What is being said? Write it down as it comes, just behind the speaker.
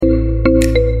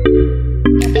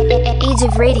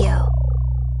Radio.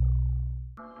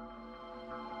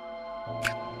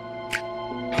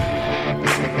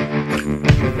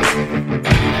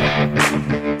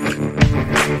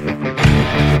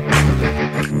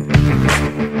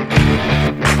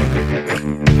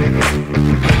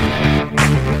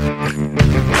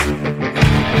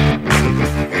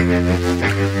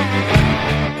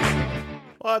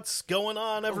 What's going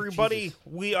on, everybody?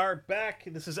 We are back.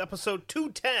 This is episode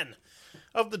 210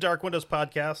 of the Dark Windows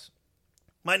podcast.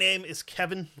 My name is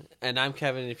Kevin. And I'm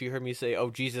Kevin. If you heard me say, oh,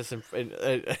 Jesus,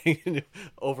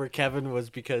 over Kevin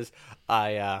was because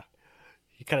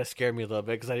he kind of scared me a little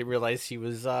bit because I didn't realize he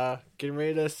was getting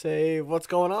ready to say what's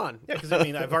going on. Yeah, because, I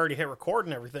mean, I've already hit record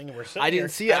and everything, and we're sitting I here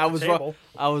didn't see it. at the table.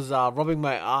 I was rubbing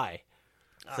my eye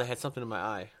because I had something in my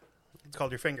eye. It's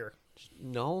called your finger.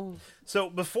 No.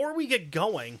 So before we get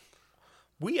going,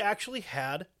 we actually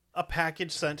had a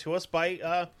package sent to us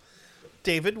by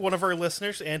David, one of our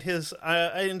listeners, and his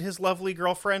lovely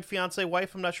girlfriend, fiance,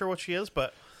 wife. I'm not sure what she is,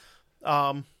 but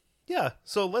yeah.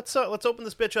 So let's open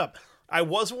this bitch up. I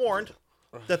was warned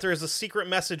that there is a secret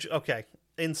message. Okay,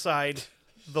 inside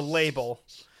the label,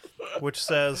 which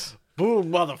says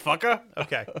 "Boom, motherfucker."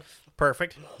 Okay.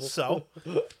 Perfect. So,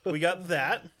 we got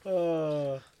that.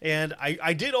 And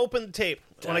I did open the tape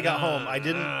when I got home. I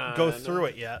didn't go through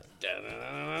it yet.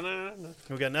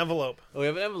 We got an envelope. Oh, we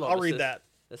have an envelope. I'll read that.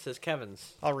 That says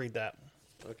Kevin's. I'll read that.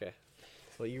 Okay.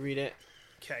 Well, you read it.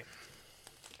 Okay.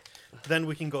 Then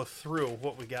we can go through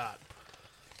what we got.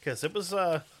 Because it's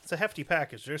a hefty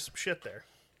package. There's some shit there.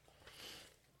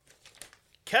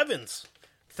 Kevin's.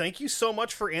 Thank you so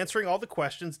much for answering all the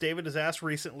questions David has asked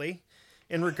recently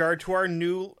in regard to our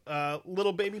new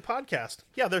little baby podcast.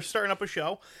 Yeah, they're starting up a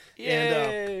show.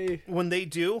 Yay! And when they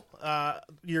do,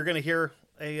 you're going to hear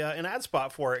an ad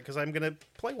spot for it because I'm going to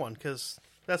play one because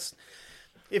that's...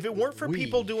 If it weren't for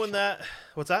people doing that...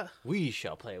 What's that? We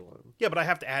shall play one. Yeah, but I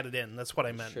have to add it in. That's what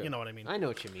I meant. Sure. You know what I mean? I know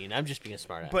what you mean. I'm just being a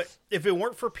smart ass. But if it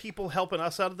weren't for people helping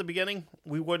us out at the beginning,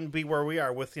 we wouldn't be where we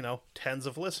are with, tens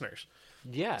of listeners.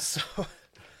 Yeah. So,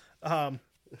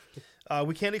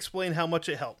 we can't explain how much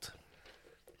it helped.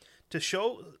 To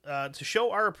show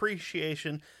our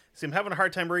appreciation, see, I'm having a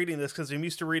hard time reading this because I'm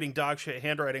used to reading dog shit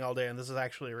handwriting all day, and this is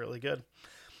actually really good.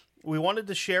 We wanted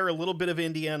to share a little bit of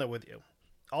Indiana with you.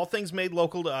 All things made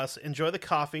local to us. Enjoy the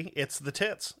coffee. It's the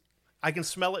tits. I can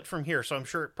smell it from here, so I'm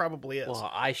sure it probably is. Well,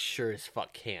 I sure as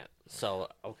fuck can't. So,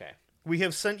 okay. We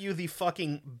have sent you the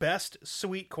fucking best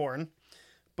sweet corn,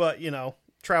 but,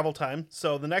 travel time.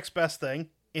 So the next best thing,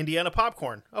 Indiana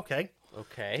popcorn. Okay.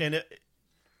 Okay. And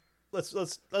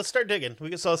let's start digging.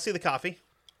 So let's see the coffee.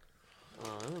 I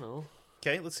don't know.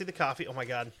 Okay, let's see the coffee. Oh my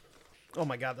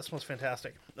god, that smells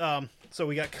fantastic. So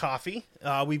we got coffee.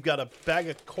 We've got a bag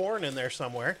of corn in there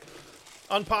somewhere.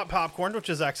 Unpopped popcorn, which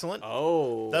is excellent.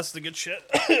 Oh, that's the good shit.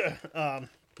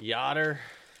 Yoder.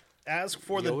 As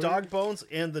for the dog bones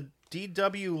and the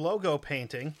DW logo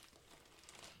painting.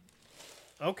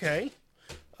 Okay.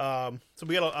 So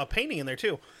we got a painting in there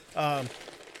too.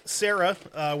 Sarah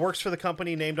works for the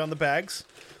company named on the bags.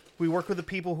 We work with the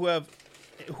people who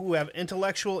have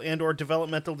intellectual and or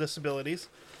developmental disabilities.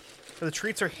 The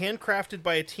treats are handcrafted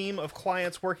by a team of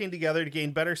clients working together to gain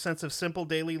better sense of simple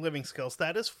daily living skills.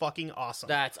 That is fucking awesome.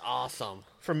 That's awesome.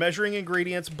 From measuring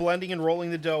ingredients, blending and rolling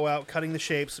the dough out, cutting the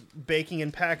shapes, baking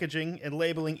and packaging, and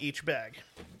labeling each bag.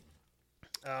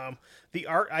 The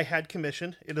art I had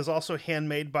commissioned. It is also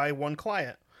handmade by one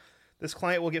client. This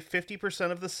client will get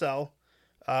 50% of the sell,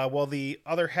 while the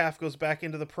other half goes back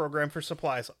into the program for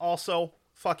supplies. Also,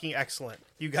 fucking excellent.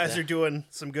 You guys are doing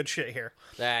some good shit here.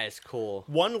 That is cool.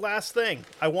 One last thing.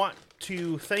 I want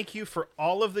to thank you for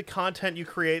all of the content you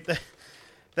create that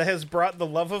has brought the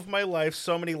love of my life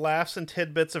so many laughs and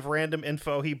tidbits of random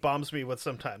info he bombs me with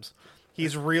sometimes.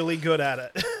 He's really good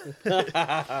at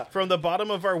it. From the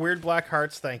bottom of our weird black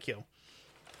hearts, thank you.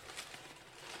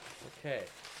 Okay,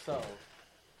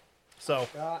 So,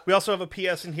 we also have a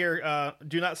PS in here.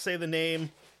 Do not say the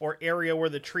name or area where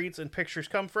the treats and pictures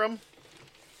come from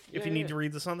if you need to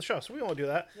read this on the show. So we won't do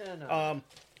that. Yeah, no.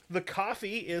 The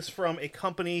coffee is from a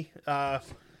company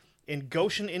in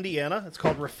Goshen, Indiana. It's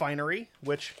called Refinery,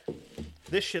 which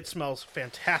this shit smells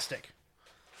fantastic.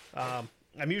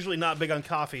 I'm usually not big on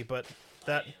coffee, but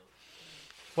that...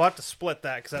 We'll have to split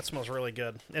that because that smells really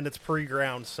good. And it's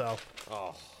pre-ground, so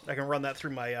I can run that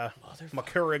through my my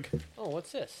Keurig. Oh,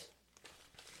 what's this?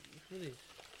 Really?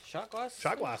 Shot glass?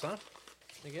 Shot glass, huh?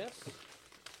 I guess.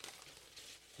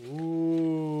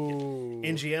 Ooh.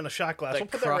 Indiana shot glass. We'll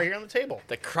put that right here on the table.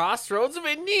 The Crossroads of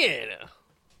Indiana.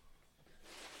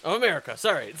 Of America.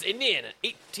 Sorry, it's Indiana.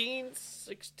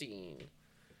 1816.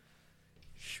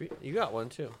 Sweet. You got one,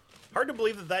 too. Hard to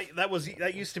believe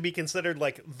that used to be considered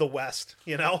like the West,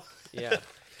 you know? Yeah.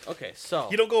 Okay, so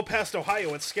You don't go past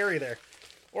Ohio, it's scary there.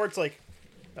 Or it's like,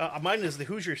 mine is the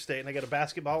Hoosier State, and I got a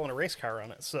basketball and a race car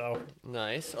on it, so.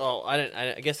 nice. Oh,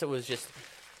 I guess it was just.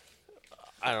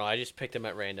 I don't know. I just picked them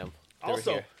at random. They were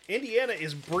Also, here. Indiana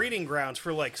is breeding grounds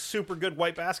for like super good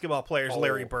white basketball players,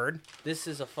 Larry Bird. This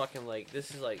is a fucking like.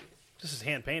 This is like. This is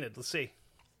hand painted, let's see.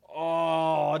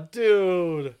 Oh,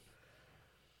 dude.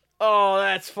 Oh,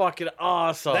 that's fucking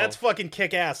awesome. That's fucking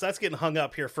kick ass. That's getting hung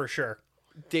up here for sure.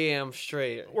 damn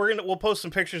straight. We'll post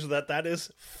some pictures of that. That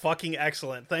is fucking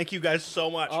excellent. Thank you guys so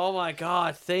much. Oh my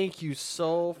god, thank you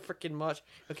so freaking much.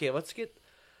 Okay, let's get.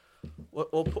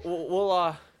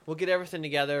 We'll get everything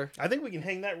together. I think we can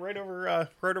hang that right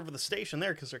over the station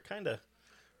there because they're kind of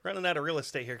running out of real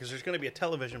estate here because there's going to be a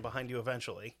television behind you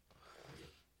eventually.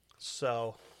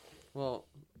 So We'll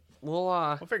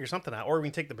we'll figure something out, or we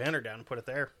can take the banner down and put it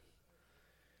there.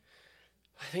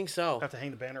 I think so. Have to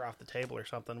hang the banner off the table or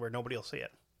something where nobody will see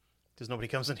it because nobody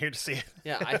comes in here to see it.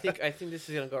 Yeah, I think this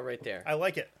is gonna go right there. I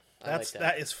like it.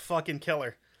 That is fucking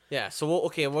killer. Yeah, so we're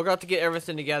going to have to get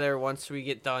everything together once we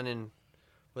get done and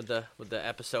with the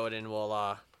episode, and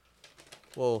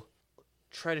we'll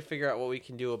try to figure out what we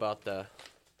can do about the.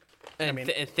 And,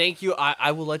 and thank you.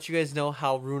 I will let you guys know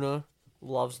how Runa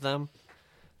loves them.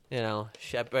 You know,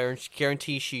 I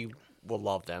guarantee she will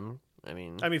love them. I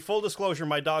mean, full disclosure,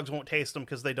 my dogs won't taste them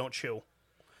because they don't chew.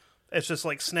 It's just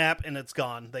like snap and it's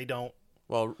gone. They don't.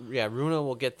 Well, yeah, Runa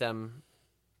will get them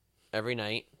every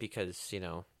night because, you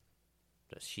know,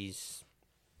 that's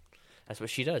what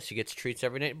she does. She gets treats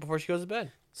every night before she goes to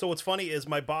bed. So what's funny is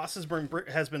my boss has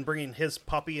been bringing his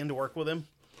puppy into work with him.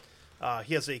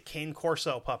 He has a Cane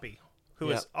Corso puppy who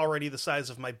is already the size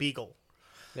of my beagle.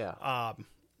 Yeah.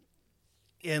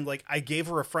 And like I gave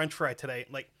her a French fry today.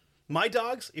 Like my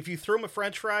dogs, if you threw them a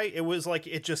French fry, it was like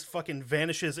it just fucking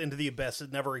vanishes into the abyss.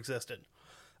 It never existed.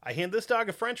 I hand this dog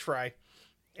a French fry,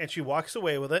 and she walks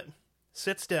away with it,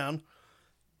 sits down,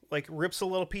 like rips a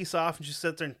little piece off, and she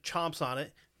sits there and chomps on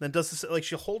it. Then does this like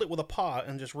she'll hold it with a paw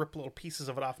and just rip little pieces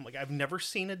of it off. I'm like, I've never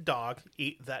seen a dog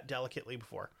eat that delicately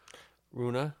before.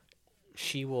 Runa,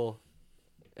 she will,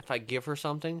 if I give her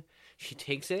something, she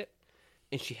takes it,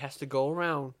 and she has to go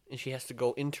around, and she has to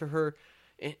go into her,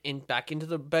 and back into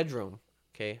the bedroom,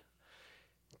 okay,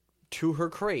 to her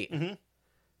crate, and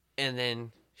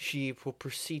then she will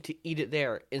proceed to eat it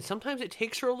there. And sometimes it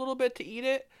takes her a little bit to eat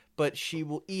it, but she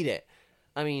will eat it.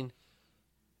 I mean,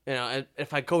 you know,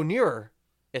 if I go near her,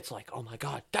 it's like, oh my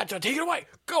god, Dad, take it away,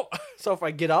 go! So if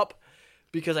I get up,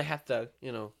 because I have to,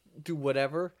 you know, do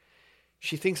whatever,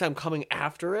 she thinks I'm coming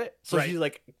after it, so she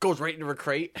like goes right into her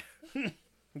crate.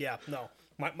 Yeah, no.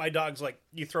 My dog's like,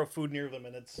 you throw food near them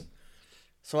and it's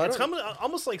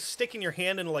almost like sticking your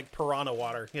hand in like piranha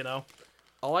water, you know?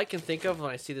 All I can think of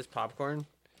when I see this popcorn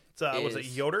It's was it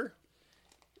Yoder?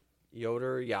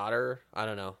 Yoder, I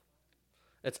don't know.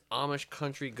 It's Amish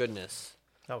country goodness.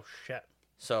 Oh shit.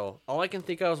 So all I can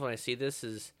think of when I see this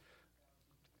is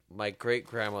my great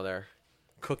grandmother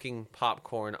cooking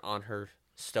popcorn on her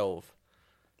stove.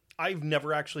 I've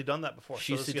never actually done that before,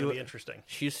 so this is going to be interesting.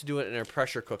 She used to do it in her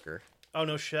pressure cooker. Oh,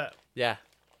 no shit. Yeah.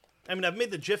 I mean, I've made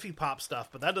the Jiffy Pop stuff,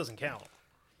 but that doesn't count.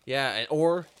 Yeah,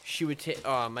 or she would take...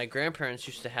 my grandparents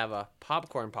used to have a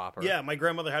popcorn popper. Yeah, my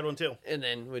grandmother had one too. And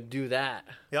then would do that.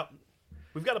 Yep.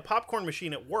 We've got a popcorn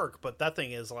machine at work, but that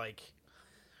thing is, like,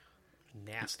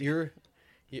 nasty.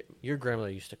 Your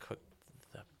grandmother used to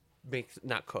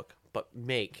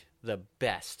make the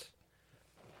best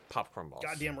popcorn balls.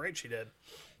 Goddamn right she did.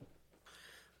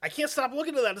 I can't stop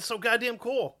looking at that. It's so goddamn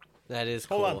cool. That is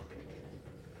Hold cool. on.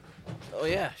 Oh,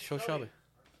 yeah. Show Shelby.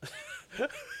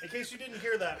 In case you didn't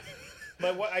hear that,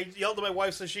 I yelled at my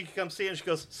wife so she could come see it, and she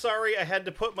goes, sorry, I had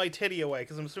to put my titty away,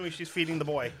 because I'm assuming she's feeding the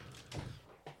boy.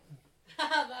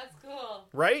 That's cool.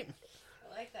 Right?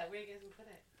 I like that. Where are you guys gonna put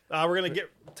it? We're going to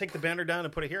take the banner down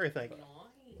and put it here, I think. Nice.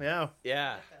 Yeah.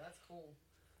 Yeah. That's cool.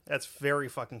 That's very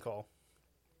fucking cool.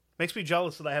 Makes me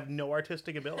jealous that I have no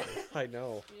artistic ability. I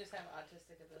know. You just have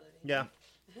autistic ability. Yeah.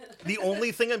 The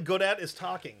only thing I'm good at is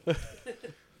talking.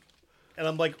 And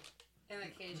I'm like... And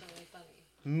occasionally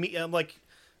funny. I'm like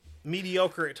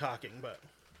mediocre at talking, but...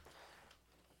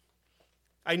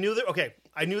 I knew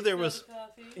there was...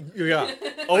 Coffee. Yeah.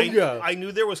 Oh, yeah. I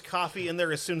knew there was coffee in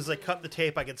there as soon as I cut the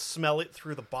tape. I could smell it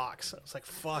through the box. I was like,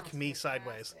 fuck me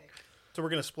sideways. So we're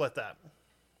going to split that.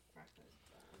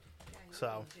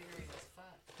 So.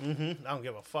 I don't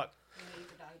give a fuck.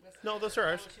 No, those are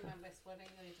ours. What you meant by splitting?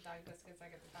 You eat the dog biscuits, I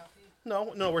get the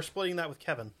coffee? No, we're splitting that with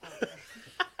Kevin.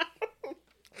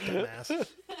 Dumbass.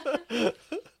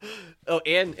 Oh,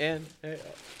 and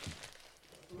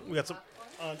We got some...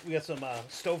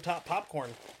 stovetop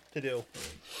popcorn to do.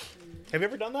 Have you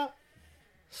ever done that?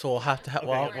 So we'll have to have. Or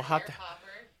Well, an we'll have air to. popper.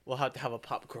 We'll have to have a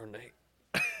popcorn night.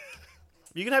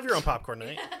 You can have your own popcorn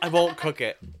night. I won't cook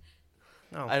it.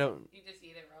 No. I don't. You just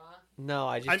eat it raw. No,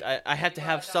 I had to You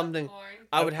have want something. popcorn?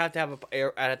 I would have to have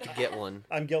I'd have to get one.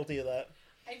 I'm guilty of that.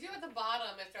 I do at the bottom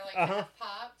if they're like half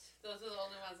popped. Those are the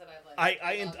only ones that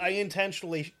I like. I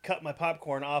intentionally cut my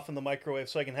popcorn off in the microwave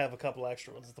so I can have a couple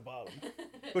extra ones at the bottom,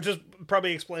 which is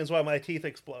probably explains why my teeth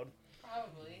explode.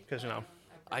 Probably. 'Cause, you know.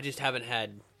 I just haven't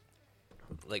had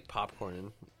like popcorn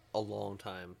in a long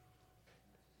time.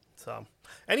 So,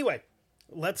 anyway,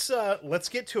 let's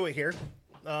get to it here.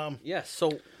 Yeah.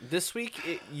 So this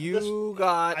week you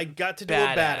got. I got to do a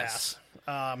badass.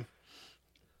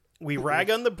 We rag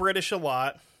on the British a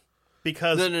lot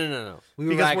because No. We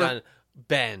because rag we're- on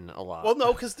Ben a lot. well,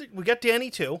 no, because we got Danny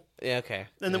too, Yeah. Okay.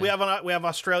 and then we have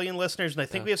Australian listeners, and I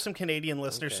think we have some Canadian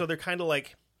listeners, Okay. so they're kind of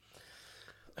like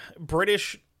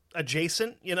British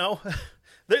adjacent, you know.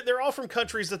 They're all from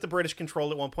countries that the British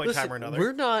controlled at one point in time or another.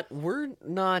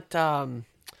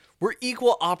 We're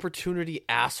equal opportunity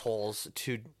assholes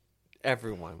to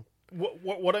everyone.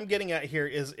 What I'm getting at here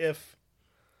is if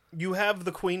you have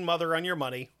the Queen Mother on your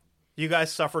money, you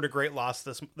guys suffered a great loss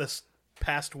this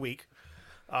past week,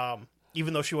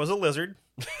 even though she was a lizard.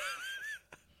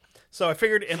 So I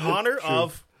figured in honor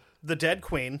of the dead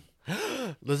Queen,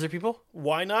 Lizard people?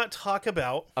 why not talk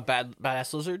about A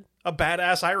badass lizard? a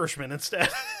badass Irishman instead?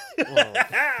 Oh,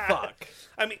 fuck.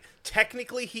 I mean,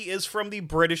 technically he is from the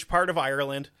British part of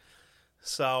Ireland,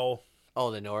 so... Oh,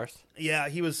 the North? Yeah,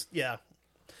 he was. Yeah.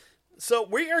 So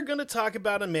we are going to talk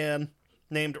about a man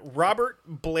named Robert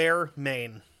Blair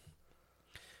Maine.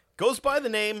 Goes by the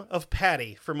name of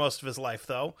Paddy for most of his life,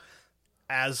 though,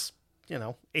 as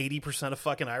 80% of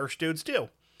fucking Irish dudes do.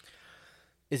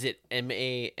 Is it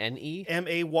Mane?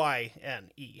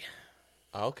 Mayne.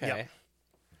 Okay. Yep.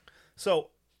 So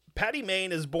Paddy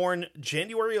Maine is born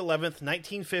January 11th,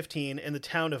 1915, in the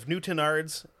town of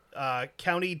Newtownards,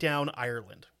 County Down,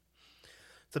 Ireland.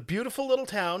 It's a beautiful little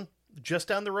town just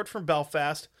down the road from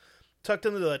Belfast, tucked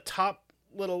into the top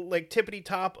little tippity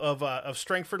top of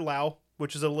Strangford Lough,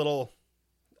 which is a little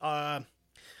kind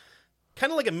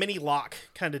of like a mini lock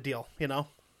kind of deal, you know.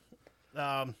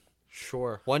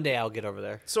 Sure. One day I'll get over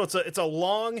there. So it's a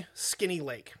long, skinny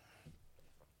lake.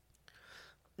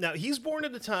 Now he's born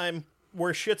at a time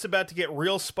where shit's about to get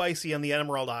real spicy on the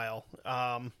Emerald Isle.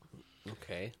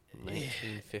 Okay.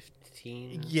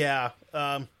 1915. Yeah.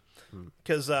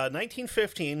 Because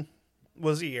 1915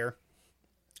 was a year.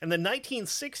 And then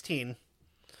 1916,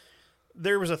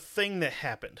 there was a thing that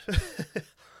happened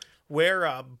where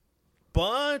a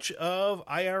bunch of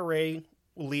IRA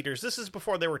leaders, this is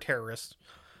before they were terrorists,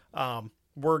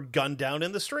 were gunned down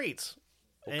in the streets.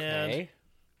 And Okay.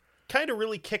 kind of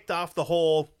really kicked off the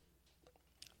whole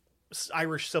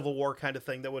Irish Civil War kind of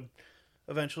thing that would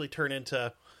eventually turn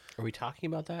into... Are we talking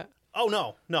about that? Oh,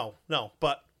 no.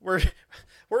 But we're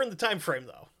in the time frame,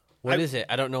 though. What is it?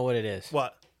 I don't know what it is.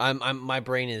 What? I'm my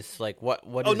brain is like what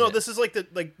Oh is no, it? this is like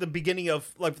the beginning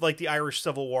of like the Irish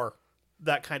Civil War,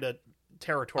 that kind of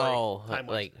territory. Time-wise.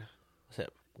 like was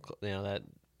it that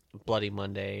Bloody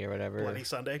Monday or whatever? Bloody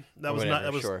Sunday. That Or was whatever,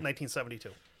 that was sure. 1972.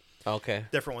 Okay.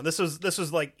 Different one. This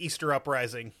was like Easter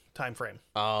Uprising time frame.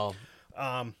 Oh,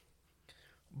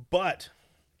 But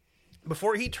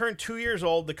before he turned 2 years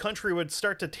old, the country would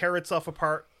start to tear itself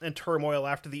apart in turmoil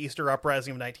after the Easter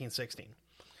Uprising of 1916.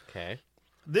 okay.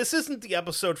 This isn't the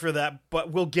episode for that,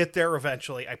 but we'll get there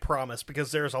eventually, I promise,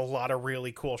 because there's a lot of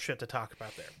really cool shit to talk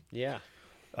about there. Yeah.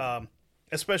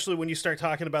 Especially when you start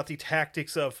talking about the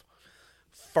tactics of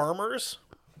farmers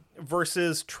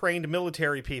versus trained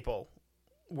military people,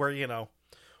 where if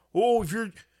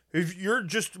you're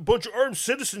just a bunch of armed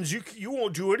citizens, you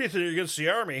won't do anything against the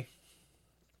army.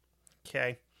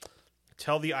 Okay,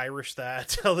 tell the Irish that,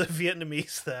 tell the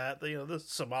Vietnamese that, the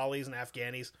Somalis and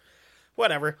Afghanis,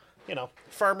 whatever.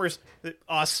 Farmers,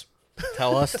 us.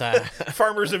 Tell us that.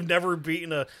 Farmers have never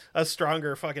beaten a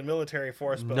stronger fucking military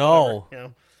force. But No.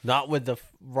 whatever, Not with the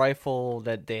rifle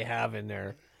that they have in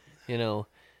their,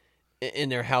 in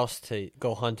their house to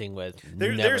go hunting with.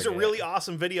 There's a did. really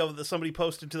awesome video that somebody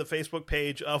posted to the Facebook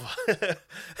page of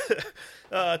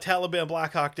Taliban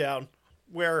Black Hawk Down,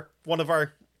 where one of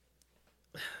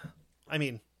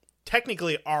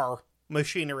technically our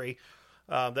machinery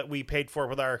that we paid for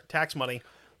with our tax money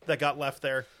that got left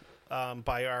there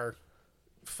by our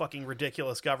fucking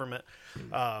ridiculous government.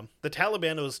 The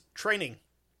Taliban was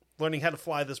learning how to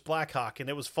fly this Black Hawk, and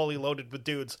it was fully loaded with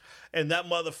dudes, and that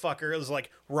motherfucker was like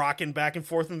rocking back and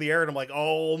forth in the air, and I'm like,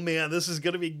 oh man, this is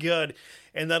gonna be good.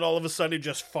 And then all of a sudden it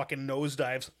just fucking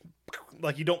nosedives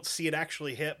like you don't see it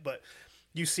actually hit, but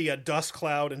you see a dust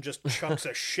cloud and just chunks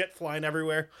of shit flying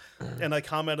everywhere. And I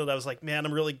commented, I was like, man,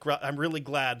 I'm really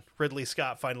glad Ridley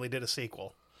Scott finally did a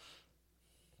sequel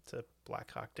to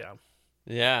Black Hawk Down.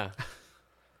 Yeah.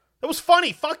 That was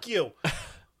funny. Fuck you.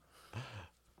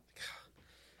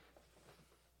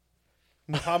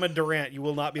 Muhammad Durant, you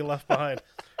will not be left behind.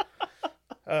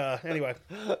 Anyway.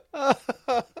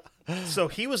 So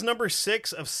he was number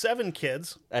 6 of 7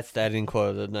 kids. That's the editing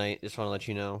quote of the night. Just want to let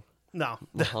you know. No,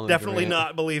 Muhammad definitely Durant.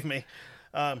 not, believe me.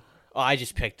 I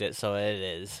just picked it, so it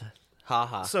is. Ha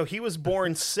ha. So he was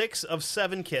born 6 of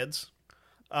 7 kids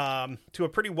to a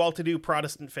pretty well-to-do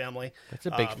Protestant family. That's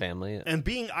a big family. And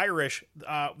being Irish,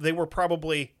 they were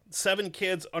probably 7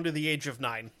 kids under the age of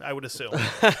 9, I would assume.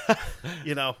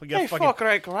 You know, we got fucking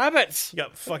like rabbits. you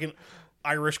got fucking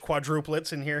Irish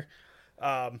quadruplets in here.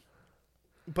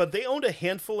 But they owned a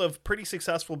handful of pretty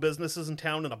successful businesses in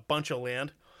town and a bunch of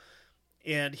land.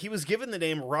 And he was given the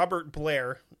name Robert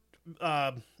Blair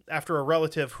after a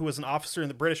relative who was an officer in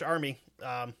the British Army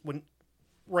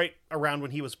right around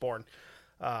when he was born.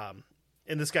 And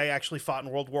this guy actually fought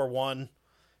in World War I.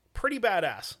 Pretty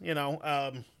badass, you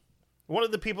know. One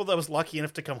of the people that was lucky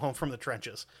enough to come home from the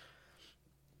trenches.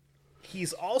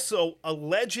 He's also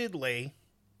allegedly,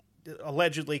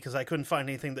 because I couldn't find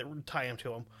anything that would tie him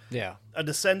to him, Yeah. a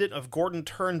descendant of Gordon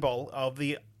Turnbull of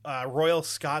the Royal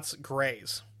Scots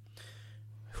Greys,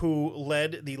 who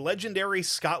led the legendary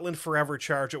Scotland Forever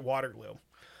charge at Waterloo,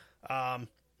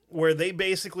 where they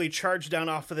basically charged down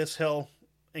off of this hill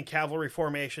in cavalry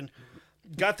formation,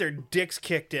 got their dicks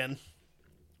kicked in,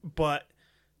 but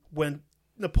when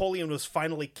Napoleon was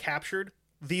finally captured,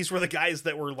 these were the guys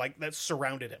that were like that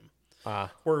surrounded him,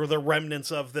 were the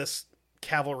remnants of this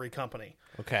cavalry company.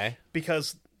 Okay.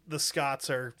 Because the Scots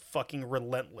are fucking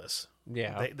relentless.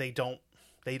 Yeah. They don't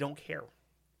care.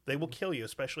 They will kill you,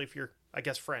 especially if you're, I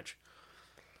guess, French.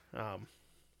 I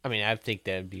mean, I think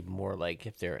that'd be more like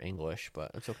if they're English,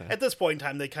 but it's okay. At this point in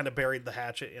time, they kind of buried the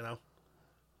hatchet, you know.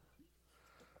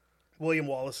 William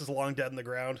Wallace is long dead in the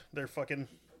ground. They're fucking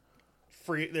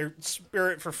free. Their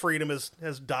spirit for freedom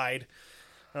has died.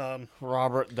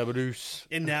 Robert the Bruce.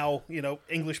 And now, you know,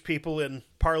 English people in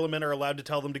Parliament are allowed to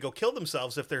tell them to go kill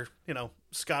themselves if they're, you know,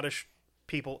 Scottish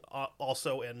people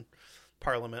also in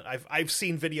Parliament. I've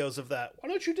seen videos of that. Why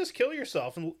don't you just kill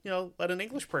yourself and, you know, let an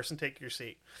English person take your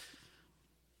seat?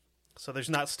 So there's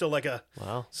not still like a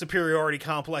superiority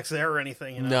complex there or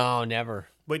anything, you know? No, never.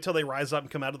 Wait till they rise up and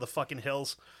come out of the fucking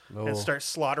hills and start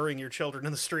slaughtering your children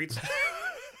in the streets.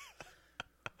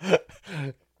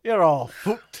 You're all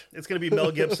hooked. It's going to be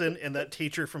Mel Gibson and that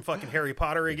teacher from fucking Harry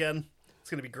Potter again. It's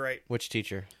going to be great. Which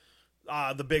teacher?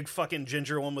 The big fucking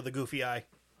ginger one with the goofy eye.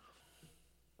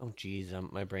 Oh, jeez,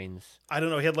 my brain's... I don't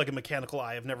know. He had like a mechanical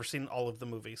eye. I've never seen all of the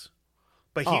movies.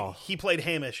 But he played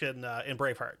Hamish in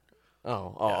Braveheart.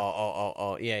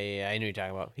 Oh, yeah. I know you're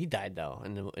talking about. He died though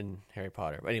in Harry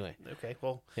Potter. But anyway. Okay,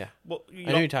 well, yeah. Well, I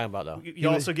know what you're talking about though. You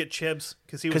also get Chibs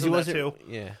because he was in that too.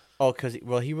 Yeah. Oh, because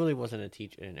he really wasn't a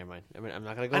teacher. Never mind. I mean, I'm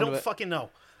not gonna go. I don't fucking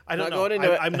know. I don't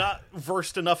know. I'm not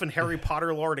versed enough in Harry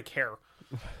Potter lore to care.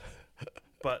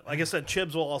 But like I said,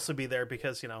 Chibs will also be there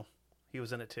because, you know, he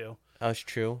was in it too. That's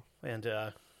true. And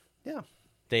yeah.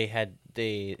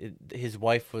 His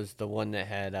wife was the one that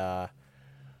had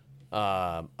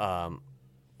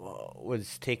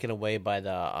was taken away by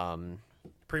the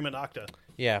Prima Nocta.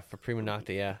 Yeah, for Prima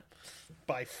Nocta, yeah.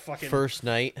 By fucking First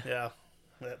Night. Yeah.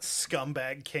 That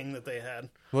scumbag king that they had.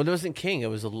 Well, it wasn't king, it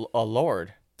was a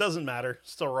lord. Doesn't matter.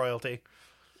 Still royalty.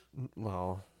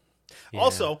 Well, yeah.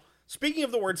 Also, speaking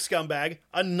of the word scumbag,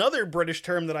 another British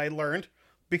term that I learned,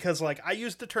 because like I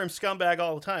use the term scumbag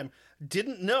all the time,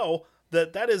 didn't know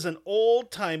that is an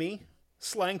old-timey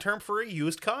slang term for a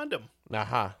used condom.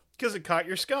 Aha. Because it caught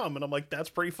your scum, and I'm like,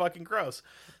 that's pretty fucking gross.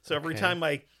 So every time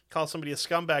I call somebody a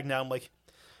scumbag now, I'm like,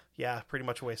 yeah, pretty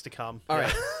much a waste of cum. All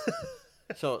right.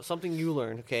 So something you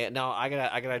learned, okay? Now I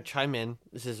gotta chime in.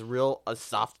 This is a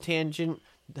soft tangent.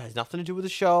 It has nothing to do with the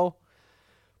show,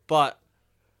 but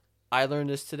I learned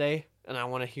this today, and I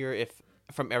want to hear if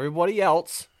from everybody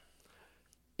else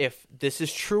if this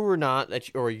is true or not,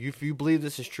 or if you believe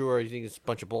this is true, or you think it's a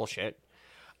bunch of bullshit.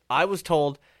 I was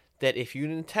told that if you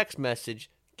in a text message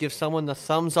give someone the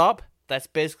thumbs up, that's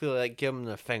basically like give them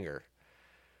the finger.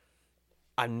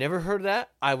 I've never heard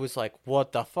that. I was like,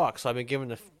 what the fuck? So I've been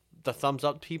giving the thumbs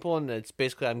up to people, and it's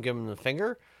basically I'm giving them the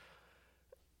finger.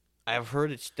 I've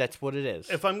heard that's what it is.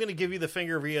 If I'm going to give you the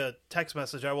finger via text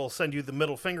message, I will send you the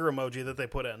middle finger emoji that they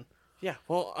put in. Yeah,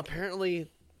 well, apparently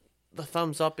the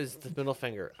thumbs up is the middle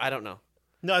finger. I don't know.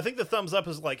 No, I think the thumbs up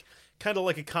is like kind of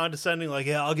like a condescending, like,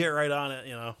 yeah, I'll get right on it,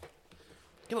 you know.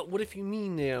 Yeah, but what if you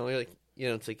mean, you know, like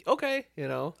it's like, okay,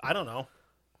 I don't know.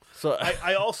 So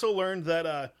I also learned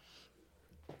that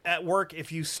at work,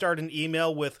 if you start an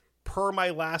email with "per my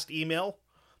last email,"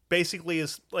 basically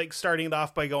is like starting it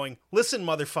off by going, "Listen,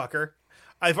 motherfucker,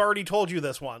 I've already told you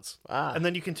this once," and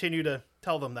then you continue to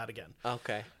tell them that again.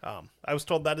 Okay. I was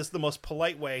told that is the most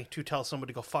polite way to tell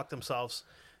somebody to go fuck themselves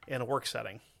in a work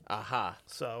setting. Aha.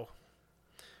 So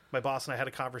my boss and I had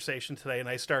a conversation today, and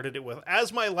I started it with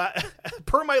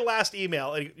per my last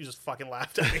email, and he just fucking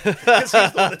laughed at me because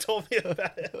he's the one that told me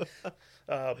about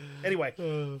it.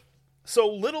 Anyway, so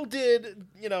little did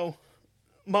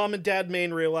Mom and Dad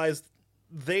Main realize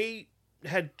they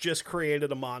had just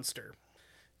created a monster.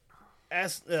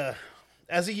 As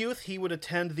a youth, he would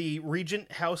attend the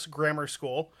Regent House Grammar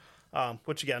School,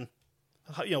 which again,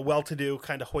 well-to-do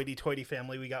kind of hoity-toity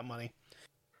family. We got money.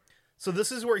 So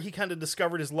this is where he kind of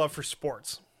discovered his love for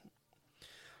sports.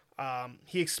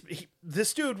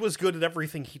 This dude was good at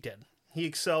everything he did. He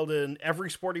excelled in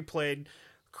every sport he played: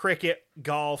 cricket,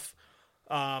 golf.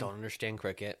 Don't understand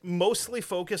cricket. Mostly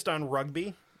focused on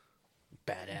rugby.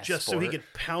 Badass just sport. So he could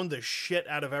pound the shit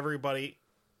out of everybody,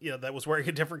 that was wearing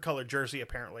a different colored jersey,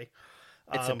 apparently.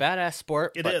 It's a badass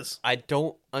sport. It is. I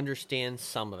don't understand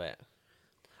some of it.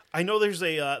 I know there's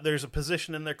a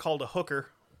position in there called a hooker.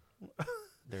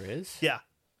 There is? Yeah.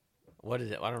 What is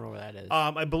it? I don't know where that is.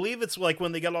 I believe it's like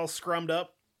when they get all scrummed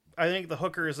up. I think the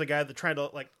hooker is the guy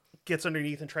that gets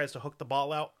underneath and tries to hook the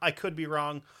ball out. I could be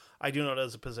wrong. I do know it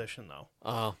as a position though.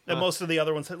 Oh. And most of the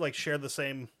other ones share the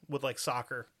same with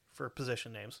soccer for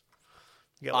position names.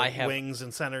 You got wings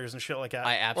and centers and shit like that.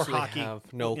 I absolutely or hockey,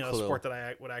 have no clue. Sport that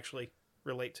I would actually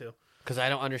relate to. Because I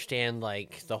don't understand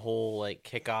the whole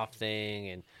kickoff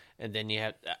thing, and then you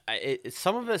have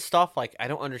some of the stuff I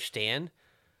don't understand.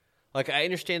 I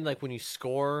understand when you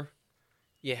score,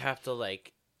 you have to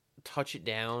touch it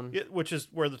down, which is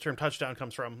where the term touchdown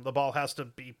comes from. The ball has to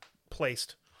be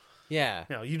placed. Yeah,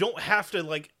 you don't have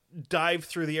to dive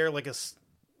through the air like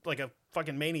a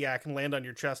fucking maniac and land on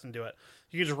your chest and do it.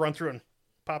 You can just run through and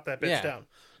pop that bitch down.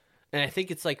 And I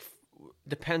think it's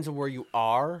depends on where you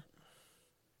are.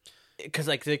 Because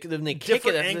when they kick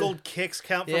different angled kicks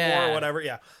count for more or whatever.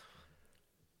 Yeah.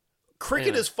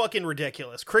 Cricket is fucking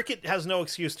ridiculous. Cricket has no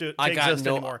excuse to exist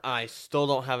anymore. I still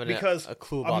don't have a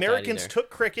clue about Americans that took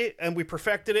cricket and we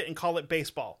perfected it and call it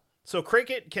baseball. So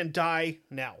cricket can die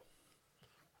now.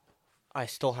 I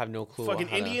still have no clue. Fucking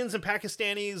Indians and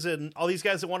Pakistanis and all these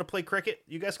guys that want to play cricket,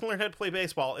 you guys can learn how to play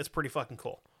baseball. It's pretty fucking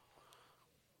cool.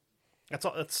 That's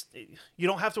all. You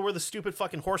don't have to wear the stupid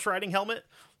fucking horse riding helmet.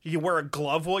 You can wear a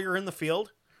glove while you're in the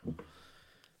field.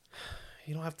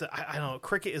 You don't have to. I don't know.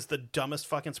 Cricket is the dumbest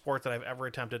fucking sport that I've ever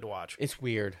attempted to watch. It's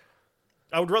weird.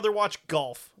 I would rather watch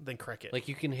golf than cricket.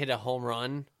 You can hit a home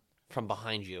run from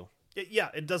behind you.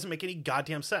 It doesn't make any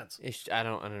goddamn sense. I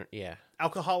don't. Yeah.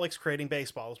 Alcoholics creating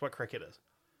baseball is what cricket is.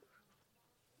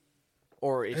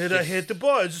 Or it's I hit the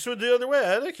ball. I just went the other way.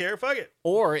 I don't care. Fuck it.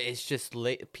 Or it's just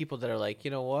people that are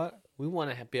you know what? We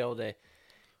want to be able to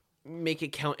make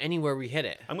it count anywhere we hit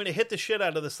it. I'm going to hit the shit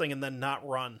out of this thing and then not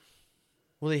run.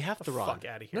 Well, they have to run. Fuck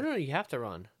out of here. No, you have to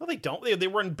run. No, they don't. They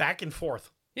run back and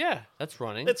forth. Yeah, that's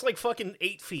running. It's fucking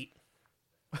 8 feet.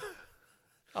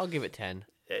 I'll give it 10.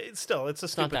 It's a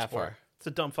stupid not that sport. far. It's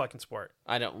a dumb fucking sport.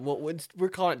 I don't. We're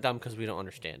calling it dumb because we don't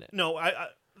understand it. No,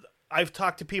 I've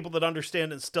talked to people that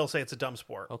understand it and still say it's a dumb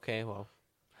sport. Okay, well.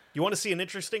 You want to see an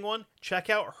interesting one? Check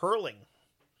out hurling.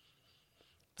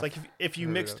 It's if you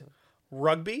mixed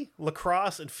rugby,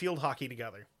 lacrosse, and field hockey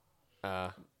together.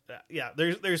 Yeah,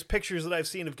 there's pictures that I've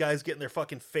seen of guys getting their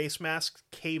fucking face masks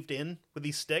caved in with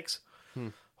these sticks.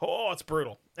 Oh, it's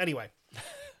brutal. Anyway.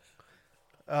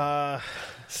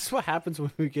 This is what happens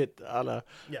when we get on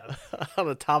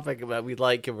a topic that we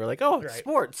like and we're like, oh, right.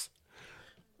 Sports.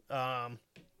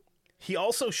 He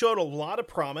also showed a lot of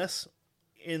promise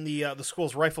in the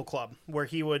school's rifle club, where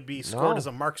he would be scored as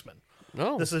a marksman.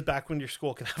 No, this is back when your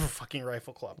school could have a fucking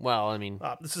rifle club. Well, I mean,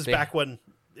 this is back when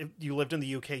if you lived in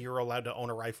the UK, you were allowed to own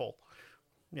a rifle.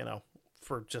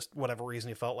 For just whatever reason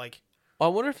you felt like. Well,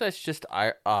 I wonder if that's just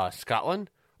Scotland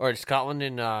or Scotland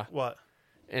in what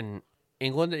in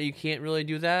England that you can't really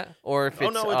do that, or if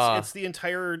it's it's the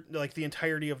entire the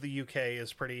entirety of the UK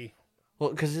is pretty. Well,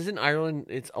 because isn't Ireland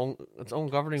its own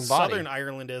governing body? Southern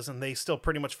Ireland is, and they still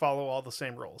pretty much follow all the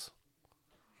same rules.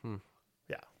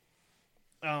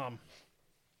 Yeah.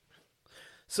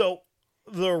 So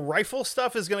the rifle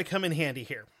stuff is going to come in handy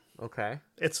here. Okay.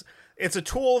 It's a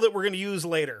tool that we're going to use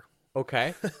later.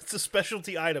 Okay. It's a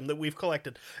specialty item that we've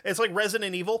collected. It's like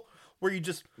Resident Evil. where you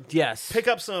just Yes. pick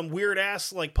up some weird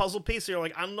ass like puzzle piece. And you're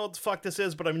like, I don't know what the fuck this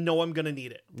is, but I know I'm gonna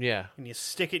need it. Yeah. And you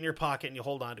stick it in your pocket and you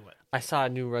hold on to it. I saw a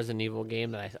new Resident Evil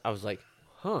game that I was like,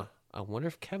 huh, I wonder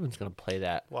if Kevin's going to play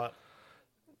that. What?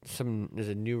 There's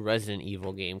a new Resident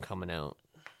Evil game coming out.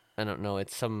 I don't know.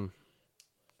 It's some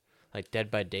like Dead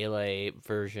by Daylight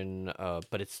version,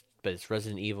 but it's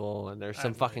Resident Evil, and there's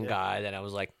some fucking guy that I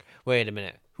was like, wait a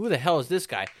minute, who the hell is this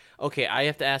guy? Okay, I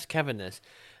have to ask Kevin this.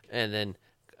 And then,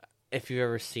 if you've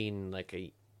ever seen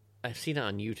I've seen it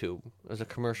on YouTube. There's a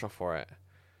commercial for it.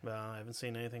 I haven't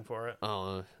seen anything for it.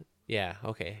 Oh, yeah.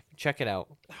 Okay, check it out,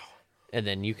 and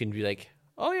then you can be like,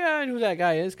 oh yeah, I know who that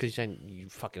guy is, because you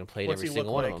fucking played What's every he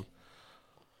single look one like? of them.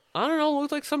 I don't know.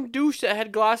 Looked like some douche that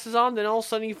had glasses on. Then all of a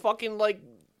sudden, he fucking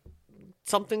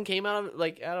something came out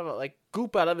of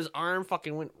goop out of his arm.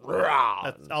 Fucking went. Rah!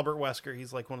 That's Albert Wesker.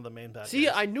 He's like one of the main bad See,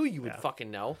 guys. I knew you would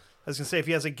fucking know. I was gonna say if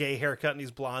he has a gay haircut and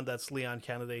he's blonde, that's Leon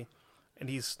Kennedy, and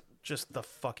he's just the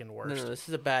fucking worst. No, this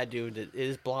is a bad dude that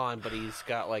is blonde, but he's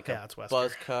got like a it's Wesker.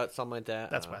 buzz cut, something like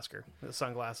that. That's Wesker. The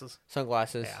sunglasses.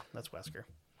 Sunglasses. Yeah, that's Wesker.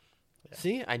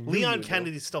 See, I knew Leon you would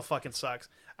Kennedy still fucking sucks.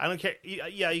 I don't care.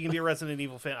 Yeah, you can be a Resident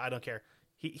Evil fan. I don't care.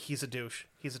 He's a douche.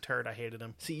 He's a turd. I hated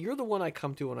him. See, you're the one I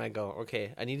come to when I go,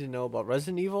 okay, I need to know about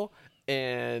Resident Evil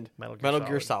and Metal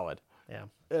Gear Solid. Yeah.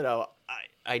 You know,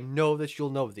 I know that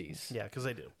you'll know these. Yeah, because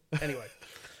I do. Anyway.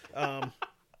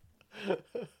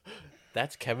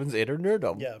 That's Kevin's inner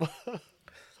nerdom. Yeah.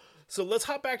 So let's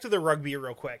hop back to the rugby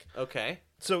real quick. Okay.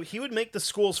 So he would make the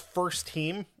school's first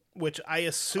team, which I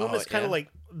assume Oh, is kind of yeah. like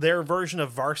their version of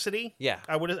varsity. Yeah.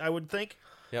 I would think.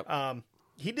 Yep.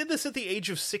 He did this at the age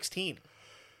of 16,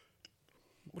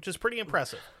 which is pretty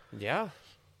impressive. Yeah.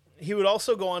 He would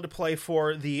also go on to play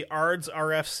for the Ards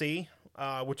RFC,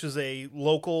 which is a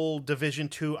local Division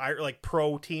II like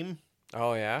pro team,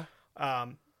 Oh, yeah?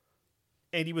 and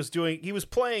he was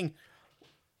playing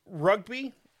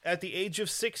rugby at the age of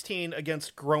 16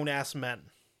 against grown ass men.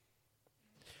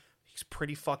 He's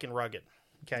pretty fucking rugged.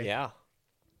 Okay. Yeah.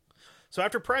 So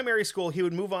after primary school, he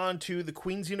would move on to the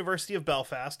Queen's University of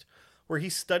Belfast, where he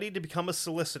studied to become a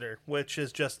solicitor, which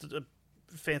is just a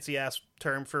fancy-ass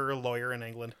term for a lawyer in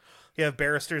England. You have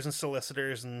barristers and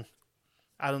solicitors, and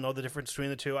I don't know the difference between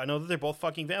the two. I know that they're both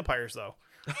fucking vampires, though.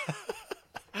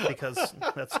 Because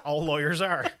that's all lawyers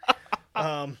are.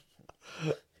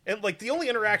 And, like, the only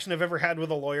interaction I've ever had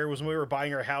with a lawyer was when we were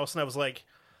buying our house, and I was like,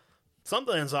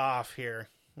 something's off here.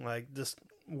 Like, this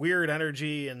weird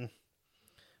energy, and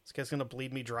this guy's going to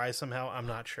bleed me dry somehow. I'm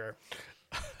not sure.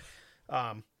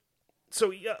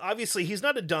 So, yeah, obviously, he's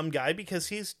not a dumb guy because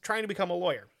he's trying to become a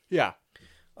lawyer. Yeah.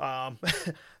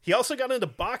 He also got into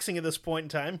boxing at this point in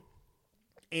time,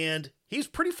 and he's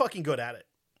pretty fucking good at it.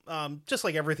 Just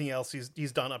like everything else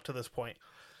he's done up to this point.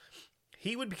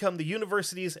 He would become the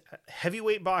university's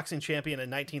heavyweight boxing champion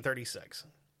in 1936.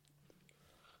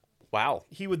 Wow.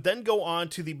 He would then go on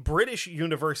to the British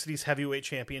University's Heavyweight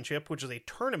Championship, which is a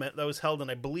tournament that was held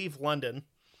in, I believe, London.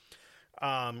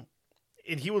 And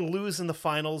he would lose in the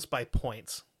finals by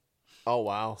points. Oh,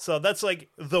 wow. So that's like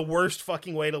the worst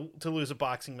fucking way to lose a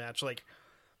boxing match. Like,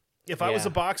 if I was Yeah.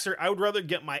 a boxer, I would rather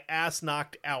get my ass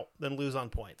knocked out than lose on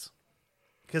points.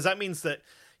 Because that means that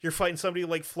you're fighting somebody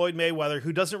like Floyd Mayweather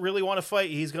who doesn't really want to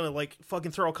fight. He's going to like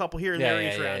fucking throw a couple here and there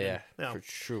each round. Yeah. No.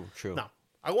 True. No.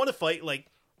 I want to fight like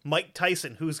Mike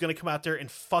Tyson, who's going to come out there and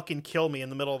fucking kill me in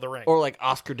the middle of the ring. Or like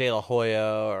Oscar De La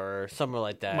Hoya or somewhere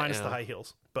like that. Minus you the know? high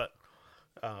heels. But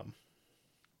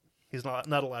he's not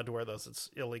allowed to wear those.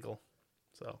 It's illegal.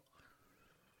 So.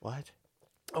 What?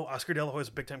 Oh, Oscar De La Hoya's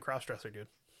a big-time cross-dresser, dude.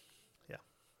 Yeah.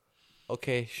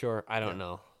 Okay, sure. I don't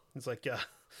know. He's like,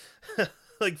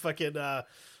 like fucking,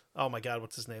 oh my God,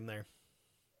 what's his name there?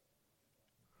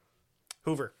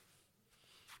 Hoover.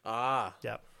 Ah.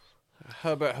 Yeah.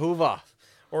 Herbert Hoover.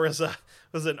 Or as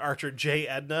was an archer, J.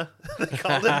 Edna, they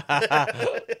called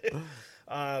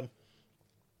him.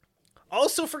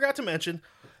 Also forgot to mention,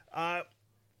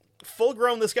 full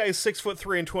grown, this guy is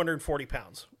 6'3" and 240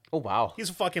 pounds. Oh, wow. He's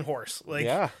a fucking horse. Like,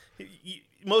 Yeah.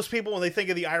 Most people, when they think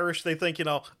of the Irish, they think,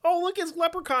 oh, look, it's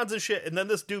leprechauns and shit. And then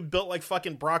this dude built like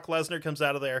fucking Brock Lesnar comes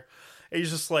out of there. And he's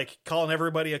just like calling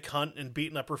everybody a cunt and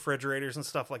beating up refrigerators and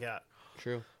stuff like that.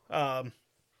 True.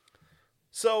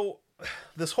 So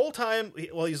this whole time,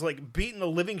 he's like beating the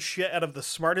living shit out of the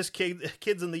smartest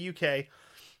kids in the UK.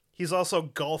 He's also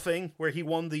golfing, where he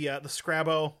won the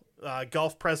Scrabble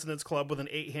Golf President's Club with an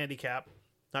 8 handicap.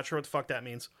 Not sure what the fuck that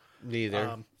means.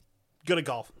 Neither. Good at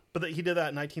golf. But he did that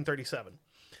in 1937.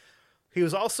 He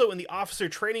was also in the officer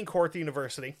training corps at the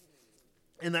university.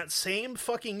 In that same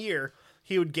fucking year,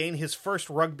 he would gain his first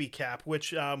rugby cap,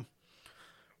 which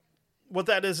what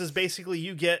that is basically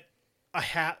you get a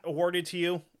hat awarded to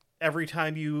you every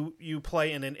time you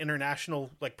play in an international,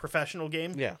 like, professional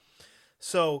game. Yeah.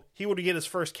 So he would get his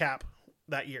first cap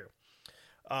that year.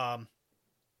 And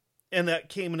that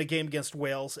came in a game against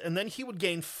Wales. And then he would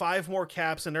gain 5 more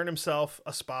caps and earn himself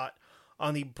a spot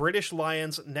on the British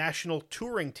Lions national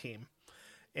touring team.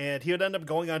 And he would end up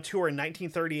going on tour in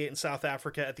 1938 in South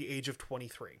Africa at the age of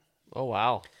 23. Oh,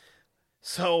 wow.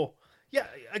 So, yeah,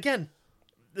 again,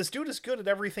 this dude is good at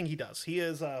everything he does. He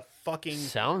is a fucking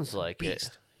Sounds like beast.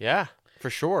 it. Yeah, for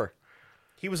sure.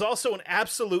 He was also an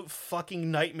absolute fucking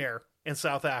nightmare in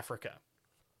South Africa.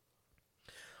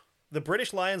 The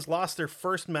British Lions lost their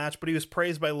first match, but he was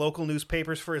praised by local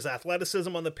newspapers for his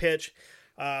athleticism on the pitch.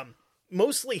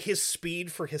 Mostly his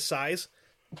speed for his size.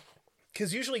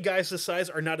 Because usually guys this size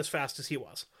are not as fast as he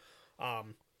was.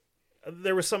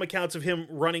 There were some accounts of him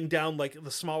running down like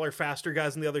the smaller, faster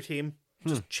guys on the other team.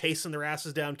 Just chasing their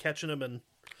asses down, catching them, and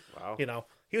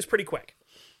he was pretty quick.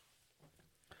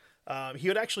 He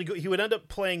would end up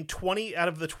playing 20 out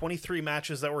of the 23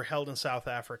 matches that were held in South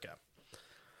Africa.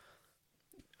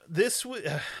 This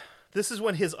is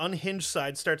when his unhinged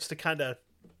side starts to kind of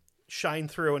shine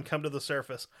through and come to the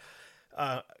surface.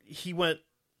 He went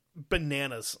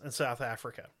bananas in South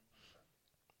Africa.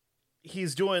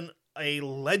 He's doing a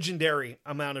legendary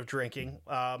amount of drinking.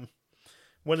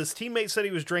 When his teammates said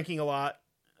he was drinking a lot,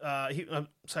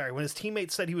 when his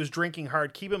teammates said he was drinking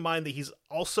hard, keep in mind that he's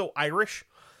also Irish,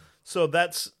 so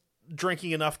that's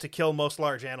drinking enough to kill most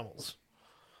large animals.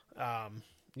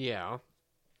 Yeah.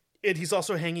 And he's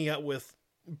also hanging out with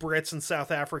Brits and South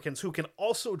Africans who can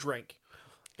also drink.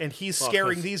 And he's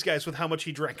scaring these guys with how much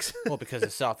he drinks. Well, because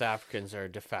the South Africans are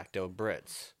de facto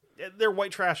Brits. They're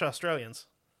white trash Australians.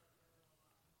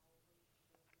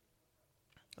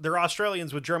 They're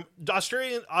Australians with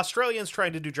Australians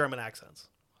trying to do German accents.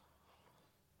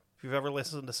 If you've ever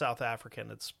listened to South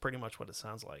African, it's pretty much what it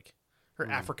sounds like. Or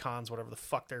Afrikaans, whatever the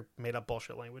fuck their made up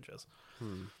bullshit language is.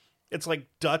 It's like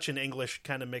Dutch and English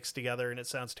kind of mixed together, and it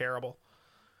sounds terrible.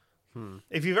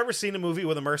 If you've ever seen a movie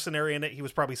with a mercenary in it, he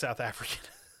was probably South African.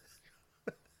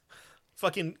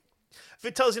 Fucking, if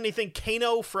it tells you anything,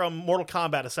 Kano from Mortal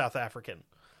Kombat is South African.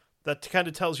 That kind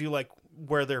of tells you like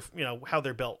where they're, how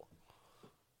they're built.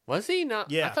 Was he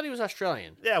not? Yeah. I thought he was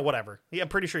Australian. Yeah, whatever. Yeah, I'm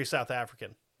pretty sure he's South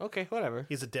African. Okay, whatever.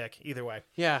 He's a dick, either way.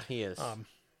 Yeah, he is.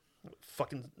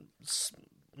 Fucking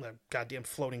goddamn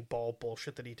floating ball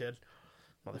bullshit that he did.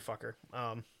 Motherfucker.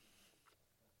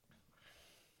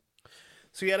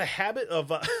 So he had a habit of,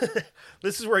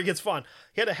 this is where it gets fun.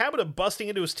 He had a habit of busting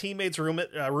into his teammates'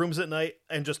 rooms at night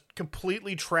and just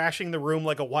completely trashing the room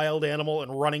like a wild animal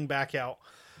and running back out.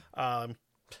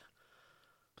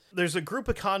 There's a group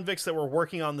of convicts that were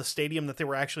working on the stadium that they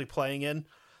were actually playing in.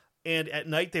 And at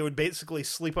night they would basically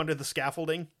sleep under the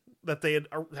scaffolding that they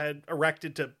had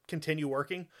erected to continue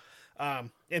working.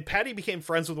 And Paddy became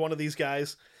friends with one of these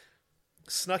guys,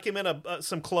 snuck him in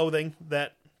some clothing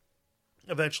that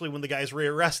eventually, when the guy's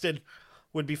rearrested,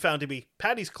 would be found to be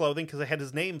Paddy's clothing because they had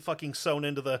his name fucking sewn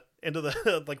into the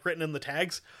like written in the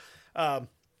tags. So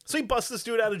he busts this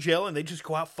dude out of jail, and they just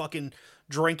go out fucking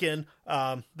drinking.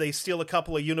 They steal a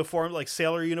couple of uniforms, like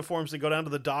sailor uniforms. They go down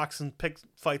to the docks and pick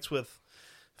fights with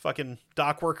fucking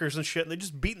dock workers and shit, and they're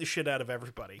just beating the shit out of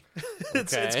everybody.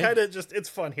 It's kind of just, it's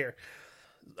fun here.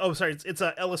 Oh, sorry, it's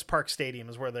Ellis Park Stadium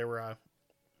is where they were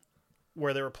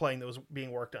playing that was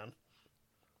being worked on.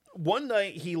 One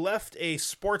night, he left a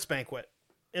sports banquet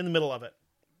in the middle of it,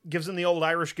 gives him the old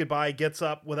Irish goodbye, gets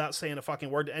up without saying a fucking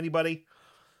word to anybody,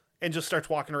 and just starts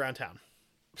walking around town.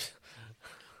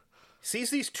 Sees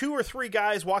these 2 or 3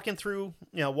 guys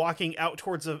walking out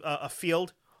towards a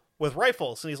field with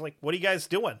rifles, and he's like, "What are you guys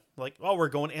doing?" Like, "Oh, we're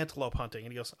going antelope hunting."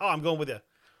 And he goes, "Oh, I'm going with you."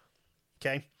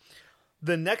 Okay.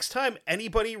 The next time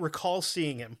anybody recalls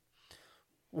seeing him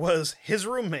was his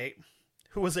roommate,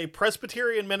 who was a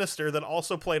Presbyterian minister that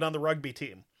also played on the rugby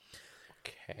team.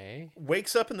 Okay.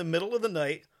 Wakes up in the middle of the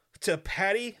night to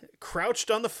Paddy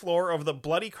crouched on the floor of the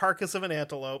bloody carcass of an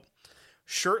antelope,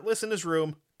 shirtless in his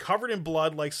room, covered in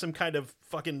blood like some kind of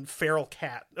fucking feral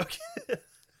cat. Okay.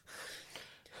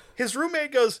 His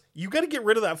roommate goes, "You got to get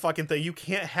rid of that fucking thing. You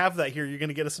can't have that here. You're going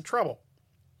to get us in trouble."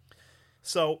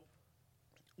 So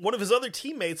one of his other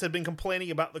teammates had been complaining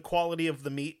about the quality of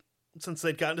the meat since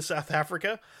they'd gotten to South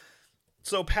Africa.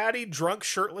 So Paddy, drunk,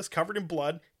 shirtless, covered in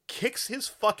blood, kicks his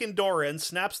fucking door in,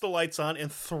 snaps the lights on,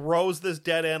 and throws this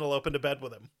dead antelope into bed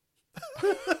with him.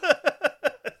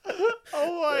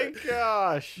 Oh my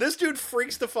gosh. This dude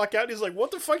freaks the fuck out. He's like,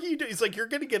 "What the fuck are you doing?" He's like, "You're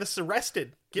going to get us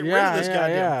arrested. Get rid of this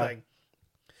goddamn thing."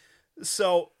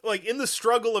 So, like, in the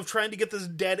struggle of trying to get this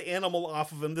dead animal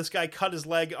off of him, this guy cut his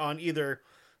leg on either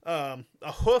a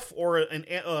hoof or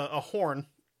a horn,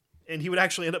 and he would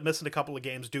actually end up missing a couple of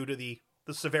games due to the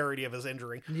severity of his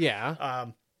injury. Yeah.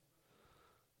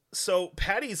 So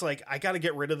Patty's like, I got to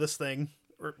get rid of this thing.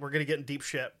 We're going to get in deep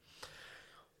shit.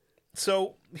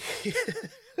 So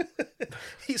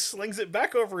he slings it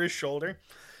back over his shoulder,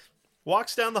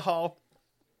 walks down the hall,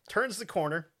 turns the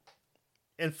corner,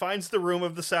 and finds the room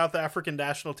of the South African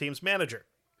national team's manager.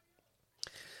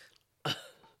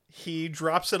 He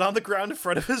drops it on the ground in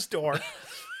front of his door,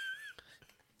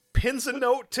 pins a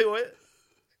note to it,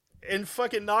 and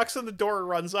fucking knocks on the door and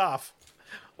runs off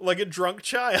like a drunk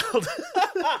child.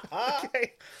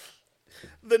 Okay.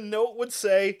 The note would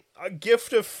say, "A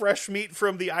gift of fresh meat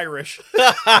from the Irish."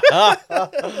 This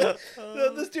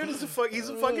dude is he's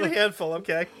a fucking handful,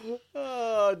 okay?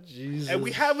 Oh, Jesus. And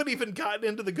we haven't even gotten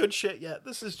into the good shit yet.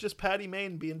 This is just Paddy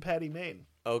Mayne being Paddy Mayne.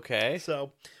 Okay.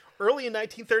 So, early in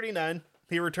 1939,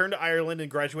 he returned to Ireland and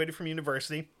graduated from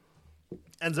university.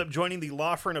 Ends up joining the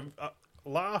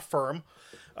law firm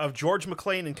of George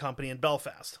McLean and Company in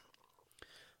Belfast.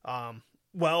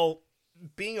 Well,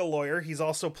 being a lawyer, he's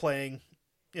also playing,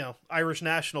 Irish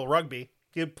national rugby.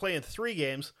 He'd play in 3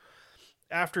 games,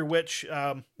 after which,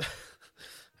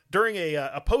 during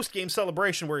a post-game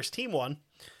celebration where his team won,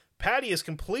 Paddy is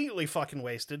completely fucking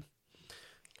wasted.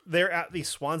 They're at the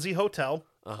Swansea Hotel,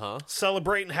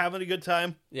 celebrating, having a good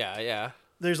time. Yeah.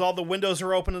 There's all the windows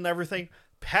are open and everything.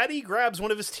 Paddy grabs one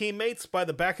of his teammates by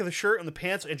the back of the shirt and the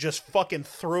pants and just fucking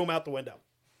threw him out the window.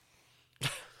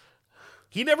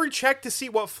 He never checked to see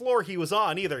what floor he was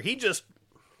on either. He just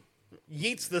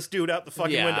yeets this dude out the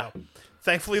fucking window.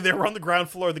 Thankfully, they were on the ground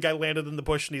floor. The guy landed in the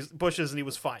bushes and he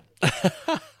was fine.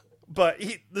 But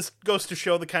this goes to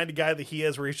show the kind of guy that he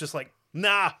is, where he's just like,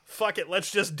 nah, fuck it,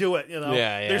 let's just do it.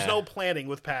 There's no planning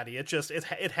with Paddy. It just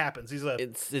it happens. He's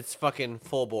it's fucking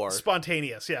full bore,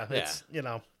 spontaneous. Yeah. It's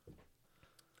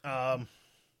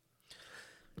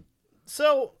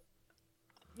So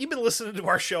you've been listening to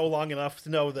our show long enough to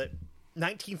know that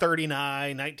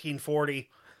 1939, 1940.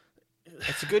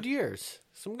 It's good years.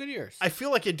 Some good years. I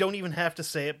feel like you don't even have to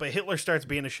say it, but Hitler starts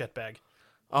being a shitbag.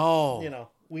 Oh.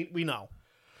 We know.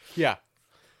 Yeah.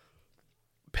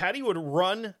 Paddy would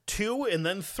run to and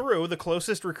then through the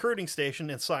closest recruiting station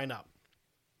and sign up.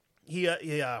 He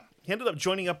ended up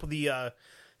joining up with the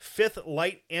 5th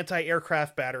Light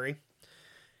Anti-Aircraft Battery,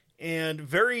 and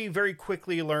very, very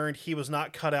quickly learned he was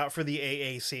not cut out for the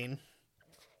AA scene,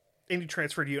 and he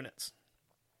transferred units.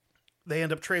 They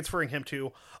end up transferring him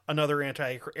to another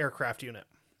anti-aircraft unit.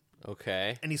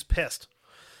 Okay. And he's pissed,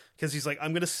 because he's like,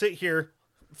 I'm going to sit here,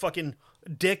 fucking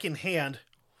dick in hand,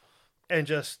 and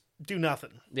just do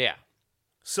nothing. Yeah.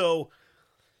 So,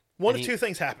 one of two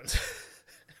things happens.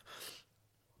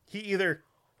 He either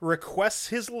requests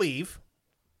his leave,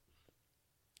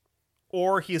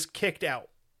 or he is kicked out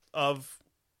of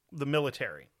the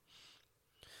military.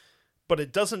 But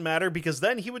it doesn't matter, because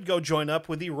then he would go join up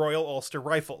with the Royal Ulster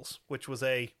Rifles, which was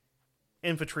a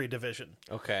infantry division.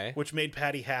 Okay. Which made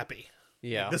Paddy happy.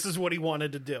 Yeah. This is what he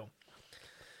wanted to do.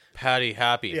 Paddy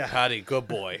happy. Yeah. Paddy good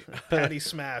boy. Paddy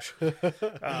smash.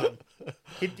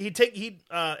 He'd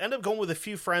end up going with a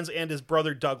few friends and his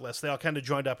brother Douglas. They all kind of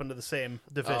joined up into the same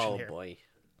division here. Oh boy.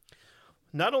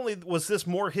 Not only was this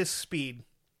more his speed,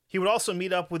 he would also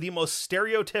meet up with the most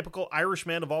stereotypical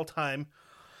Irishman of all time.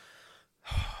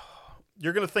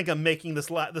 You're going to think I'm making this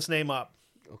name up.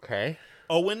 Okay.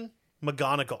 Owen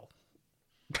McGonigal.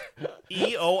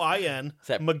 EOIN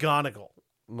McGonigal.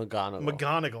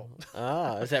 McGonigal.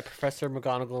 Ah, is that Professor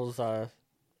McGonagall's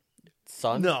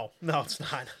son? No, it's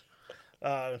not.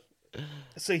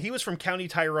 So he was from County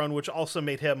Tyrone, which also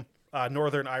made him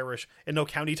Northern Irish. And no,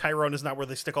 County Tyrone is not where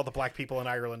they stick all the black people in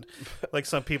Ireland. Like,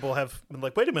 some people have been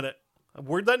like, wait a minute,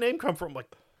 where'd that name come from? I'm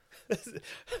like,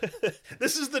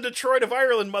 this is the Detroit of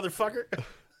Ireland, motherfucker.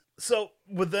 So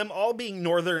with them all being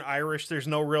Northern Irish, there's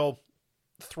no real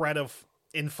threat of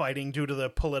infighting due to the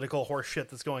political horse shit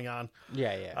that's going on.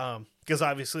 Yeah. Because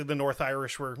obviously the North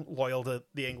Irish were loyal to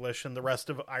the English, and the rest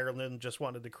of Ireland just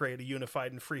wanted to create a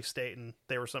unified and free state, and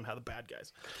they were somehow the bad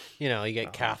guys. You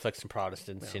get Catholics and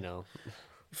Protestants.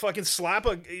 Fucking slap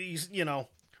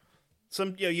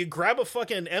you grab a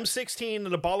fucking M16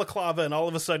 and a balaclava, and all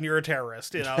of a sudden you're a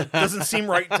terrorist. It doesn't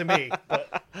seem right to me.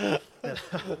 But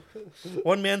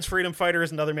one man's freedom fighter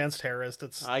is another man's terrorist.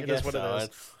 It is what it is.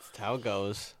 It's how it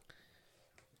goes.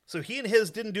 So he and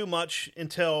his didn't do much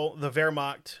until the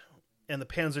Wehrmacht and the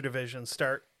Panzer Division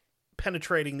start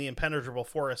penetrating the impenetrable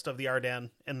forest of the Ardennes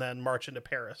and then march into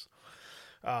Paris.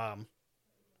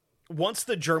 Once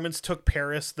the Germans took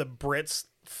Paris, the Brits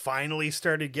finally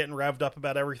started getting revved up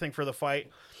about everything for the fight.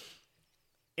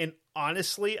 And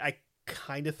honestly, I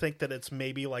kind of think that it's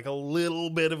maybe like a little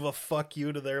bit of a fuck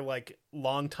you to their like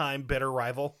longtime bitter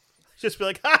rival. Just be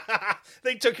like, ha, ha, ha,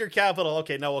 they took your capital.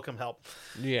 Okay, now we'll come help.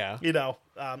 Yeah. You know,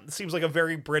 it seems like a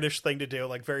very British thing to do,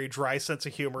 like very dry sense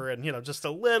of humor and, you know, just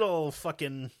a little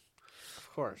fucking, Of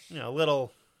course. you know, a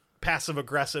little passive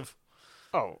aggressive.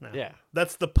 Oh, yeah.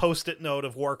 That's the post-it note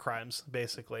of war crimes,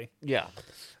 basically. Yeah.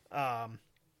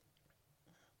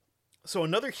 So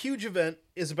another huge event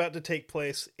is about to take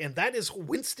place, and that is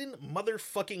Winston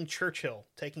motherfucking Churchill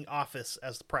taking office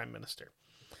as the prime minister.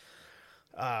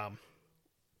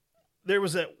 There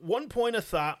was at one point a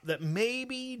thought that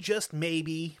maybe, just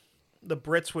maybe, the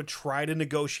Brits would try to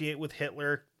negotiate with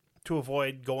Hitler to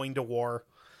avoid going to war.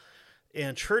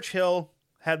 And Churchill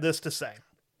had this to say,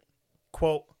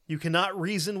 quote, "You cannot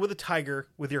reason with a tiger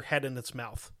with your head in its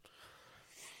mouth."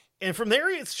 And from there,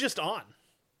 it's just on.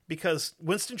 Because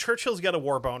Winston Churchill's got a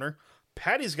war boner.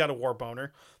 Paddy's got a war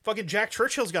boner. Fucking Jack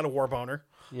Churchill's got a war boner.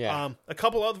 Yeah. A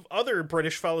couple of other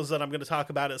British fellas that I'm going to talk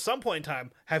about at some point in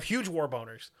time have huge war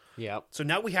boners. Yep. So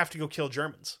now we have to go kill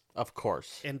Germans. Of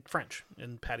course. And French,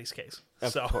 in Paddy's case.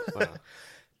 Wow.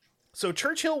 So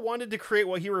Churchill wanted to create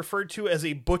what he referred to as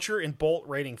a butcher and bolt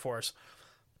raiding force.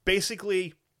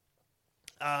 Basically,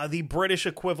 the British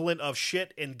equivalent of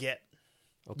shit and get.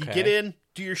 Okay. You get in,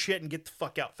 do your shit, and get the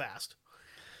fuck out fast.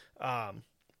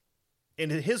 In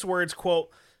his words, quote,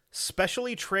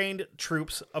 "Specially trained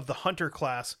troops of the hunter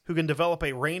class who can develop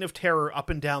a reign of terror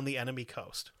up and down the enemy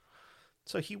coast."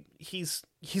 So he's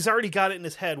already got it in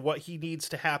his head what he needs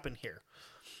to happen here.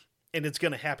 And it's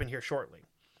going to happen here shortly.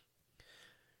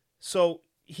 So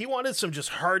he wanted some just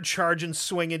hard charging,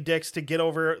 swinging dicks to get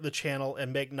over the channel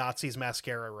and make Nazis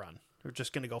mascara run. They're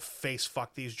just going to go face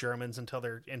fuck these Germans until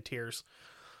they're in tears.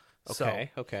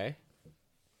 Okay. So, Okay.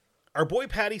 our boy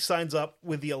Paddy signs up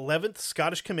with the 11th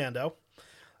Scottish Commando,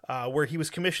 where he was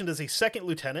commissioned as a second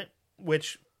lieutenant,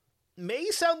 which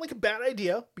may sound like a bad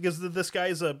idea because this guy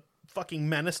is a fucking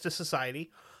menace to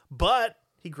society, but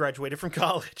he graduated from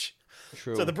college.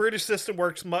 True. So the British system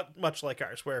works much like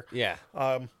ours, where Yeah.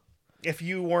 if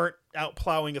you weren't out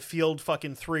plowing a field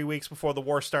fucking 3 weeks before the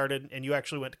war started and you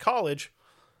actually went to college,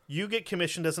 you get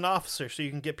commissioned as an officer so you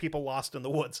can get people lost in the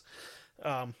woods.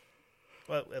 Well,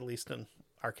 at least in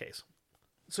our case.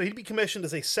 So he'd be commissioned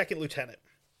as a second lieutenant.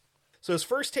 So his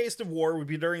first taste of war would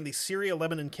be during the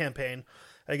Syria-Lebanon campaign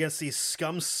against these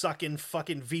scum-sucking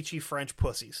fucking Vichy French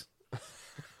pussies.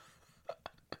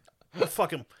 Fuck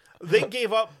them. They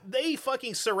gave up. They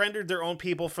fucking surrendered their own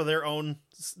people for their own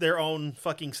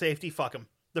fucking safety. Fuck them.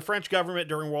 The French government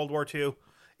during World War II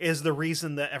is the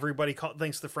reason that everybody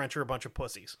thinks the French are a bunch of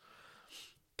pussies.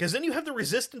 Because then you have the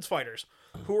resistance fighters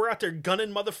who were out there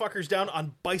gunning motherfuckers down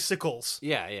on bicycles.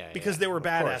 Yeah. Because they were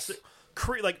badass.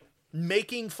 Like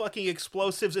making fucking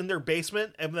explosives in their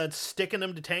basement and then sticking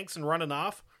them to tanks and running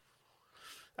off.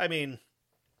 I mean,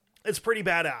 it's pretty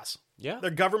badass. Yeah.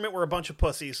 Their government were a bunch of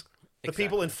pussies. The Exactly.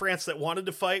 people in France that wanted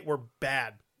to fight were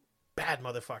bad. Bad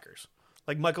motherfuckers.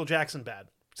 Like Michael Jackson bad.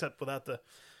 Except without the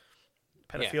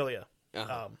pedophilia. Yeah.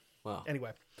 Uh-huh. Wow.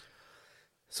 Anyway.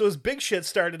 So his big shit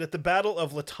started at the Battle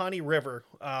of Litani River,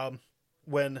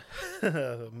 when,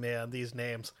 man, these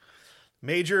names,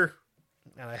 Major,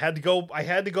 and I had to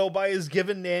go by his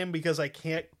given name because I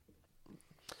can't.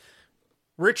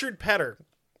 Richard Petter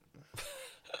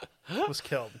was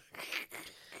killed.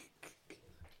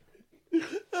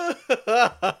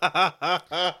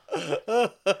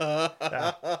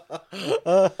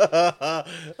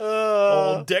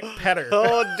 Old Dick Petter.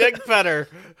 Oh, Dick Petter.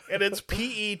 And it's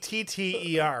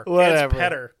Petter. Whatever. It's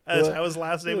Petter. That's how his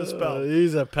last name is spelled.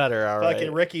 He's a Petter, all right.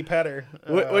 Fucking Ricky Petter.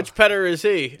 Which Petter is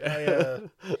he?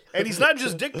 And he's not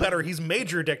just Dick Petter, he's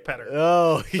Major Dick Petter.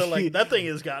 Oh, So, like, that thing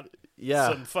has got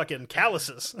some fucking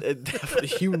calluses.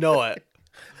 You know it.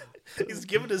 He's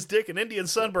giving his dick an Indian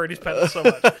sunburn. He's petting so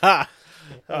much.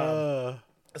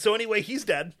 So anyway, he's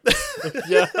dead.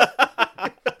 Yeah.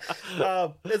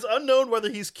 It's unknown whether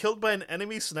he's killed by an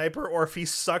enemy sniper or if he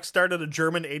started a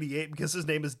German 88 because his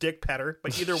name is Dick Petter.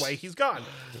 But either way, he's gone.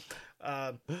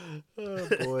 Oh,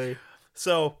 boy.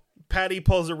 So Paddy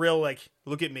pulls a real, like,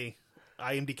 look at me.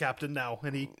 I am the captain now.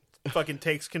 And he fucking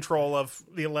takes control of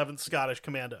the 11th Scottish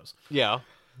Commandos. Yeah.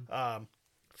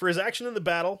 For his action in the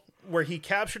battle, where he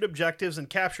captured objectives and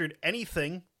captured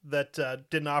anything that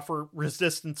didn't offer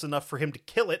resistance enough for him to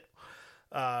kill it,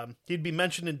 he'd be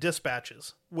mentioned in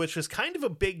dispatches, which is kind of a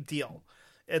big deal.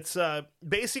 It's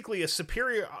basically a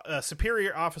superior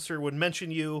officer would mention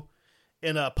you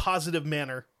in a positive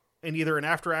manner in either an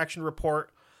after-action report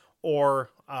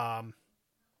or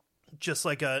just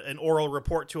like an oral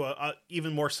report to a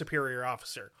even more superior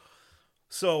officer.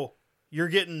 So you're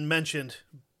getting mentioned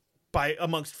by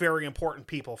amongst very important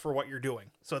people for what you're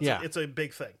doing. So it's a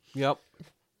big thing. Yep.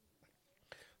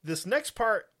 This next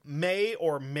part may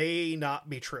or may not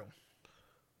be true.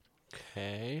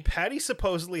 Okay. Patty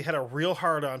supposedly had a real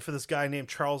hard-on for this guy named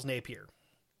Charles Napier,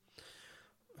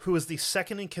 who was the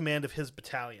second in command of his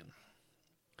battalion.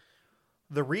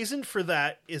 The reason for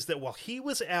that is that while he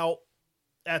was out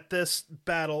at this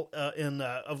battle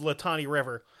of Litani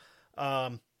River,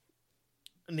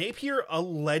 Napier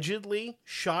allegedly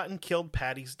shot and killed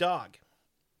Patty's dog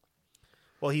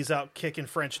while he's out kicking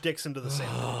French dicks into the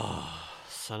sand.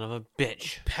 Son of a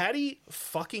bitch. Patty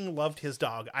fucking loved his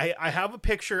dog. I have a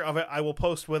picture of it. I will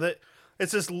post with it.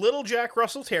 It's this little Jack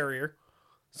Russell Terrier.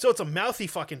 So it's a mouthy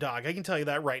fucking dog. I can tell you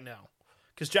that right now.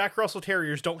 Because Jack Russell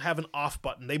Terriers don't have an off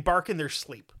button. They bark in their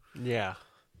sleep. Yeah.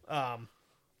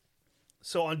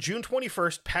 So on June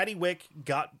 21st, Patty Wick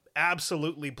got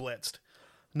absolutely blitzed.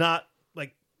 Not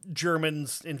like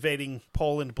Germans invading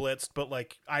Poland blitzed, but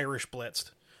like Irish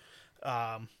blitzed.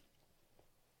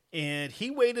 And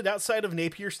he waited outside of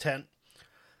Napier's tent.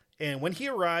 And when he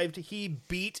arrived, he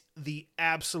beat the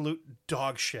absolute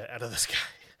dog shit out of this guy.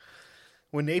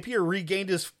 When Napier regained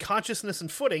his consciousness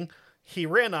and footing, he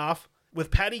ran off,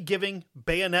 with Patty giving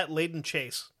bayonet-laden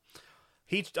chase.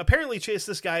 He apparently chased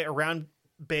this guy around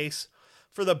base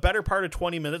for the better part of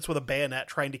 20 minutes with a bayonet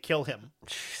trying to kill him.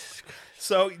 Jesus Christ.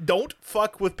 So don't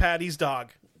fuck with Patty's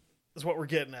dog, is what we're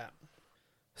getting at.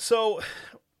 So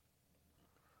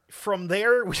from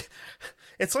there,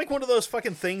 it's like one of those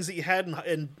fucking things that you had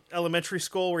in elementary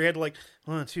school where you had to like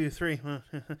 1, 2, 3,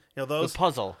 those The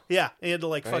puzzle. Yeah, and you had to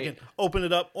like Right. fucking open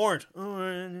it up. Orange.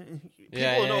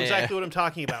 People know exactly what I'm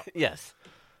talking about. Yes.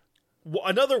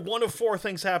 Another one of 4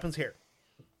 things happens here.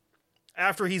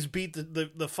 After he's beat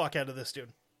the fuck out of this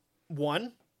dude.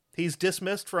 1, he's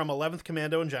dismissed from 11th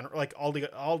Commando in general, like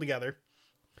altogether.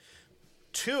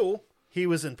 2, he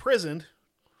was imprisoned.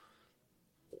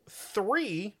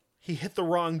 3, he hit the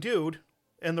wrong dude,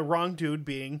 and the wrong dude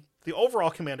being the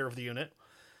overall commander of the unit.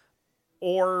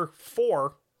 Or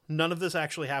 4, none of this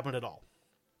actually happened at all.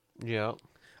 Yeah.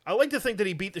 I like to think that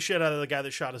he beat the shit out of the guy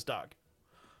that shot his dog.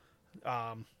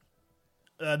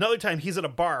 Another time, he's at a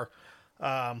bar,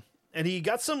 and he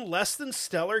got some less than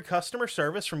stellar customer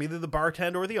service from either the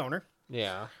bartender or the owner.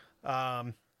 Yeah.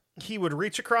 He would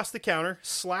reach across the counter,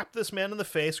 slap this man in the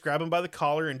face, grab him by the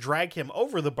collar, and drag him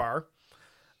over the bar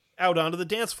out onto the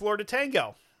dance floor to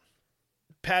tango.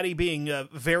 Patty, being a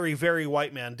very, very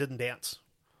white man, didn't dance.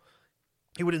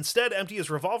 He would instead empty his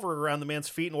revolver around the man's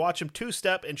feet and watch him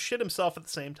two-step and shit himself at the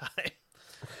same time.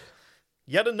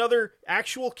 Yet another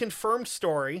actual confirmed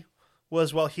story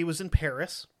was while he was in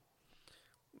Paris.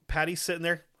 Patty's sitting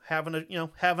there having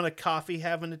a coffee,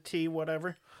 having a tea,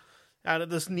 whatever, out of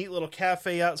this neat little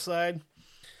cafe outside.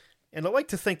 And I like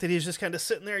to think that he's just kind of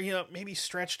sitting there, maybe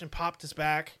stretched and popped his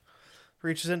back,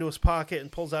 reaches into his pocket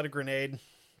and pulls out a grenade,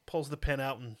 pulls the pin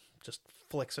out and just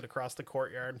flicks it across the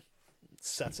courtyard,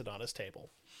 sets it on his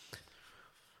table.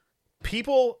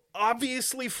 People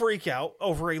obviously freak out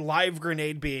over a live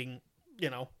grenade being,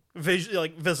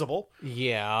 visible.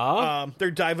 Yeah. They're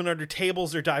diving under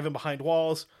tables, they're diving behind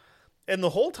walls. And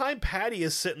the whole time Patty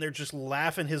is sitting there just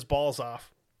laughing his balls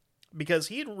off because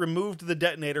he had removed the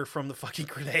detonator from the fucking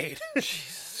grenade.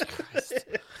 Jesus Christ.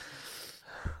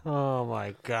 Oh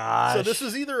my gosh. So this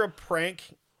is either a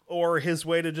prank or his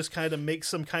way to just kind of make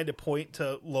some kind of point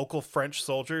to local French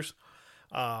soldiers.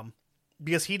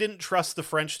 Because he didn't trust the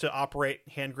French to operate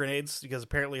hand grenades because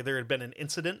apparently there had been an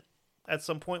incident at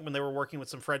some point when they were working with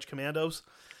some French commandos.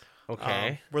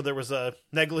 Okay. Where there was a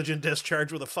negligent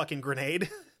discharge with a fucking grenade.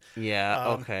 Yeah,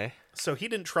 okay. So he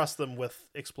didn't trust them with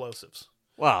explosives.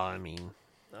 Well, I mean...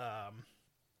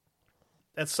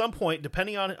 At some point,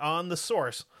 depending on the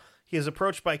source, he is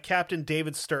approached by Captain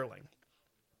David Sterling.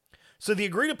 So the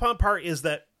agreed upon part is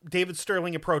that David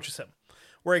Sterling approaches him.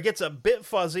 Where it gets a bit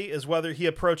fuzzy is whether he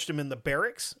approached him in the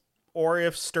barracks or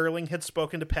if Sterling had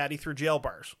spoken to Patty through jail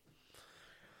bars.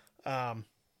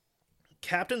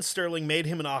 Captain Sterling made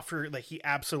him an offer that he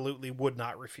absolutely would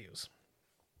not refuse.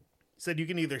 He said, you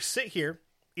can either sit here,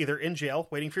 either in jail,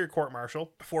 waiting for your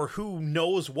court-martial, for who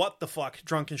knows what the fuck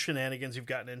drunken shenanigans you've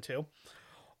gotten into,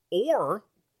 or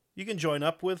you can join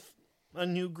up with a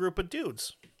new group of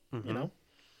dudes,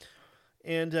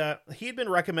 And he had been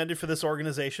recommended for this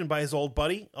organization by his old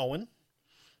buddy, Owen,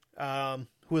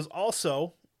 who is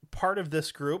also part of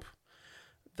this group.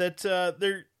 It's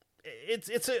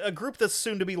a group that's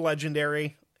soon to be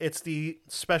legendary. It's the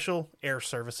Special Air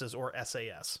Services, or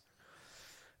SAS.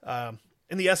 And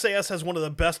the SAS has one of the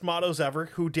best mottos ever,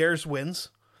 who dares wins,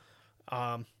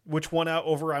 which won out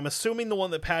over, I'm assuming, the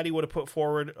one that Patty would have put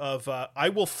forward of, I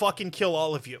will fucking kill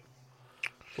all of you.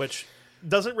 which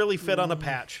doesn't really fit on a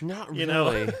patch. Not you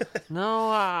really. know?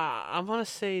 No, I'm gonna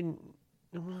say.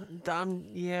 I'm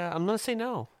gonna say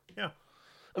no. Yeah.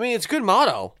 I mean, it's a good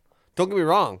motto. Don't get me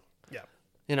wrong.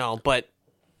 Yeah. But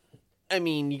I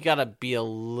mean, you gotta be a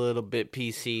little bit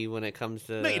PC when it comes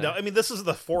to. No, you don't. I mean, this is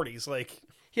the 40s. Like,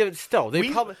 yeah, but still, they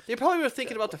probably were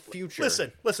thinking about the future.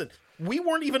 Listen. We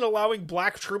weren't even allowing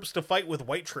black troops to fight with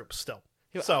white troops still.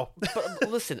 So, but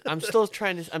listen, I'm still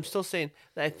saying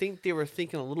that I think they were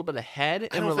thinking a little bit ahead.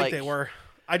 And I don't think they were.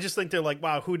 I just think they're like,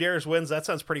 wow, Who Dares wins? That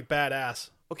sounds pretty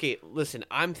badass. Okay, listen,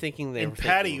 I'm thinking they were thinking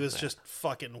Patty was just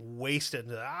fucking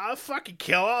wasted. I'll fucking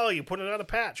kill all you. Put it on a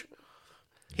patch.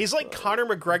 He's like Conor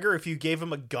McGregor if you gave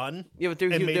him a gun but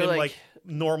and made him like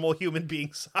normal human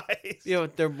being size.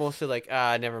 They're mostly like,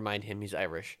 never mind him. He's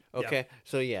Irish. Okay,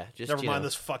 so yeah, just never mind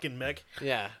this fucking Mick.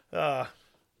 Yeah.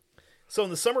 So in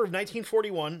the summer of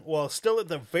 1941, while still at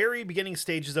the very beginning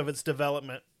stages of its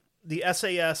development, the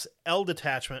SAS L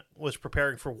Detachment was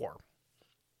preparing for war.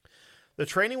 The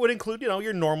training would include,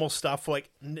 your normal stuff like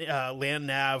land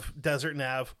nav, desert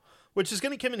nav, which is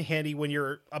going to come in handy when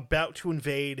you're about to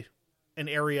invade an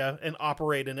area and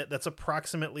operate in it that's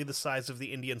approximately the size of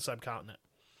the Indian subcontinent.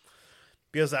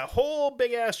 Because that whole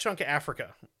big-ass chunk of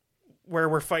Africa, where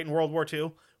we're fighting World War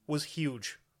II, was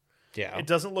huge. Yeah. It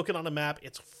doesn't look it on a map.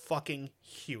 It's fucking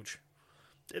huge.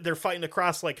 They're fighting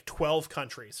across like 12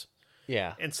 countries.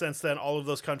 Yeah. And since then, all of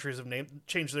those countries have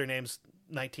changed their names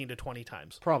 19 to 20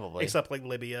 times. Probably. Except like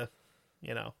Libya,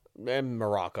 And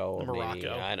Morocco. Morocco. Maybe.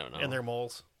 I don't know. And their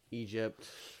moles. Egypt,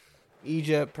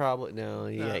 probably. No.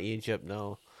 Yeah, Egypt,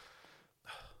 no.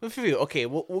 Okay,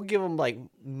 we'll give them like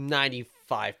 95%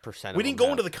 of We didn't go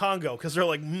into the Congo because they're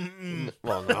like,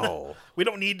 well, no. We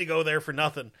don't need to go there for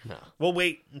nothing. No. We'll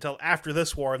wait until after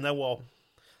this war, and then we'll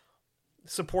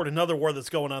support another war that's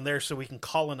going on there so we can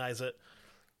colonize it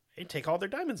and take all their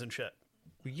diamonds and shit.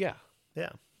 Yeah. Yeah.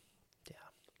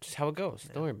 Just how it goes.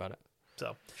 Don't worry about it.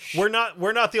 So we're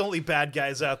not the only bad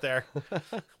guys out there.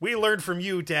 We learned from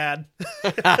you, Dad.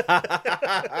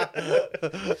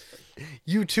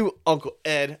 You too, Uncle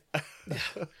Ed.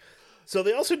 So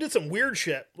they also did some weird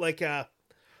shit, like you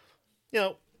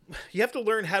have to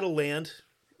learn how to land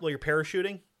while you're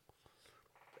parachuting,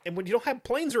 and when you don't have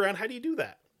planes around, how do you do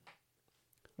that?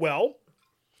 Well,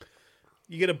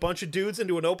 you get a bunch of dudes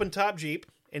into an open top Jeep,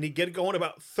 and you get it going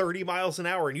about 30 miles an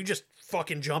hour, and you just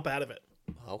fucking jump out of it.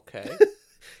 Okay.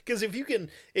 Because if you can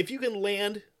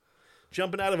land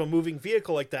jumping out of a moving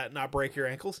vehicle like that and not break your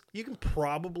ankles, you can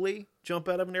probably jump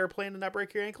out of an airplane and not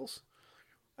break your ankles.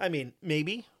 I mean,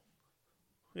 maybe.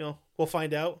 We'll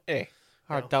find out. Hey,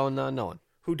 hard down not knowing.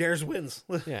 Who dares wins.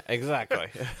 Yeah, exactly.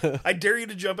 I dare you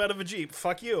to jump out of a Jeep.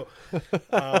 Fuck you.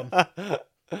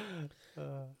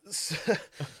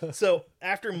 So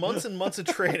after months and months of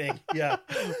training, yeah.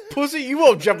 Pussy, you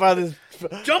won't jump out of this.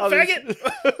 Jump, faggot!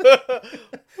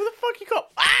 Who the fuck you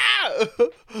call? Ah!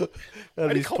 I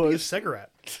didn't call me a cigarette.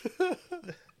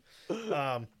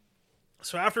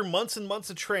 So after months and months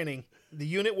of training, the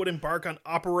unit would embark on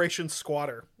Operation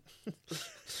Squatter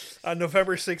on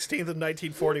November 16th of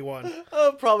 1941.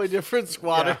 Oh, probably different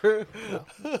squatter.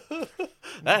 Yeah.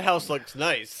 That house looks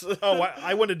nice. Oh,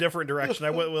 I went a different direction.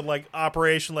 I went with like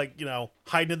Operation,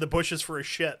 hiding in the bushes for a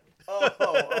shit.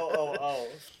 Oh.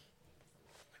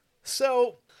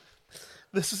 So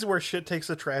this is where shit takes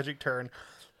a tragic turn,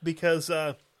 because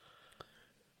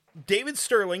David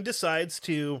Sterling decides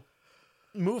to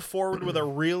move forward with a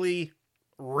really,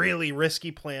 really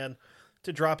risky plan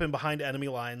to drop in behind enemy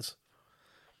lines.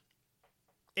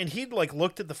 And he'd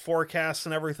looked at the forecasts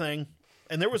and everything,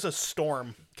 and there was a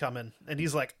storm coming, and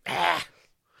he's like,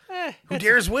 who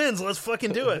dares wins? Let's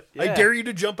fucking do it. Yeah. I dare you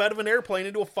to jump out of an airplane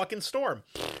into a fucking storm.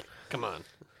 Come on.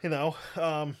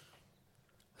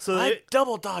 So I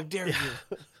double dog dare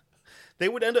you. They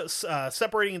would end up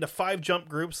separating into 5 jump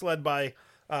groups led by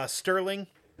Sterling,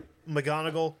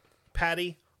 McGonigal,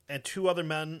 Patty, and 2 other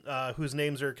men whose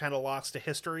names are kind of lost to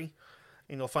history.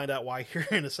 And you'll find out why here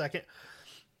in a second.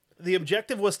 The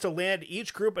objective was to land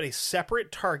each group at a separate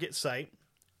target site.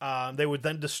 They would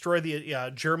then destroy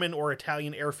the German or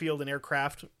Italian airfield and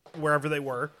aircraft wherever they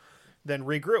were, then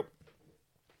regroup.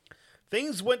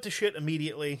 Things went to shit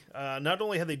immediately. Not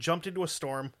only had they jumped into a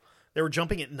storm, they were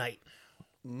jumping at night.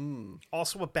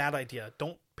 Also a bad idea.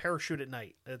 Don't parachute at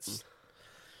night.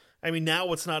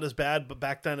 Now it's not as bad, but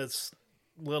back then it's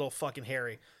a little fucking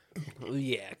hairy.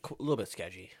 Yeah, a little bit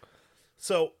sketchy.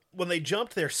 So when they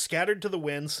jumped, they're scattered to the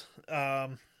winds,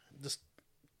 just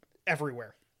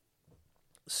everywhere.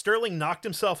 Sterling knocked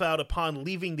himself out upon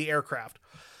leaving the aircraft,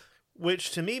 which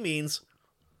to me means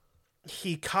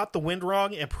he caught the wind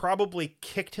wrong and probably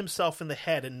kicked himself in the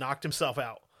head and knocked himself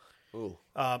out. Ooh.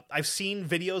 I've seen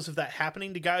videos of that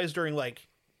happening to guys during like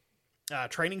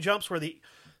training jumps where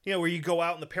where you go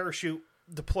out and the parachute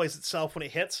deploys itself when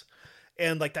it hits,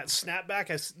 and like that snapback.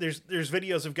 There's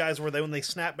videos of guys where when they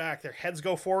snap back, their heads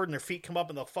go forward and their feet come up,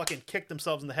 and they'll fucking kick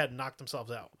themselves in the head and knock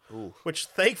themselves out. Ooh. Which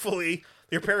thankfully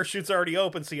your parachute's already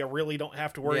open, so you really don't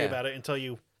have to worry about it until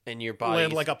you and your body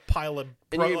land like a pile of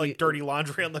dirty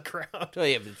laundry on the ground. Oh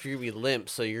yeah, but you're gonna be limp,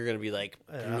 so you're gonna be like,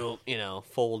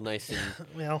 fold nice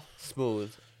and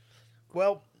smooth.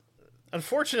 Well,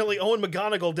 unfortunately, Owen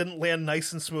McGonigal didn't land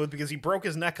nice and smooth because he broke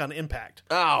his neck on impact.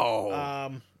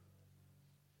 Oh.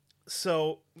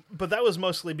 But that was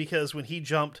mostly because when he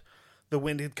jumped, the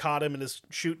wind had caught him and his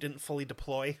chute didn't fully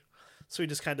deploy, so he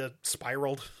just kind of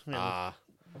spiraled and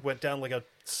went down like a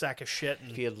sack of shit. And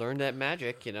if he had learned that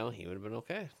magic, he would have been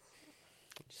okay.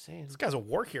 Just saying. This guy's a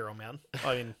war hero, man.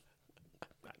 I mean,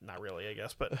 not really, I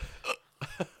guess, but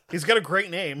he's got a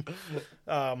great name.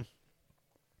 But,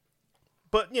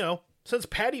 since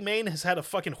Patty Mayne has had a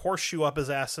fucking horseshoe up his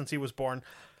ass since he was born,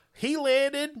 he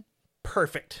landed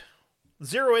perfect.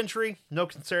 0 injury, no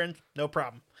concern, no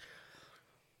problem.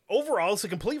 Overall, it's a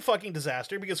complete fucking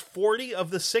disaster because 40 of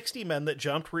the 60 men that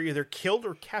jumped were either killed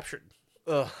or captured.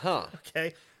 Uh-huh.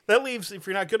 Okay? That leaves, if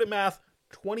you're not good at math,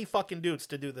 20 fucking dudes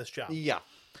to do this job. Yeah.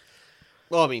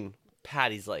 Well, I mean,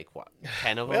 Patty's like, what,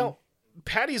 10 of them? Well,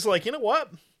 Patty's like, you know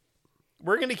what?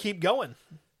 We're going to keep going.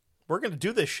 We're going to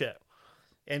do this shit.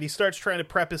 And he starts trying to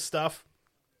prep his stuff.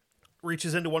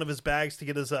 Reaches into one of his bags to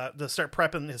get his to start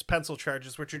prepping his pencil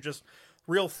charges, which are just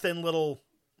real thin little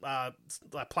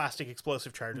plastic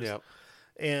explosive charges. Yep.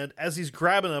 And as he's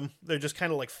grabbing them, they're just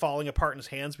kind of like falling apart in his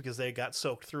hands because they got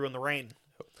soaked through in the rain.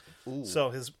 Ooh.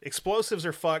 So his explosives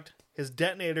are fucked. His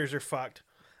detonators are fucked.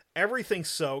 Everything's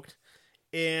soaked.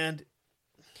 And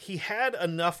he had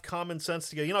enough common sense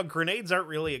to go, grenades aren't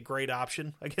really a great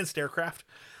option against aircraft.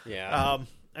 Yeah.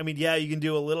 I mean, yeah, you can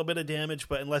do a little bit of damage,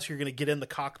 but unless you're going to get in the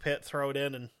cockpit, throw it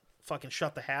in, and fucking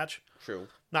shut the hatch, True.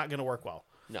 Not going to work well.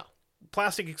 No.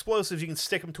 Plastic explosives, you can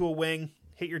stick them to a wing,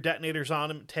 hit your detonators on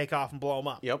them, take off, and blow them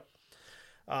up. Yep.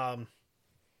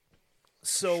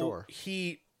 So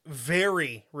he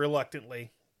very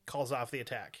reluctantly calls off the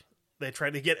attack. They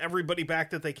try to get everybody back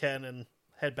that they can and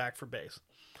head back for base.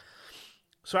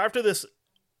 So after this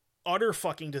utter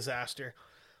fucking disaster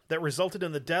that resulted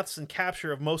in the deaths and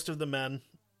capture of most of the men,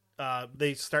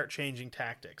 they start changing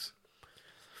tactics.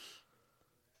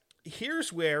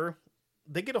 Here's where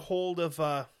they get a hold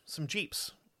of some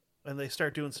Jeeps, and they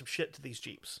start doing some shit to these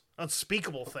Jeeps.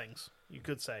 Unspeakable things, you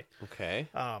could say. Okay.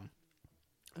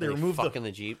 They remove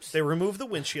the Jeeps. They remove the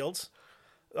windshields.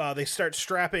 They start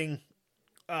strapping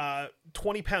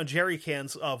 20-pound jerry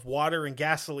cans of water and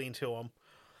gasoline to them.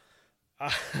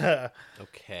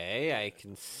 Okay, I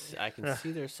can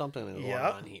see there's something going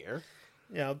on here.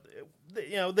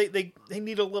 They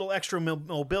need a little extra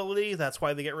mobility. That's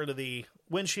why they get rid of the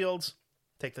windshields,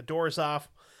 take the doors off,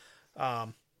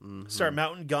 start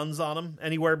mounting guns on them,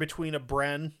 anywhere between a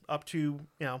Bren up to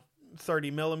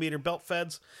 30 millimeter belt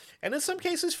feds, and in some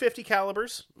cases 50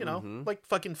 calibers. Like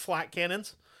fucking flat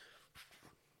cannons.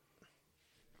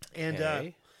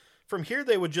 And from here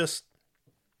they would just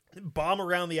bomb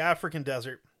around the African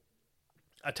desert,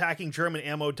 attacking German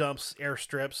ammo dumps,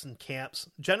 airstrips, and camps,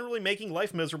 generally making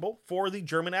life miserable for the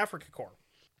German Afrika Korps.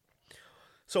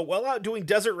 So while out doing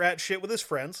desert rat shit with his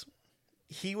friends,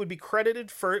 he would be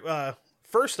credited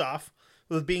first off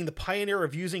with being the pioneer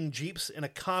of using Jeeps in a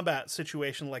combat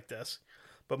situation like this.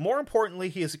 But more importantly,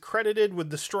 he is credited with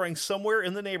destroying somewhere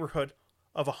in the neighborhood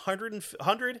of 100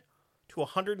 to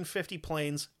 150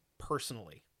 planes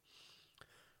personally.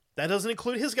 That doesn't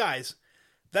include his guys.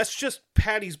 That's just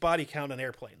Patty's body count on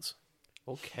airplanes.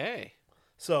 Okay.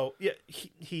 So, yeah,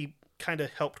 he kind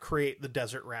of helped create the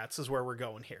desert rats is where we're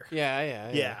going here.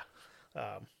 Yeah.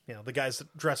 The guys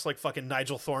that dress like fucking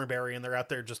Nigel Thornberry and they're out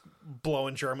there just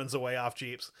blowing Germans away off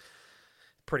Jeeps.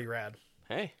 Pretty rad.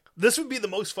 Hey. This would be the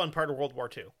most fun part of World War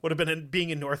II. Would have been being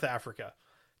in North Africa.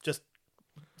 Just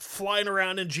flying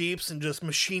around in Jeeps and just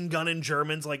machine gunning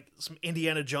Germans like some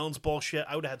Indiana Jones bullshit.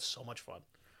 I would have had so much fun.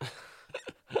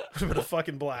 It would have been a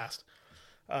fucking blast.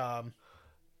 At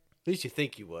least you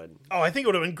think you would. Oh, I think it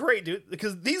would have been great, dude.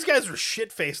 Because these guys were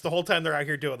shit-faced the whole time they're out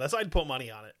here doing this. I'd put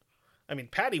money on it. I mean,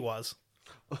 Patty was.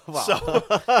 Wow. So,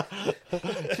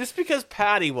 just because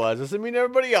Patty was doesn't mean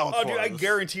everybody else was. Dude, I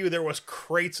guarantee you there was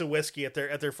crates of whiskey at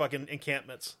their fucking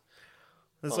encampments.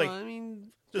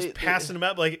 It's passing them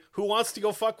out like, who wants to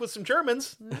go fuck with some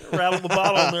Germans? Rattle the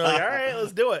bottle and they're like, all right,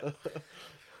 let's do it.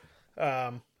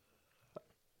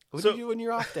 What do you do on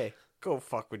your off day? Go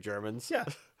fuck with Germans. Yeah.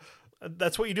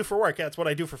 That's what you do for work. That's what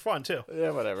I do for fun, too.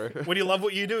 Yeah, whatever. When you love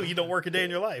what you do, you don't work a day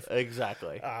in your life.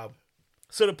 Exactly.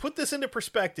 So to put this into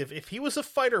perspective, if he was a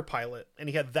fighter pilot and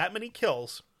he had that many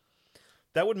kills,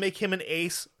 that would make him an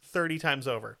ace 30 times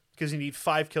over. Because you need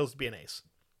 5 kills to be an ace.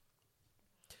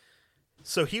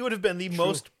 So he would have been the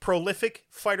most prolific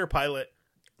fighter pilot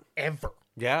ever.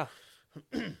 Yeah.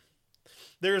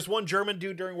 There's one German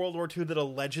dude during World War II that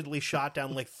allegedly shot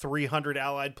down like 300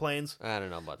 Allied planes. I don't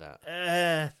know about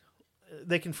that.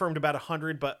 They confirmed about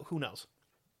 100, but who knows?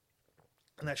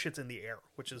 And that shit's in the air,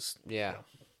 which is... Yeah. You know.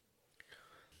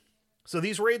 So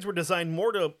these raids were designed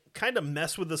more to kind of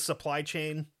mess with the supply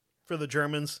chain for the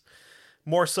Germans,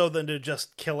 more so than to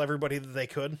just kill everybody that they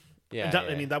could. Yeah.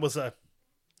 I mean, that was a...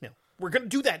 You know, we're going to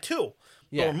do that too.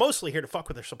 Yeah. But we're mostly here to fuck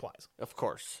with their supplies. Of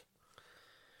course.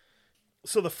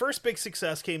 So the first big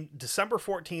success came December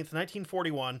 14th,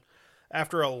 1941,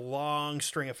 after a long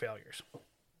string of failures.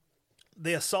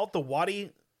 They assault the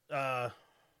Wadi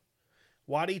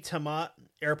Tamat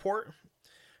airport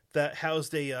that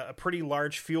housed a pretty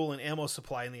large fuel and ammo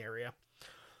supply in the area.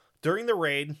 During the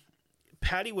raid,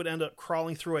 Patty would end up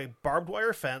crawling through a barbed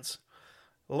wire fence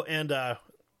and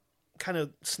kind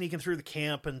of sneaking through the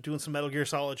camp and doing some Metal Gear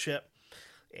Solid shit.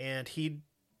 And he'd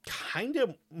kind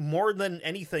of, more than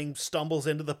anything, stumbles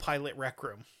into the pilot rec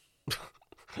room.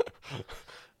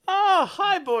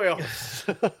 Hi, boys.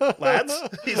 Lads,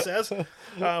 he says.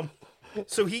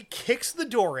 So he kicks the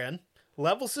door in,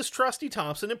 levels his trusty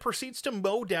Thompson, and proceeds to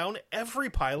mow down every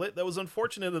pilot that was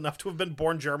unfortunate enough to have been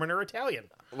born German or Italian.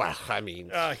 Well, I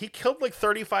mean... he killed like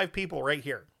 35 people right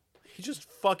here. He just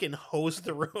fucking hosed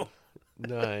the room.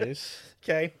 Nice.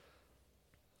 Okay.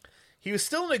 He was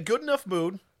still in a good enough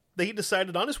mood that he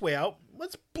decided on his way out,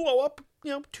 let's blow up,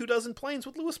 24 planes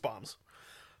with Lewis bombs.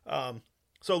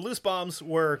 So Lewis bombs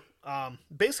were,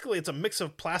 basically it's a mix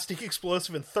of plastic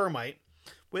explosive and thermite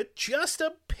with just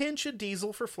a pinch of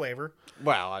diesel for flavor.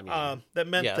 Well, I mean... that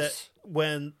meant yes. that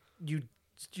when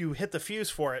you hit the fuse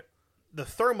for it, the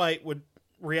thermite would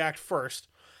react first.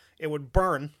 It would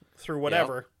burn through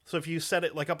whatever. Yep. So if you set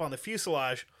it like up on the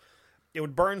fuselage, it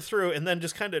would burn through and then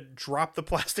just kind of drop the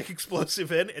plastic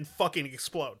explosive in and fucking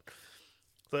explode.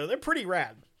 So they're pretty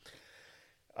rad.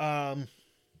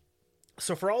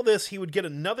 So for all this, he would get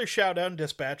another shout out in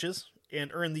dispatches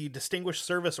and earn the Distinguished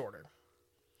Service Order.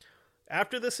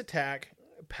 After this attack,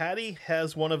 Patty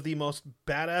has one of the most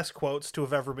badass quotes to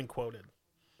have ever been quoted.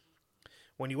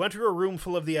 When you enter a room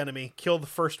full of the enemy, kill the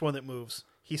first one that moves.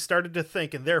 He started to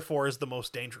think and therefore is the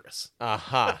most dangerous.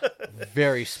 Aha.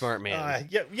 Very smart man.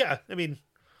 Yeah. I mean,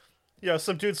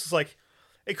 some dude's just like,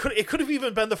 it could have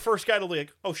even been the first guy to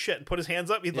like, oh shit, and put his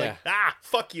hands up. He'd like,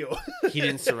 fuck you. He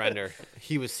didn't surrender.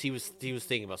 He was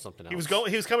thinking about something else.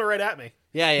 He was coming right at me.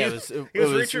 Yeah. He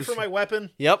was reaching for my weapon.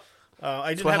 Yep.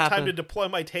 I didn't have time to deploy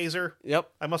my taser. Yep.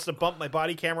 I must have bumped my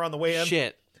body camera on the way in.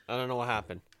 Shit. I don't know what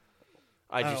happened.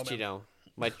 I just,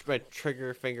 my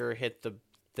trigger finger hit the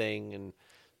thing and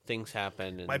things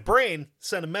happened. And... My brain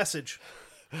sent a message.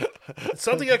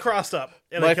 Something got crossed up,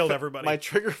 and I killed everybody. My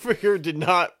trigger finger did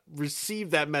not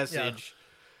receive that message.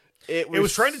 Yeah. It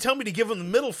was trying to tell me to give him the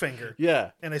middle finger.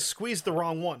 Yeah. And I squeezed the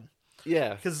wrong one.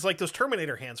 Yeah. Because it's like those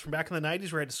Terminator hands from back in the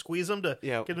 90s where I had to squeeze them to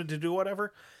get them to do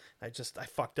whatever. I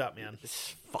fucked up, man.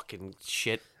 This fucking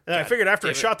shit. And I figured after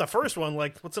I shot the first one,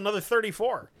 like, what's another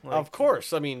 34? Like, of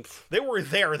course. I mean... They were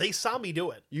there. They saw me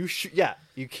do it. You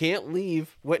can't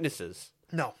leave witnesses.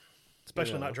 No.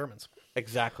 Especially not Germans.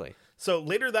 Exactly. So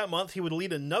later that month, he would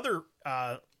lead another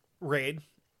raid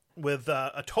with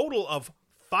a total of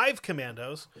 5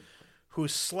 commandos who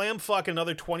slam fuck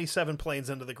another 27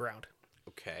 planes into the ground.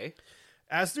 Okay.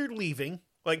 As they're leaving,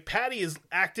 like, Patty is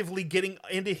actively getting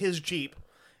into his Jeep,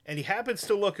 and he happens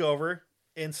to look over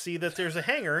and see that there's a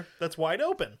hangar that's wide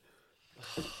open.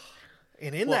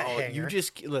 And in that hangar... You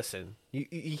just... Listen.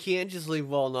 You can't just leave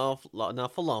well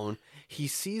enough alone. He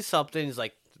sees something, he's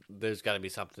like, there's got to be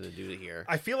something to do here.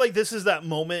 I feel like this is that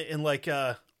moment in like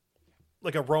a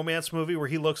romance movie where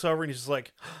he looks over and he's just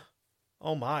like,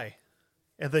 oh my.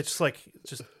 And they just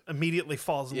immediately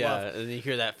falls in love. Yeah, and you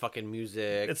hear that fucking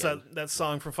music. It's that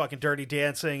song from fucking Dirty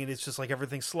Dancing, and it's just like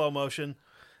everything's slow motion.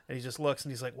 And he just looks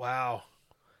and he's like, wow.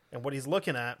 And what he's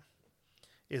looking at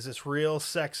is this real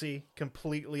sexy,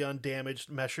 completely undamaged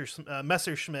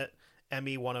Messerschmitt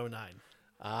ME-109.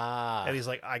 Ah. And he's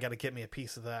like, I got to get me a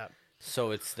piece of that.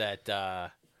 So it's that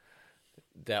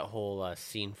whole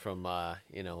scene from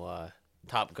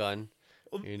Top Gun.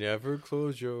 You never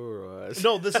close your eyes.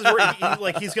 No, this is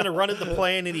where he's going to run at the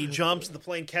plane and he jumps. The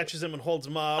plane catches him and holds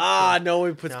him up. No,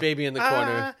 he puts baby in the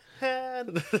corner. I had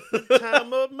the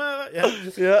time of my...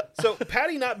 Yeah. So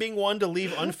Patty, not being one to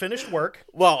leave unfinished work,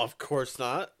 Well, of course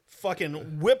not.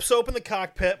 fucking whips open the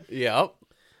cockpit Yep.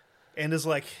 and is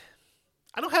like,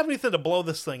 I don't have anything to blow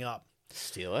this thing up.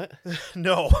 Steal it.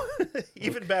 No,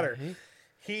 even better.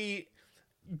 He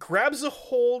grabs a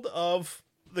hold of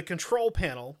the control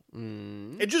panel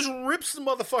and just rips the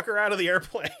motherfucker out of the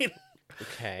airplane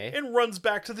Okay. and runs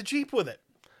back to the Jeep with it.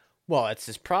 Well, that's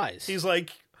his prize. He's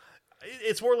like,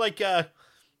 it's more like,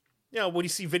 when you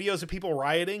see videos of people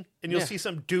rioting and you'll see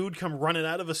some dude come running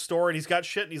out of a store and he's got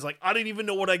shit and he's like, I didn't even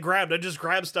know what I grabbed. I just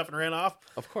grabbed stuff and ran off.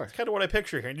 Of course. That's kind of what I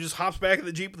picture here. And he just hops back in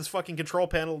the Jeep with this fucking control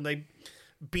panel and they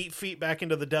beat feet back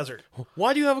into the desert.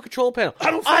 Why do you have a control panel?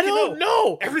 I don't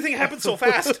know. Everything happened so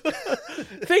fast.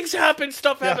 Things happen,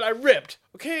 stuff happened. I ripped.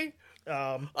 Okay?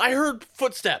 I heard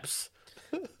footsteps.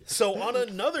 So on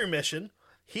another mission,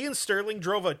 he and Sterling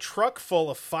drove a truck full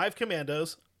of 5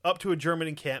 commandos up to a German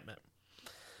encampment.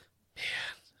 Man.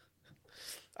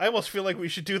 I almost feel like we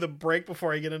should do the break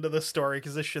before I get into this story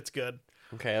because this shit's good.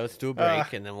 Okay, let's do a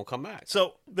break and then we'll come back.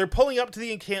 So they're pulling up to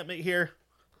the encampment here,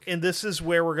 and this is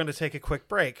where we're going to take a quick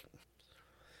break.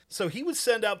 So he would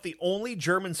send out the only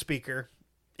German speaker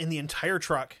in the entire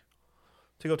truck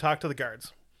to go talk to the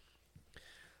guards.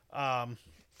 And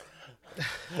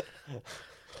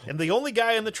the only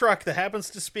guy in the truck that happens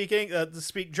to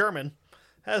speak German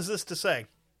has this to say.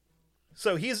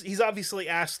 So he's obviously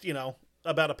asked,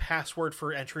 about a password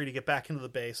for entry to get back into the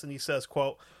base, and he says,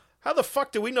 quote, "How the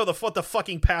fuck do we know what the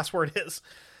fucking password is?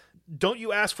 Don't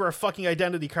you ask for our fucking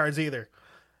identity cards either.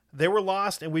 They were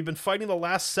lost, and we've been fighting the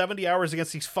last 70 hours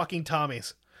against these fucking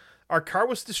Tommies. Our car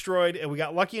was destroyed, and we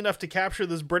got lucky enough to capture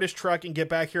this British truck and get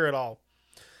back here at all.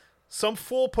 Some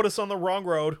fool put us on the wrong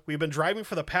road. We've been driving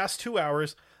for the past 2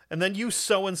 hours, and then you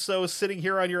so-and-so sitting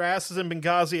here on your asses in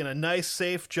Benghazi in a nice,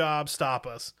 safe job stop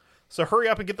us. So hurry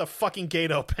up and get the fucking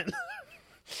gate open."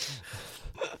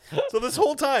 So this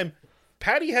whole time,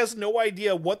 Patty has no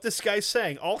idea what this guy's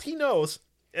saying. All he knows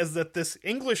is that this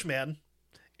Englishman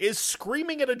is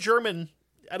screaming at a German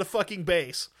at a fucking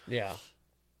base. Yeah.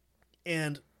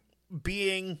 And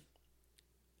being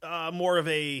more of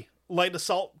a light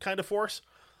assault kind of force,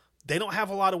 they don't have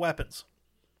a lot of weapons.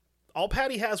 All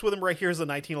Patty has with him right here is a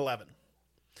 1911.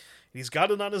 He's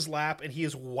got it on his lap, and he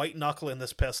is white-knuckling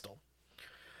this pistol.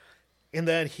 And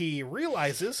then he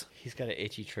realizes... He's got an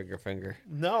itchy trigger finger.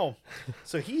 No.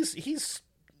 So he's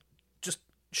just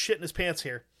shitting his pants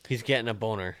here. He's getting a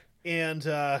boner. And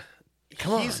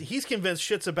Come on. He's convinced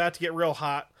shit's about to get real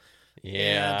hot.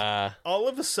 Yeah. And all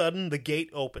of a sudden, the gate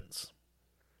opens.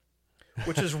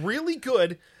 Which is really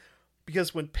good,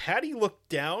 because when Patty looked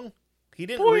down, he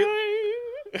didn't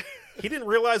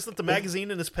realize that the magazine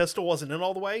in his pistol wasn't in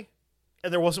all the way,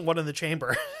 and there wasn't one in the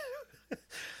chamber.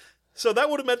 So that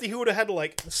would have meant that he would have had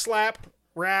to slap,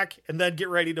 rack, and then get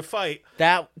ready to fight.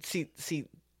 See,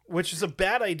 which is a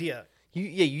bad idea.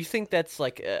 You think that's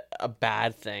a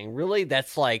bad thing? Really?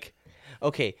 That's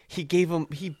okay.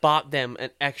 He bought them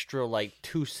an extra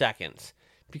 2 seconds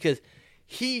because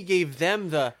he gave them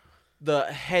the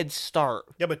head start.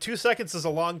 Yeah, but 2 seconds is a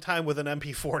long time with an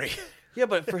MP40. Yeah,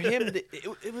 but for him,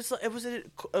 it was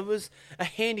a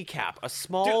handicap, a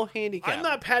small handicap. I'm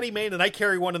not Patty Main, and I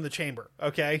carry one in the chamber.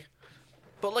 Okay.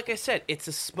 But like I said,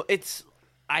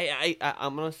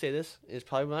 I'm gonna say this is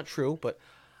probably not true, but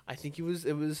I think it was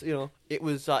intentional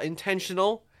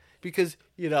because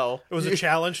it was a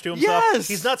challenge to himself. Yes,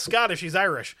 he's not Scottish; he's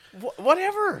Irish.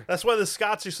 Whatever. That's why the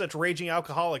Scots are such raging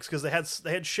alcoholics, because they had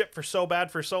shit for so bad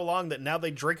for so long that now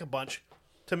they drink a bunch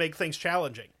to make things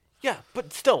challenging. Yeah,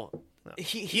 but still,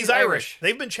 he's Irish.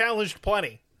 They've been challenged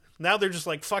plenty. Now they're just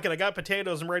like, fuck it, I got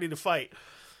potatoes, I'm ready to fight.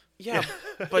 Yeah,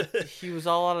 but he was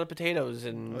all out of potatoes,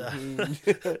 and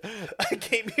I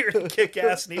came here to kick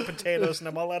ass and eat potatoes, and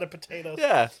I'm all out of potatoes.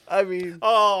 Yeah, I mean...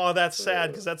 Oh, that's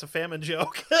sad, because that's a famine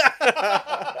joke.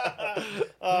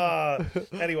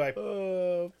 Anyway.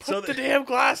 Put the damn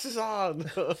glasses on!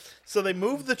 So they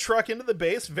move the truck into the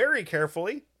base very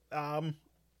carefully, and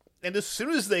as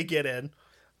soon as they get in,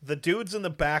 the dudes in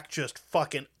the back just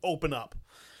fucking open up.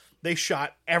 They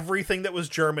shot everything that was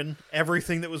German,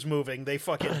 everything that was moving.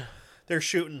 They're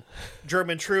shooting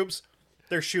German troops.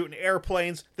 They're shooting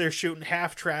airplanes. They're shooting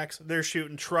half-tracks. They're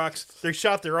shooting trucks. They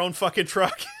shot their own fucking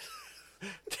truck.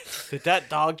 Did that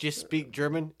dog just speak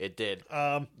German? It did.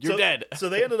 You're dead. So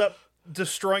they ended up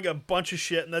destroying a bunch of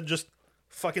shit and then just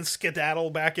fucking skedaddle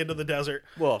back into the desert.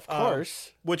 Well, of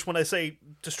course. Which, when I say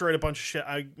destroyed a bunch of shit,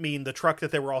 I mean the truck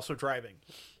that they were also driving.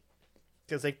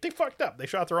 Because they fucked up. They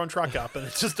shot their own truck up, and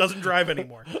it just doesn't drive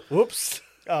anymore. Whoops.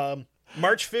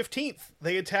 March 15th,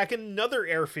 they attack another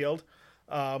airfield.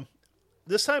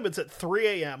 This time it's at 3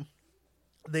 a.m.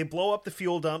 They blow up the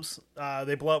fuel dumps.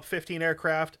 They blow up 15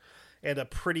 aircraft and a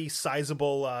pretty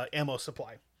sizable ammo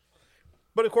supply.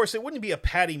 But of course, it wouldn't be a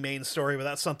Patty Main story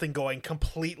without something going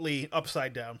completely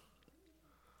upside down.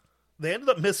 They ended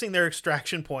up missing their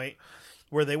extraction point,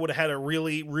 where they would have had a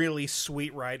really, really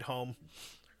sweet ride home.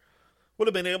 Would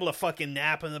have been able to fucking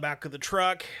nap in the back of the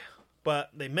truck,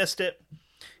 but they missed it.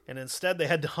 And instead, they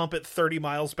had to hump it 30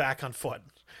 miles back on foot.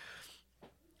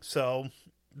 So,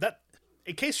 that,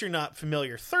 in case you're not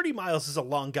familiar, 30 miles is a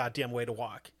long goddamn way to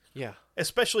walk. Yeah.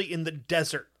 Especially in the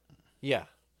desert. Yeah.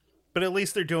 But at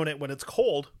least they're doing it when it's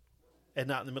cold and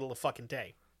not in the middle of the fucking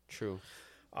day. True.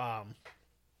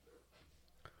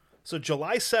 So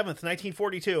July 7th,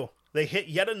 1942, they hit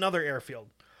yet another airfield.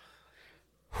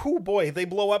 Whew, boy, they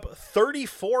blow up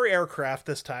 34 aircraft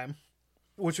this time,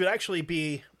 which would actually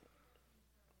be...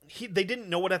 they didn't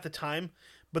know it at the time,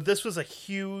 but this was a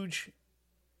huge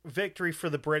victory for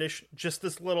the British, just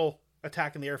this little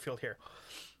attack in the airfield here.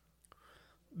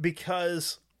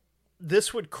 Because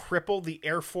this would cripple the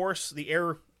Air Force, the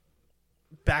air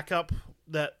backup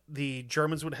that the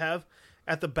Germans would have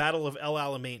at the Battle of El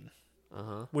Alamein,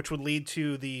 which would lead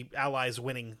to the Allies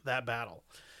winning that battle,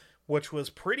 which was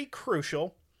pretty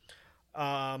crucial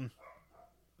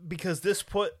because this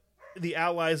put the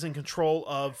Allies in control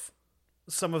of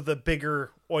some of the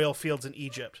bigger oil fields in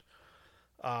Egypt,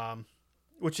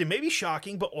 which it may be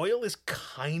shocking, but oil is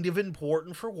kind of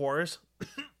important for wars.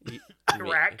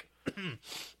 Iraq.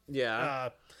 Yeah.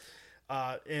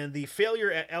 And the failure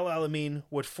at El Alamein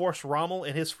would force Rommel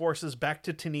and his forces back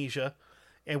to Tunisia,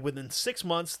 and within 6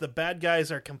 months, the bad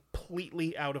guys are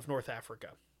completely out of North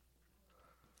Africa.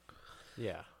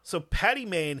 Yeah. So Patty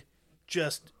Main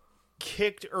just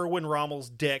kicked Erwin Rommel's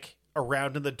dick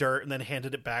around in the dirt and then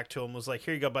handed it back to him. Was like,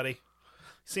 here you go, buddy.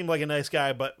 Seemed like a nice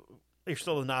guy, but you're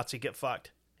still a Nazi. Get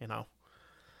fucked, you know.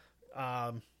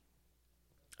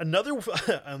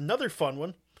 Another fun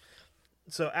one.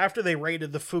 So after they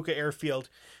raided the Fuka airfield,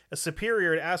 a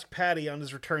superior had asked Patty on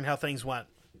his return how things went.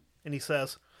 And he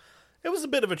says, it was a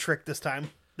bit of a trick this time.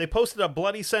 They posted a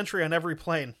bloody sentry on every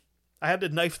plane. I had to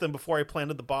knife them before I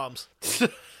planted the bombs.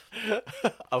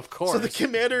 Of course. So the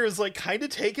commander is like kind of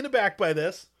taken aback by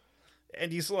this.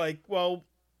 And he's like, well,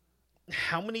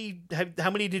 how many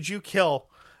did you kill?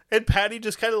 And Patty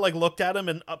just kind of like looked at him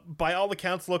and by all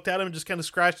accounts looked at him and just kind of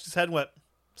scratched his head and went,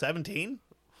 17?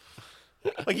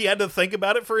 Like he had to think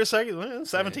about it for a second.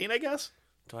 17, right. I guess.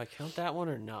 Do I count that one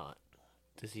or not?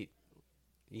 Does he?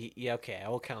 Yeah, okay, I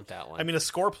will count that one. I mean, a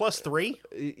score plus 3?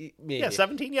 Maybe. Yeah,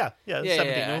 17, yeah. Yeah, 17.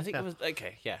 Yeah, I think it was,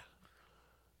 okay, yeah.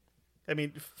 I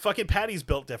mean, fucking Patty's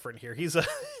built different here. He's a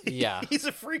he's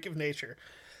a freak of nature.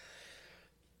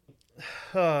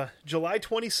 July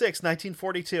 26,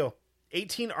 1942.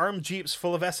 18 armed jeeps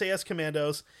full of SAS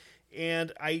commandos,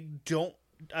 and I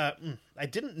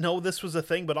didn't know this was a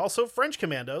thing, but also French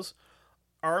commandos,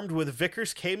 armed with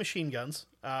Vickers K machine guns.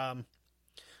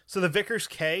 So the Vickers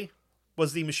K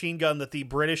was the machine gun that the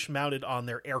British mounted on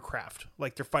their aircraft,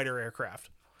 like their fighter aircraft.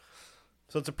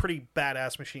 So it's a pretty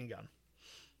badass machine gun.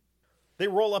 They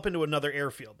roll up into another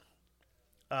airfield.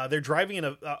 They're driving in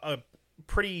a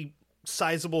pretty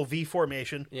sizable V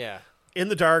formation. Yeah. In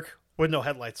the dark with no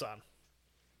headlights on.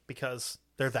 Because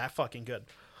they're that fucking good.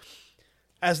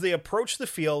 As they approach the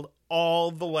field, all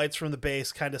the lights from the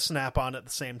base kind of snap on at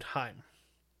the same time.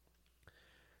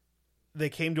 They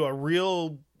came to a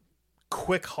real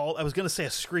quick halt. I was going to say a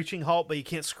screeching halt, but you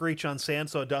can't screech on sand,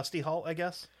 so a dusty halt, I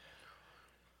guess.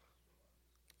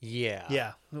 Yeah.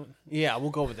 Yeah. Yeah, we'll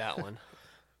go with that one.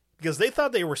 Because they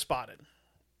thought they were spotted.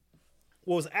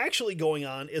 What was actually going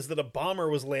on is that a bomber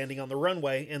was landing on the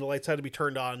runway, and the lights had to be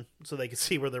turned on so they could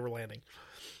see where they were landing.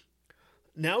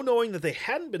 Now knowing that they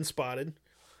hadn't been spotted,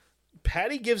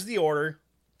 Patty gives the order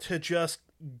to just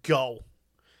go.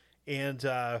 And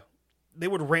they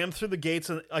would ram through the gates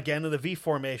again in the V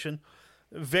formation.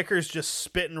 Vickers just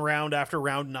spitting round after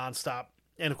round nonstop.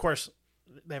 And of course,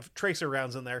 they have tracer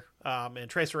rounds in there. And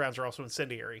tracer rounds are also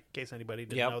incendiary, in case anybody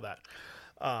didn't know that.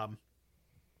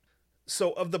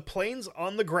 So of the planes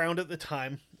on the ground at the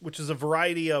time, which is a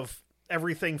variety of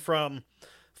everything from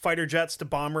fighter jets to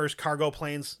bombers, cargo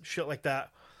planes, shit like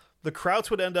that, the Krauts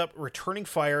would end up returning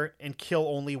fire and kill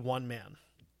only one man.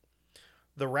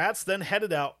 The Rats then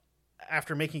headed out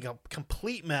after making a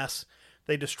complete mess.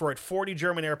 They destroyed 40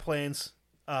 German airplanes,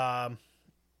 and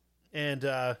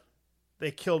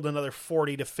they killed another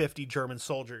 40 to 50 German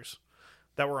soldiers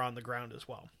that were on the ground as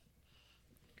well.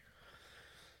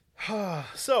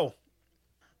 So,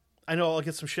 I know I'll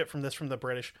get some shit from the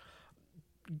British.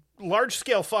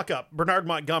 Large-scale fuck-up, Bernard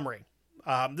Montgomery.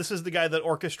 This is the guy that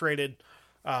orchestrated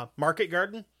Market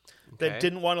Garden, that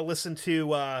didn't want to listen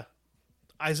to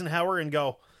Eisenhower and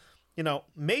go,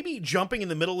 maybe jumping in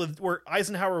the middle of... Where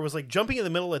Eisenhower was like, jumping in the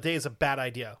middle of the day is a bad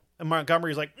idea. And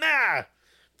Montgomery's like, nah,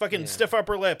 fucking stiff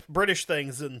upper lip, British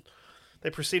things. And they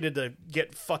proceeded to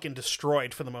get fucking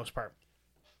destroyed for the most part.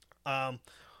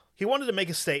 He wanted to make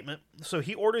a statement, so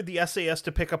he ordered the SAS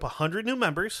to pick up 100 new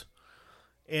members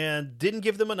and didn't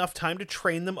give them enough time to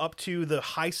train them up to the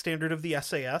high standard of the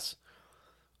SAS.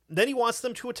 Then he wants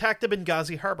them to attack the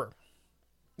Benghazi harbor.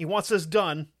 He wants this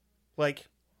done, like,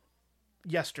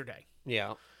 yesterday.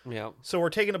 Yeah. So we're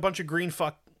taking a bunch of green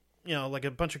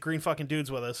fucking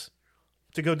dudes with us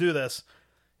to go do this,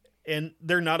 and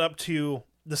they're not up to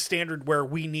the standard where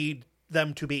we need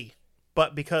them to be.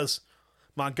 But because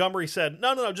Montgomery said,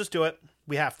 no, just do it,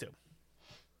 we have to.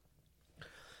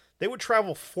 They would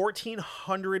travel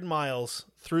 1,400 miles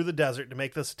through the desert to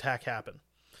make this attack happen.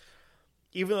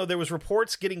 Even though there was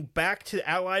reports getting back to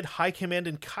Allied High Command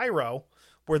in Cairo,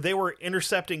 where they were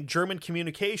intercepting German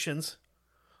communications,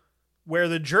 where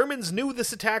the Germans knew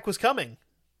this attack was coming.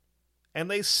 And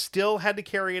they still had to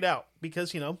carry it out.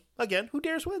 Because, again, who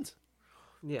dares wins?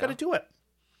 Yeah. Gotta do it.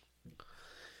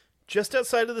 Just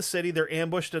outside of the city, they're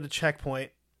ambushed at a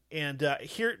checkpoint. And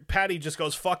here, Patty just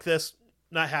goes, fuck this,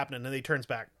 not happening. And he turns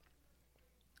back.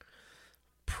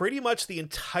 Pretty much the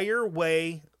entire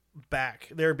way back,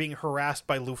 they're being harassed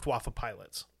by Luftwaffe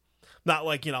pilots. Not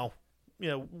like,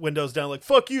 windows down, like,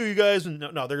 fuck you guys. And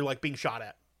no, they're like being shot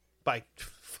at by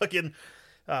fucking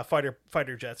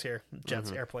fighter jets here.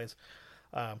 Airplanes.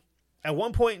 At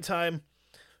one point in time,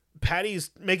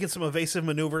 Patty's making some evasive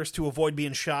maneuvers to avoid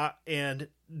being shot and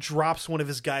drops one of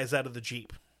his guys out of the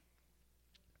Jeep.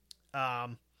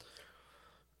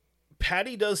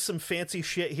 Patty does some fancy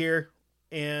shit here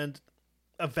and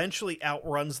eventually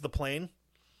outruns the plane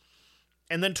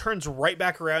and then turns right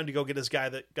back around to go get his guy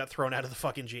that got thrown out of the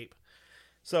fucking Jeep.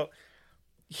 So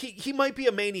he might be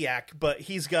a maniac, but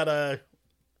he's got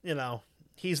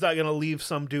he's not going to leave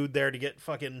some dude there to get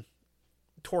fucking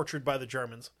tortured by the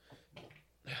Germans.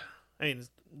 I mean,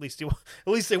 at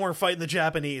least they weren't fighting the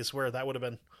Japanese, where that would have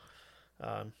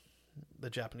been the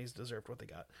Japanese deserved what they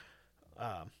got.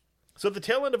 So at the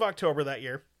tail end of October that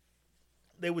year,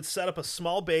 they would set up a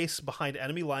small base behind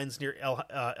enemy lines near El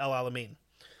Alamein.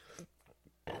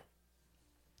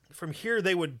 From here,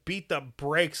 they would beat the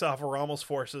brakes off of Rommel's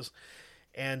forces,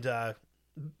 and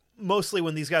mostly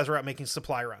when these guys were out making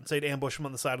supply runs, they'd ambush them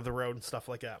on the side of the road and stuff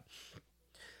like that.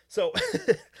 So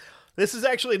this is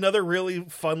actually another really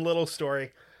fun little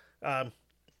story.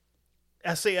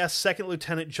 SAS Second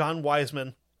Lieutenant John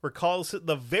Wiseman recalls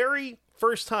the very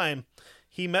first time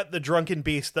he met the drunken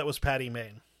beast that was Patty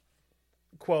Main.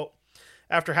 Quote,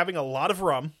 after having a lot of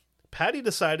rum, Patty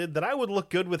decided that I would look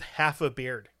good with half a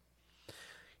beard.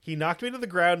 He knocked me to the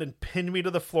ground and pinned me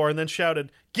to the floor and then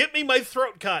shouted, "Get me my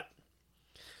throat cut!"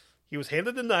 He was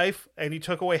handed a knife and he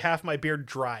took away half my beard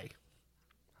dry.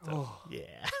 So,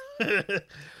 yeah.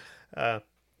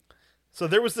 So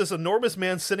there was this enormous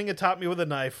man sitting atop me with a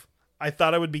knife. I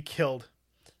thought I would be killed.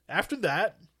 After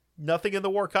that, nothing in the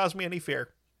war caused me any fear.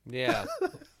 Yeah.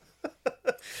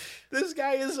 This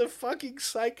guy is a fucking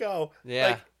psycho. Yeah.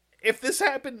 Like, if this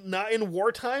happened not in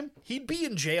wartime, he'd be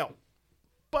in jail.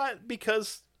 But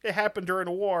because it happened during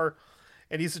a war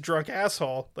and he's a drunk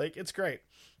asshole, like, it's great.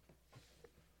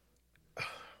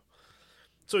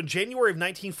 So in January of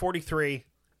 1943,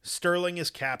 Sterling is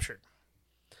captured.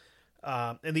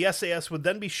 And the SAS would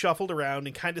then be shuffled around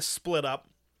and kind of split up,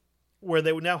 where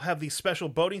they would now have the special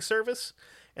boating service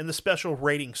and the special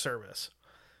raiding service.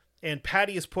 And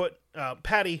Patty,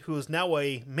 who is now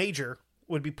a major,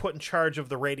 would be put in charge of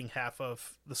the raiding half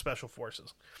of the special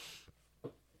forces.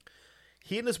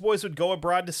 He and his boys would go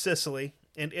abroad to Sicily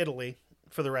and Italy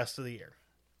for the rest of the year.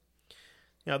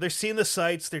 They're seeing the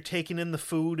sights, they're taking in the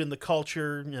food and the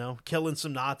culture, killing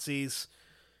some Nazis.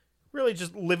 Really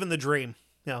just living the dream.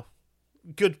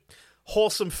 Good,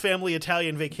 wholesome family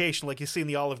Italian vacation like you see in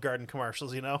the Olive Garden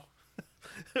commercials,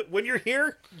 When you're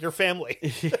here, you're family.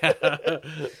 Yeah.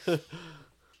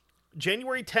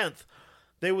 January 10th,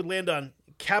 they would land on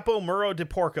Capo Muro di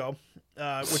Porco,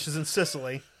 which is in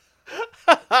Sicily.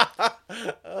 And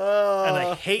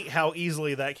I hate how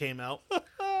easily that came out.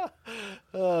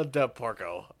 The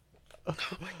Porco. Oh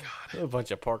my god. A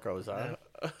bunch of porcos are.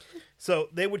 Yeah. So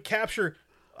they would capture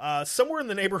somewhere in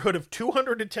the neighborhood of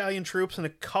 200 Italian troops and a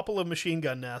couple of machine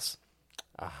gun nests.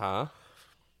 Uh-huh.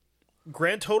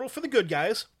 Grand total for the good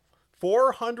guys,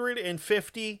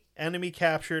 450 enemy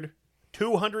captured,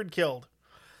 200 killed.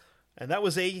 And that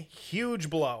was a huge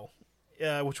blow,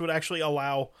 which would actually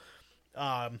allow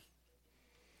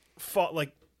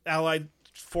Allied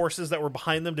forces that were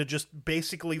behind them to just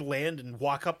basically land and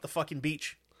walk up the fucking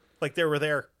beach like they were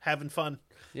there having fun.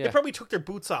 Yeah. They probably took their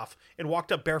boots off and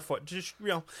walked up barefoot. Just,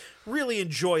 really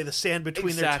enjoy the sand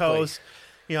between their toes.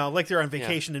 You know, like they're on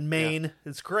vacation in Maine. Yeah.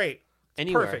 It's great.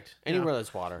 It's perfect. Anywhere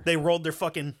there's water. They rolled their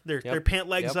fucking their pant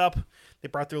legs up. They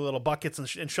brought their little buckets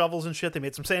and shovels and shit. They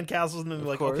made some sandcastles, and then they're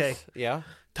like, okay,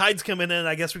 tide's coming in.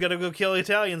 I guess we got to go kill the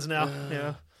Italians now.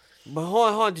 Yeah. But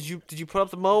hold on. Did you put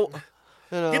up the moat?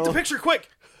 Get the picture quick.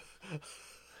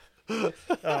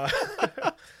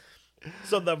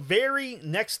 So the very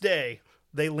next day,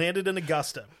 they landed in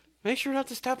Augusta. Make sure not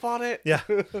to step on it. Yeah.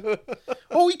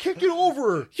 Oh, he kicked it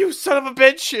over. You son of a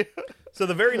bitch. So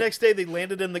the very next day, they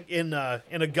landed in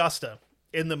Augusta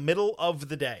in the middle of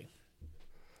the day.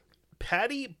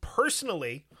 Patty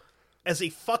personally, as a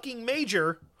fucking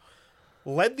major,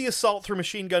 led the assault through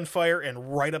machine gun fire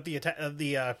and right up the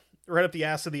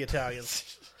ass of the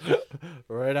Italians.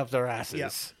 Right up their asses. Yeah.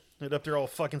 Right up their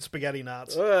old fucking spaghetti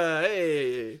knots.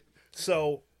 Hey.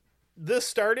 So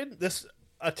this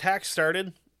attack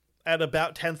started at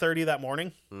about 10:30 that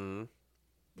morning. Mm.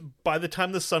 By the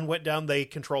time the sun went down, they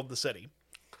controlled the city.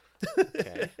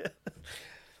 Okay.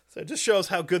 So it just shows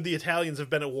how good the Italians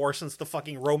have been at war since the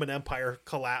fucking Roman Empire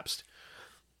collapsed.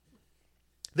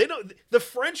 The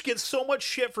French get so much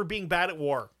shit for being bad at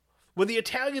war, when the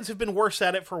Italians have been worse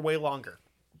at it for way longer.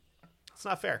 It's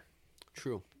not fair.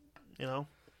 True. You know?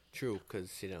 True,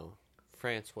 because,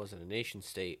 France wasn't a nation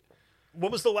state.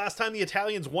 When was the last time the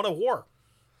Italians won a war?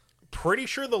 Pretty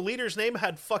sure the leader's name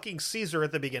had fucking Caesar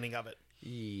at the beginning of it.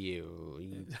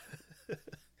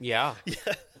 Yeah.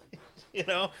 You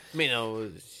know? I mean, it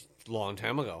was a long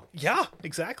time ago. Yeah,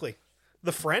 exactly.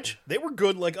 The French, they were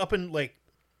good,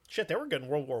 they were good in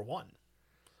World War I.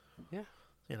 Yeah.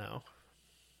 You know?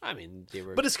 I mean, they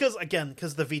were... But it's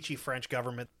because the Vichy French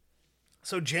government.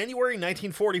 So January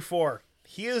 1944,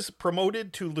 he is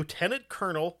promoted to lieutenant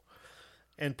colonel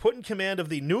and put in command of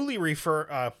the newly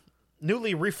reformed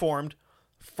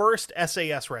 1st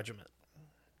SAS Regiment.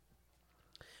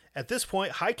 At this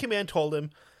point, High Command told him,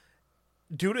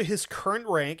 due to his current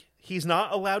rank, he's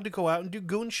not allowed to go out and do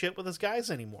goon shit with his guys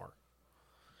anymore.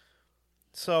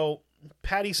 So,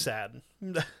 Patty's sad.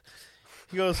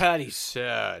 He goes... Patty's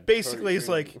sad. Basically, he's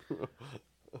like,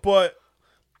 but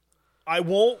I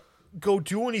won't go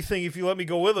do anything if you let me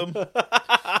go with him.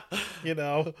 You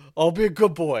know? I'll be a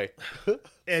good boy.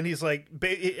 And he's like,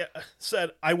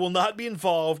 said, I will not be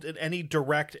involved in any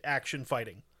direct action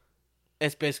fighting.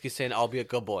 It's basically saying, I'll be a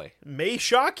good boy. May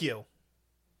shock you.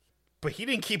 But he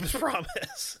didn't keep his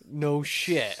promise. No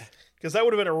shit. Because that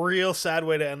would have been a real sad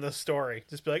way to end the story.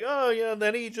 Just be like, oh, yeah, and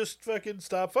then he just fucking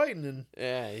stopped fighting. And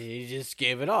yeah, he just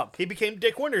gave it up. He became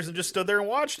Dick Winters and just stood there and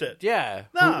watched it. Yeah.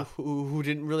 No. Who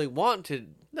didn't really want to...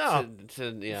 No.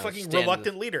 To fucking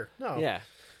reluctant leader. No. Yeah.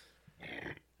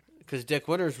 Because Dick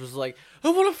Winters was like,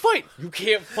 I want to fight. You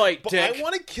can't fight, but Dick. I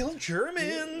want to kill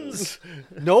Germans.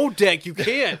 No, Dick, you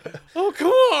can't. Oh, come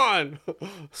on.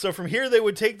 So from here, they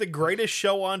would take the greatest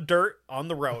show on dirt on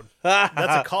the road. That's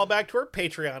a callback to our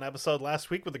Patreon episode last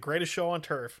week with the greatest show on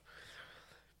turf.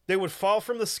 They would fall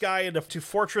from the sky to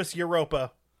Fortress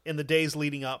Europa in the days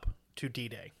leading up to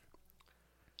D-Day.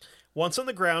 Once on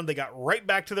the ground, they got right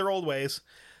back to their old ways,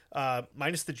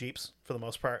 minus the Jeeps, for the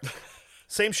most part.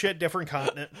 Same shit, different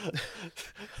continent.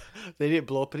 They didn't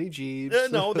blow up any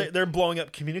Jeeps. No, they're blowing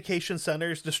up communication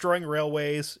centers, destroying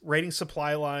railways, raiding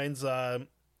supply lines,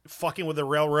 fucking with the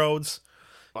railroads.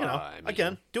 You know,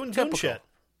 again, doing shit.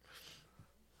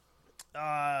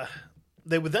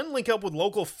 They would then link up with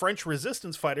local French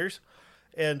resistance fighters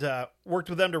and worked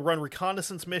with them to run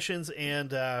reconnaissance missions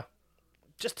and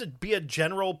just to be a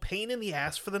general pain in the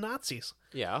ass for the Nazis.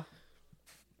 Yeah.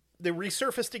 They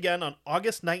resurfaced again on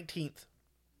August 19th.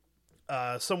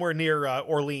 Somewhere near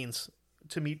Orleans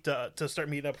to start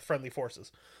meeting up with friendly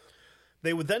forces.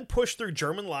 They would then push through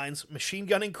German lines, machine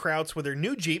gunning Krauts with their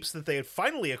new Jeeps that they had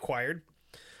finally acquired,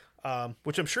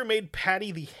 which I'm sure made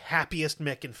Patty the happiest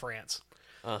Mick in France.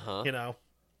 Uh-huh. You know,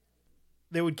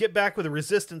 they would get back with the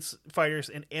resistance fighters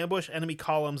and ambush enemy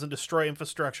columns and destroy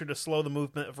infrastructure to slow the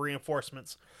movement of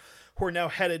reinforcements, who are now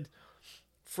headed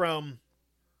from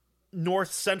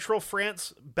north central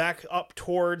France back up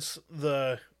towards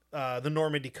the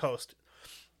Normandy coast,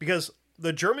 because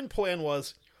the German plan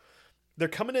was they're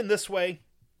coming in this way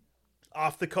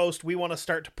off the coast. We want to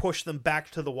start to push them back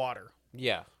to the water.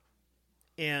 Yeah.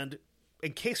 And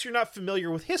in case you're not familiar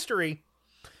with history,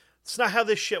 it's not how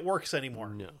this shit works anymore.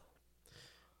 No.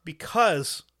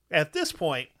 Because at this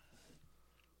point,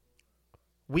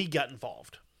 we got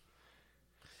involved.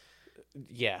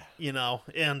 Yeah. You know,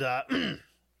 and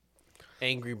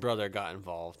Angry Brother got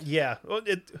involved. Yeah.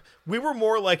 We were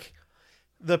more like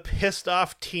the pissed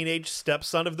off teenage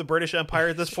stepson of the British Empire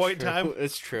at this point in time.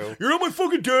 It's true. You're not my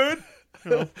fucking dad.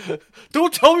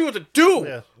 Don't tell me what to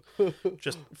do. Yeah.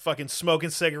 Just fucking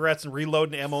smoking cigarettes and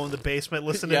reloading ammo in the basement,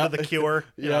 listening to The Cure.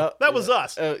 That was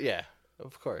us. Yeah,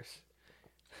 of course.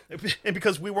 And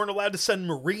because we weren't allowed to send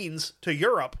Marines to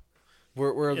Europe.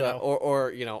 We're the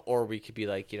or we could be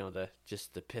like, the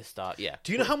pissed off. Yeah.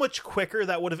 Do you know how much quicker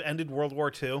that would have ended World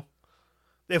War II?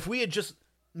 If we had just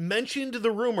mentioned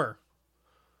the rumor,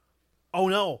 oh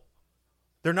no,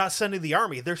 they're not sending the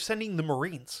army, they're sending the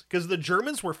Marines. Because the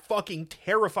Germans were fucking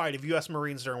terrified of U.S.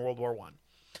 Marines during World War I.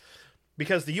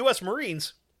 Because the U.S.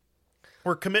 Marines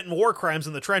were committing war crimes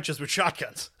in the trenches with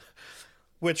shotguns.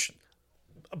 Which,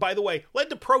 by the way, led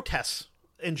to protests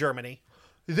in Germany.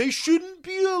 They shouldn't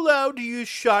be allowed to use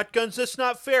shotguns, that's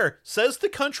not fair. Says the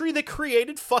country that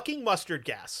created fucking mustard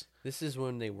gas. This is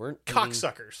when they weren't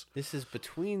cocksuckers. This is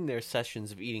between their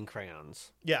sessions of eating crayons.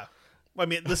 Yeah. I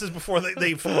mean, this is before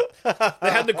they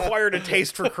hadn't acquired a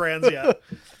taste for crayons yet.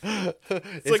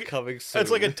 It's like, coming soon.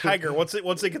 It's like a tiger. Once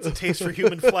it gets a taste for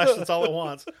human flesh, that's all it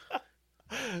wants.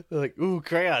 They're like, ooh,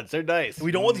 crayons, they're nice.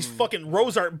 We don't want these fucking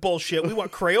Rose Art bullshit. We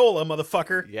want Crayola,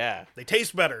 motherfucker. Yeah. They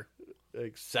taste better.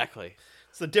 Exactly.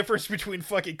 It's the difference between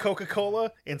fucking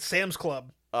Coca-Cola and Sam's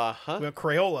Club. Uh-huh. We want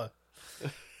Crayola.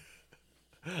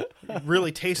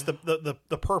 Really taste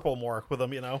the purple more with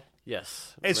them,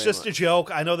 Yes. It's just a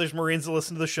joke. I know there's Marines that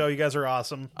listen to the show. You guys are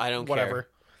awesome. I don't Whatever. care.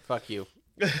 Fuck you.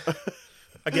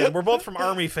 Again, we're both from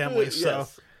Army families, so...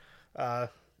 Yes.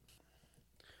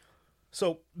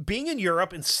 So being in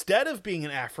Europe instead of being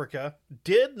in Africa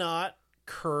did not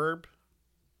curb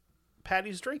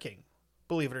Patty's drinking,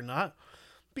 believe it or not.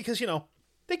 Because,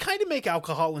 they kind of make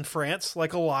alcohol in France,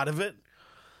 like a lot of it.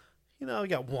 You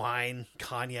got wine,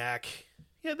 cognac.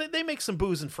 Yeah, they make some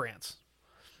booze in France.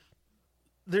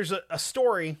 There's a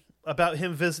story about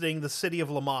him visiting the city of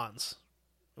Le Mans,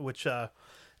 which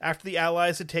after the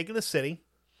Allies had taken the city,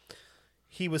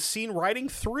 he was seen riding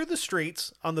through the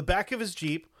streets on the back of his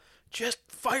Jeep, just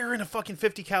firing a fucking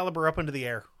 .50 caliber up into the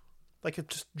air. Like a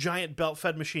just giant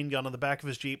belt-fed machine gun on the back of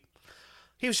his Jeep.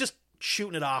 He was just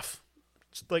shooting it off.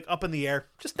 Just like up in the air.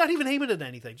 Just not even aiming at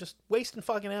anything. Just wasting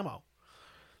fucking ammo.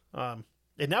 And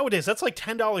nowadays, that's like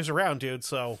 $10 a round, dude.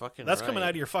 So that's coming out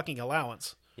of your fucking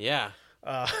allowance. Yeah.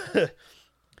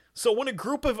 So when a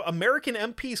group of American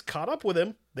MPs caught up with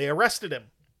him, they arrested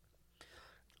him.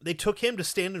 They took him to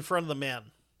stand in front of the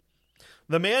man.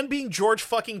 The man being George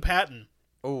fucking Patton.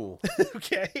 Oh.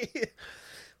 Okay.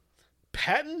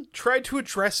 Patton tried to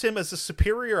address him as a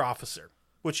superior officer,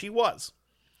 which he was.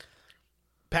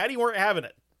 Patty weren't having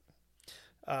it.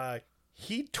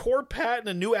 He tore Patton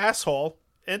a new asshole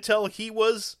until he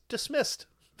was dismissed.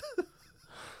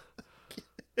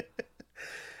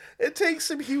 It takes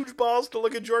some huge balls to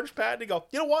look at George Patton and go,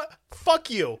 you know what?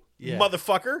 Fuck you,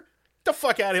 motherfucker. Get the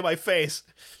fuck out of my face.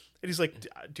 And he's like,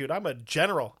 dude, I'm a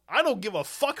general. I don't give a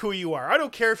fuck who you are. I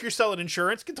don't care if you're selling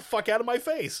insurance. Get the fuck out of my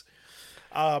face.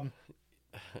 I've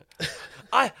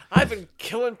been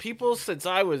killing people since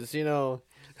I was,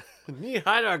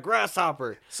 knee-high to a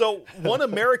grasshopper. So one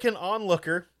American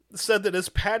onlooker said that as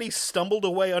Patty stumbled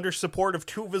away under support of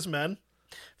two of his men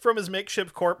from his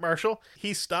makeshift court-martial,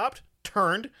 he stopped,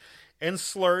 turned, and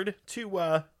slurred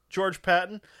to George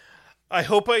Patton, I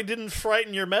hope I didn't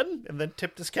frighten your men, and then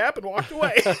tipped his cap and walked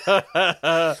away.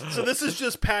 So this is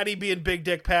just Patty being Big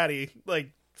Dick Patty,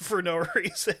 like, for no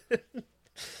reason.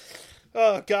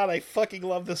 Oh, God, I fucking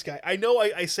love this guy. I know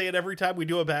I say it every time we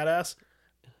do a badass.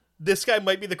 This guy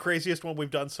might be the craziest one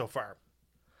we've done so far.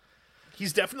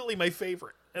 He's definitely my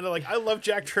favorite. And I love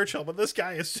Jack Churchill, but this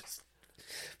guy is just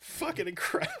fucking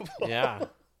incredible. Yeah.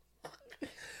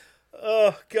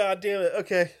 Oh, God damn it.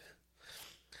 Okay.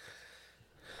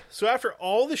 So after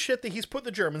all the shit that he's put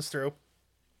the Germans through,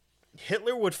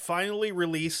 Hitler would finally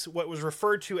release what was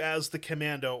referred to as the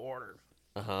Commando Order.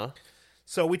 Uh-huh.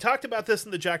 So we talked about this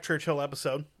in the Jack Churchill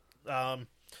episode.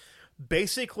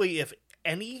 Basically, if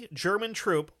any German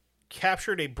troop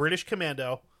captured a British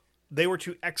commando, they were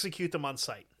to execute them on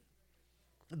sight.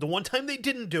 The one time they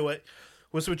didn't do it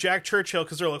was with Jack Churchill,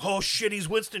 because they're like, oh shit, he's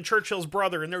Winston Churchill's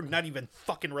brother, and they're not even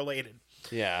fucking related.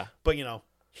 Yeah. But,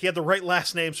 he had the right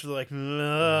last name, so they're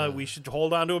like, we should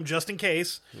hold on to him just in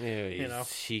case. Yeah,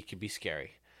 he could be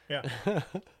scary. Yeah.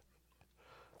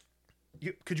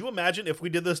 Could you imagine if we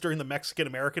did this during the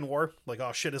Mexican-American War? Like,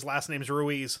 oh shit, his last name's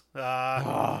Ruiz.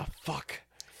 Fuck.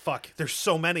 Fuck, there's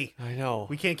so many. I know.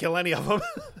 We can't kill any of them.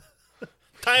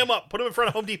 Tie them up. Put them in front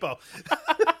of Home Depot.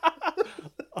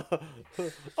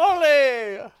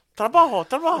 Ole!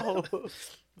 Trabajo!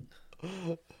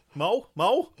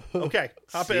 Mo? Okay,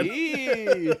 hop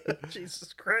in.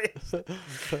 Jesus Christ.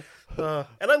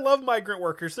 And I love migrant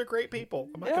workers. They're great people.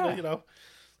 I'm not gonna,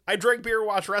 I drank beer and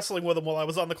watched wrestling with them while I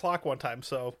was on the clock one time.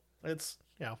 So it's,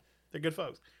 they're good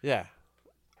folks. Yeah.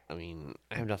 I mean,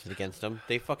 I have nothing against them.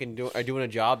 They fucking are doing a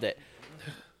job that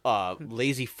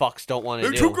lazy fucks don't want to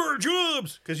do. They took our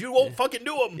jobs because you won't fucking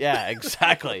do them. Yeah,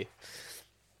 exactly.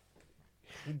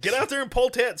 Get out there and pull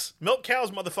tits. Milk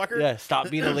cows, motherfucker. Yeah, stop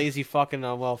being a lazy fucking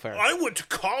on welfare. I went to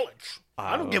college.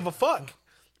 I don't give a fuck.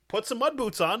 Put some mud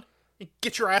boots on. And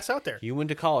get your ass out there. You went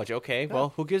to college. Okay,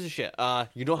 well, who gives a shit?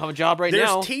 You don't have a job right There's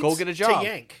now. teats Go get a job. to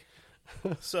yank.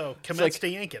 So, commence to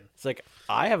yanking. It's like,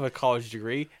 I have a college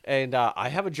degree, and I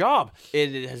have a job.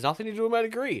 It has nothing to do with my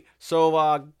degree.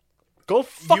 So, go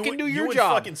fucking do your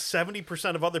job. Fucking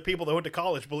 70% of other people that went to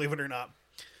college, believe it or not.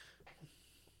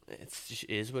 It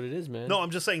is what it is, man. No, I'm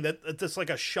just saying that that's like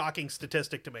a shocking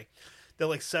statistic to me. That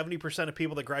like 70% of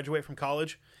people that graduate from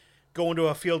college go into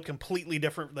a field completely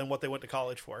different than what they went to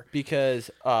college for. Because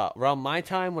around my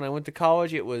time when I went to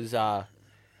college, it was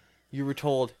you were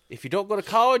told if you don't go to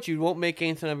college, you won't make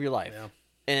anything of your life. Yeah.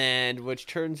 And which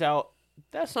turns out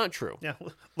that's not true. Yeah,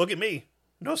 look at me.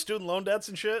 No student loan debts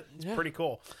and shit. It's pretty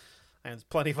cool. And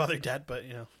plenty of other debt, but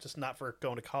just not for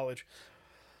going to college.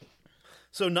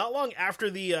 So not long after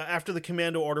the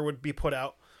commando order would be put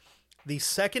out, the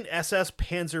 2nd SS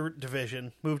Panzer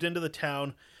Division moved into the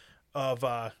town of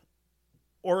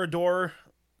Oradour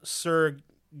sur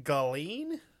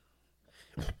Galine.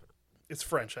 It's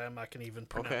French. I'm not going to even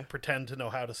pretend to know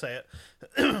how to say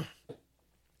it.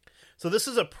 So this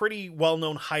is a pretty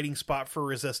well-known hiding spot for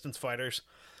resistance fighters.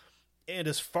 And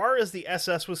as far as the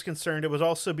SS was concerned, it would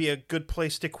also be a good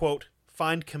place to, quote,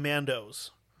 find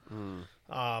commandos.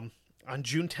 On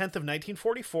June 10th of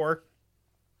 1944,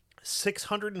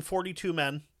 642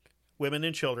 men, women,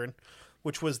 and children,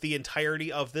 which was the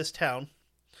entirety of this town,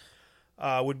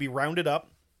 would be rounded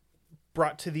up,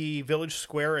 brought to the village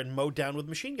square, and mowed down with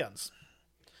machine guns.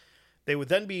 They would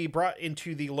then be brought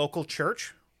into the local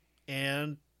church,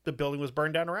 and the building was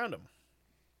burned down around them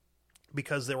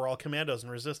because they were all commandos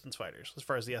and resistance fighters, as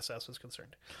far as the SS was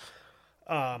concerned.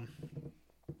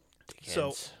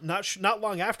 So not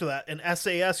long after that, an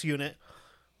SAS unit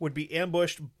would be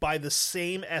ambushed by the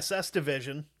same SS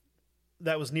division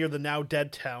that was near the now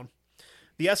dead town.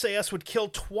 The SAS would kill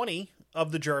 20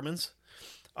 of the Germans,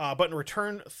 but in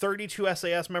return, 32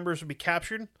 SAS members would be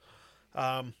captured,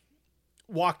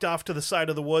 walked off to the side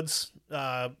of the woods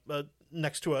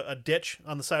next to a ditch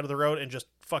on the side of the road, and just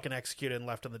fucking executed and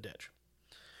left in the ditch.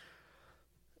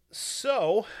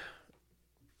 So,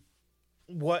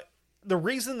 the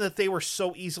reason that they were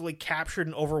so easily captured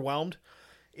and overwhelmed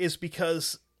is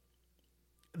because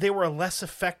they were a less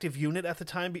effective unit at the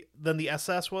time than the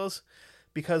SS was,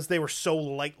 because they were so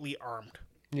lightly armed.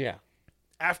 Yeah.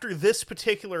 After this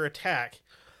particular attack,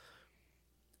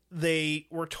 they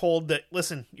were told that,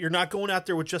 listen, you're not going out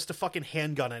there with just a fucking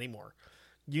handgun anymore.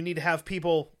 You need to have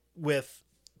people with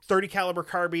 30 caliber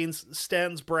carbines,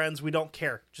 Stens, Brens, we don't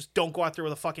care. Just don't go out there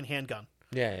with a fucking handgun.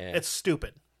 Yeah. It's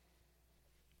stupid.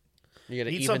 You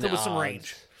need something with some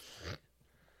range.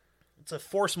 It's a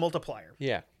force multiplier.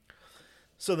 Yeah.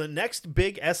 So the next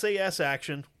big SAS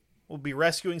action will be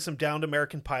rescuing some downed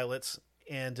American pilots,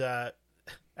 and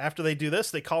after they do this,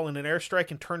 they call in an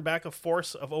airstrike and turn back a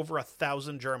force of over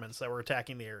 1,000 Germans that were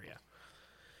attacking the area.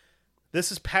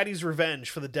 This is Paddy's revenge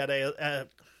for the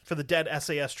dead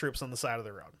SAS troops on the side of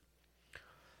the road.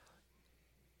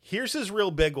 Here's his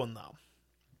real big one, though.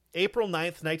 April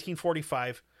 9th,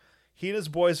 1945, he and his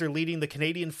boys are leading the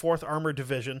Canadian 4th Armored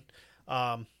Division,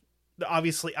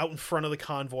 obviously out in front of the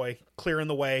convoy, clearing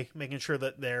the way, making sure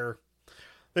that they're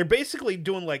basically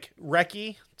doing like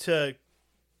recce to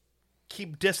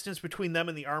keep distance between them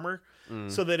and the armor,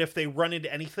 so that if they run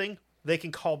into anything, they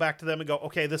can call back to them and go,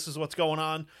 okay, this is what's going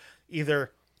on.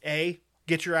 Either A,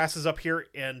 get your asses up here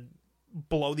and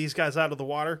blow these guys out of the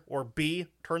water, or B,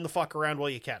 turn the fuck around while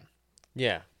you can.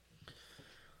 Yeah.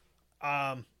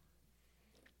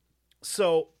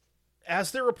 So,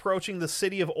 as they're approaching the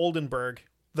city of Oldenburg,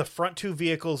 the front two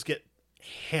vehicles get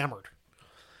hammered.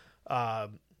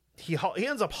 He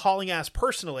ends up hauling ass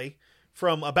personally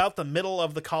from about the middle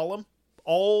of the column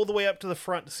all the way up to the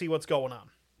front to see what's going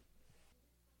on.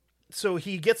 So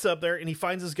he gets up there and he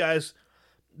finds his guys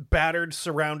battered,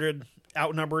 surrounded,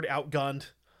 outnumbered,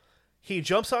 outgunned. He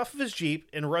jumps off of his Jeep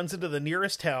and runs into the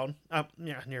nearest town.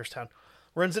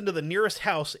 Runs into the nearest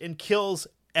house and kills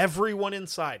everyone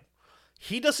inside.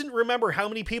 He doesn't remember how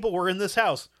many people were in this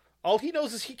house. All he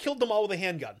knows is he killed them all with a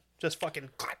handgun. Just fucking,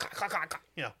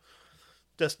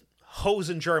 just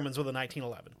hosing Germans with a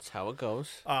 1911. That's how it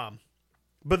goes.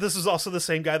 But this is also the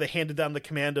same guy that handed down the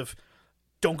command of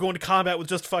don't go into combat with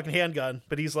just a fucking handgun.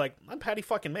 But he's like, I'm Patty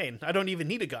fucking Main. I don't even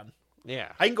need a gun.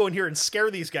 Yeah. I can go in here and scare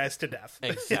these guys to death.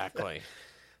 Exactly.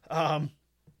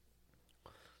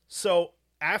 So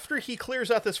after he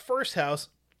clears out this first house,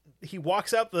 he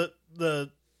walks out the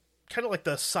kind of like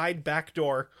the side back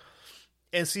door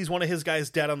and sees one of his guys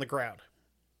dead on the ground.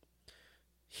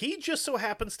 He just so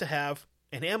happens to have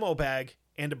an ammo bag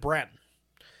and a Bren,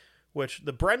 which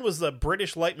the Bren was the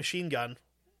British light machine gun.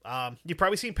 You've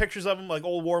probably seen pictures of them, like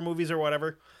old war movies or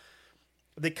whatever.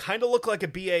 They kind of look like a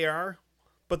BAR,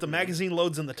 but the magazine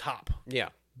loads in the top. Yeah.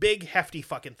 Big, hefty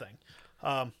fucking thing.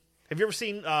 Have you ever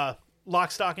seen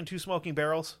Lock, Stock, and Two Smoking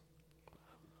Barrels?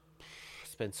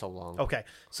 It's been so long. Okay,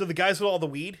 so the guys with all the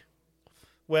weed,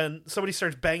 when somebody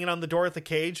starts banging on the door at the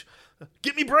cage,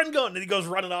 get me Bren gun, and he goes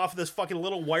running off. This fucking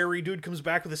little wiry dude comes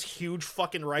back with this huge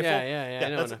fucking rifle.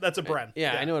 Yeah. That's a Bren.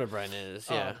 Yeah, I know what a Bren is.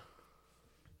 Yeah.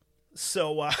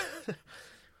 So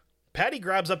Patty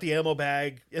grabs up the ammo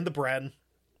bag and the Bren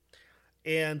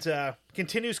and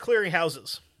continues clearing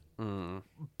houses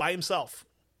by himself.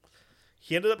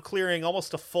 He ended up clearing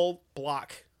almost a full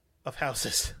block of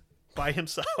houses by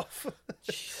himself.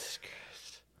 Jesus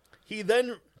Christ. He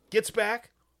then gets back,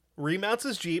 remounts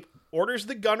his Jeep, orders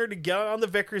the gunner to get on the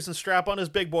Vickers and strap on his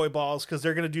big boy balls because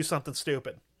they're going to do something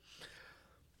stupid.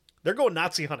 They're going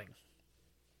Nazi hunting.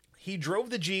 He drove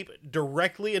the Jeep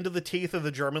directly into the teeth of the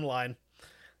German line.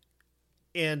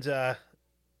 And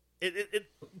it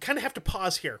kind of have to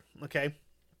pause here, okay,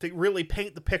 to really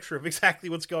paint the picture of exactly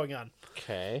what's going on.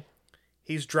 Okay.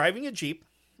 He's driving a Jeep,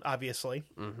 obviously.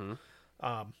 Mm-hmm.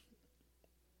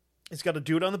 He's got a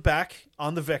dude on the back,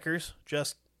 on the Vickers,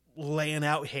 just laying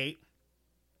out hate.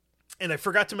 And I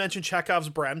forgot to mention Chekhov's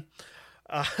Bren.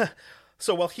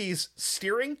 So while he's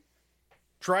steering,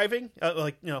 driving,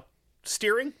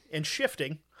 steering and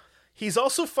shifting, he's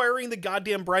also firing the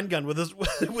goddamn Bren gun with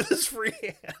his free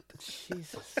hand.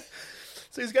 Jesus.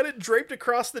 So he's got it draped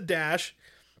across the dash,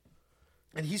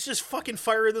 and he's just fucking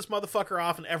firing this motherfucker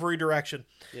off in every direction.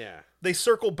 Yeah. They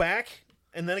circle back,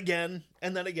 and then again,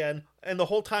 and then again, and the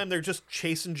whole time they're just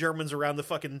chasing Germans around the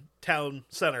fucking town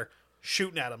center,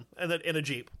 shooting at them, and then in a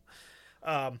Jeep.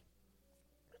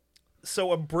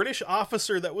 So a British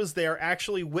officer that was there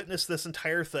actually witnessed this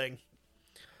entire thing.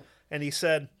 And he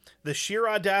said, the sheer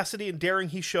audacity and daring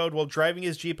he showed while driving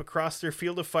his Jeep across their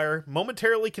field of fire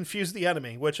momentarily confused the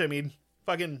enemy, which, I mean,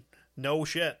 fucking no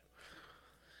shit.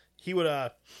 He would,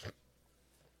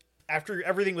 after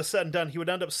everything was said and done, he would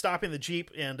end up stopping the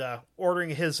Jeep and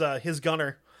ordering his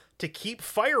gunner to keep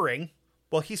firing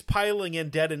while he's piling in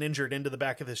dead and injured into the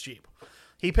back of this Jeep.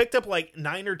 He picked up like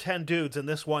 9 or 10 dudes in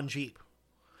this one Jeep.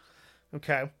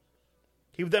 Okay.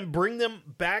 He would then bring them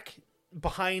back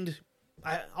behind,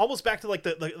 almost back to like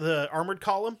the armored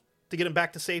column to get him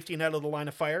back to safety and out of the line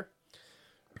of fire.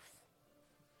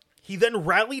 He then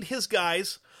rallied his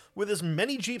guys with as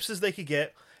many Jeeps as they could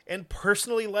get and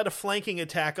personally led a flanking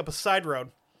attack up a side road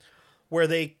where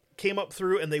they came up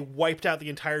through and they wiped out the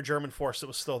entire German force that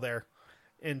was still there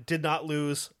and did not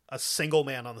lose a single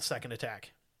man on the second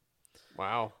attack.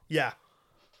 Wow. Yeah.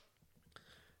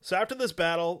 So after this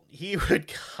battle, he would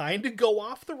kind of go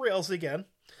off the rails again.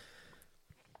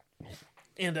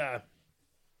 And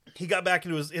he got back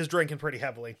into his drinking pretty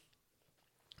heavily.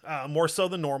 More so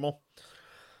than normal.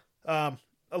 A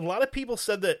lot of people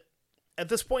said that at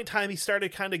this point in time, he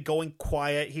started kind of going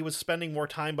quiet. He was spending more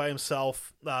time by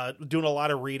himself, doing a lot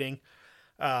of reading.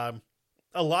 A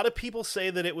lot of people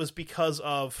say that it was because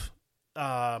of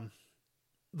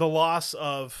the loss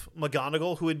of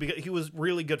McGonagall, who he was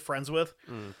really good friends with.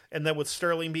 And then with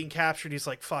Sterling being captured, he's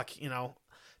like, fuck, I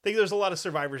think there's a lot of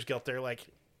survivor's guilt there. Like,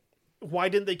 why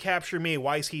didn't they capture me?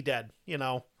 Why is he dead?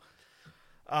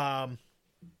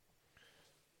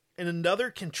 And another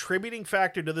contributing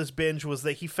factor to this binge was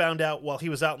that he found out while he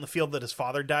was out in the field that his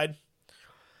father died.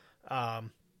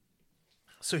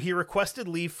 So he requested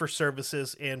leave for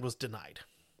services and was denied.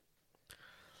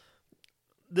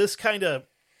 This kind of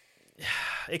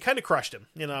crushed him,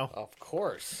 Of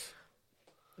course.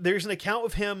 There's an account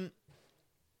of him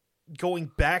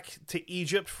going back to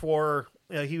Egypt for,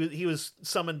 he was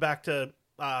summoned back to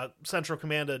Central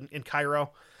Command in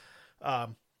Cairo.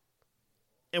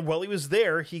 And while he was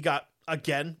there, he got,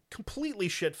 again, completely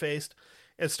shit-faced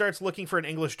and starts looking for an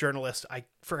English journalist. I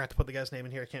forgot to put the guy's name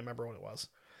in here. I can't remember what it was.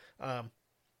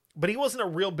 But he wasn't a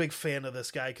real big fan of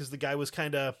this guy because the guy was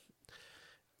kind of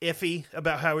iffy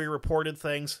about how he reported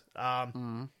things.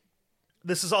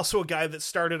 This is also a guy that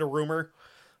started a rumor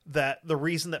that the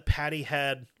reason that Patty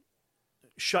had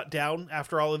shut down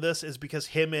after all of this is because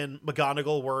him and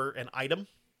McGonagall were an item.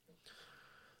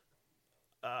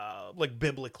 like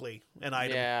biblically an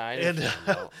item. Yeah, I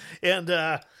know. And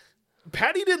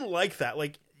Patty didn't like that.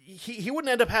 Like he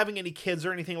wouldn't end up having any kids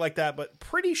or anything like that, but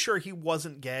pretty sure he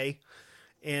wasn't gay,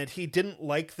 and he didn't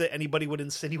like that anybody would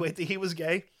insinuate that he was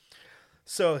gay.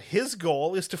 So his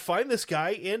goal is to find this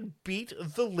guy and beat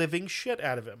the living shit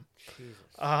out of him.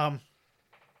 Jesus.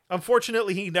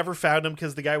 Unfortunately, he never found him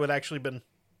because the guy would actually been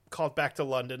called back to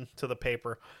London to the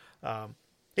paper.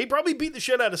 He probably beat the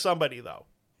shit out of somebody, though,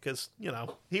 because,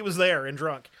 he was there and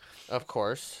drunk. Of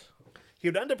course. He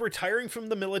would end up retiring from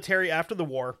the military after the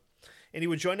war, and he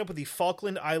would join up with the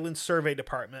Falkland Islands Survey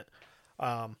Department.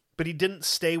 But he didn't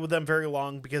stay with them very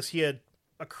long because he had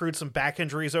accrued some back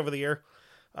injuries over the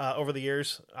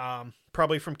years.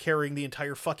 Probably from carrying the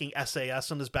entire fucking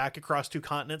SAS on his back across 2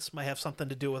 continents. Might have something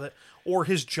to do with it. Or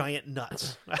his giant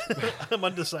nuts. I'm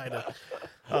undecided.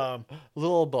 A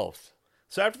little of both.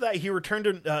 So after that, he returned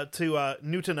to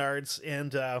Newtonards,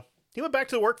 and he went back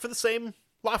to work for the same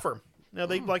law firm. They'd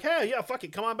be like, hey, yeah, fuck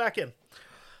it, come on back in.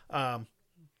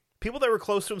 People that were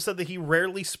close to him said that he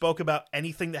rarely spoke about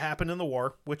anything that happened in the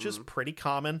war, which is pretty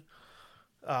common.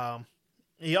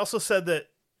 He also said that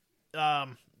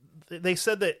they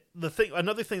said that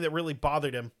another thing that really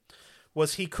bothered him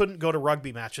was he couldn't go to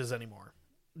rugby matches anymore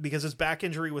because his back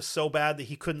injury was so bad that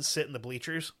he couldn't sit in the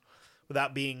bleachers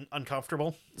without being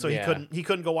uncomfortable. So he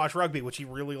couldn't go watch rugby, which he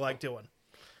really liked doing.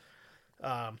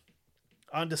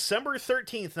 On December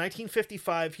 13th,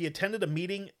 1955, he attended a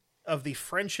meeting of the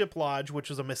Friendship Lodge, which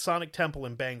was a Masonic temple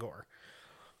in Bangor,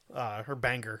 or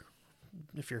Bangor,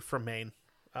 if you're from Maine.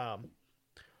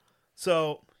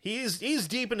 So he's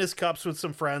deep in his cups with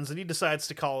some friends, and he decides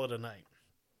to call it a night.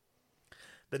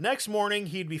 The next morning,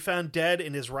 he'd be found dead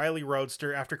in his Riley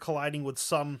Roadster after colliding with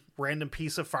some random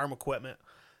piece of farm equipment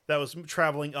that was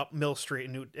traveling up Mill Street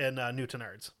in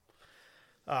Newtonards.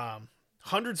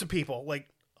 Hundreds of people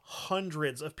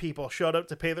showed up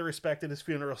to pay their respect at his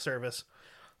funeral service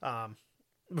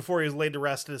before he was laid to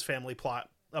rest at his family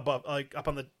plot up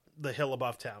on the hill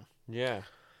above town. Yeah.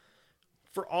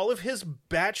 For all of his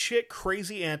batshit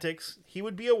crazy antics, he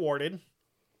would be awarded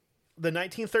the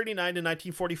 1939 to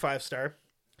 1945 Star,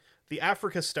 the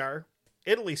Africa Star,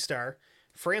 Italy Star,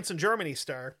 France and Germany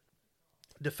Star,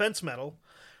 Defense Medal,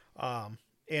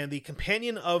 and the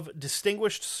Companion of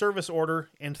Distinguished Service Order,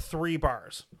 and 3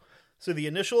 bars. So the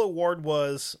initial award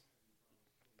was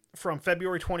from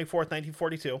February 24th,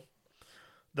 1942.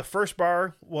 The first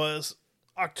bar was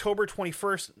October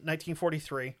 21st,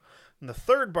 1943. And the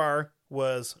third bar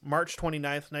was March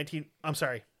 29th,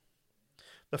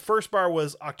 The first bar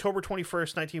was October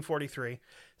 21st, 1943.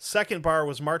 Second bar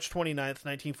was March 29th,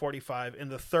 1945.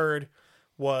 And the third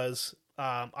was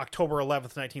October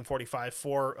 11th, 1945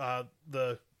 for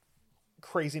the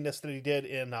craziness that he did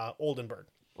in Oldenburg.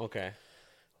 Okay.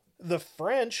 The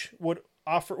French would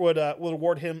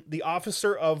award him the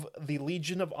Officer of the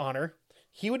Legion of Honor.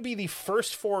 He would be the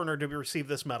first foreigner to receive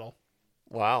this medal.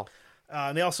 Wow.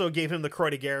 And they also gave him the Croix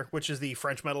de Guerre, which is the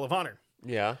French Medal of Honor.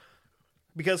 Yeah.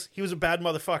 Because he was a bad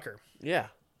motherfucker. Yeah.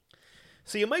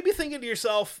 So you might be thinking to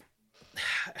yourself,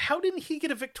 how didn't he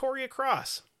get a Victoria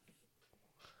Cross?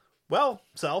 Well,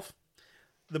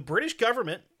 the British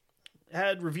government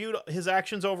had reviewed his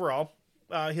actions overall,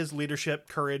 his leadership,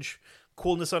 courage,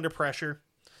 coolness under pressure.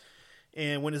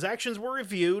 And when his actions were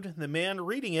reviewed, the man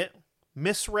reading it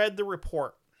misread the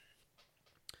report.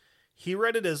 He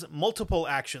read it as multiple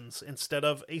actions instead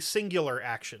of a singular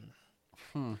action.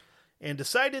 And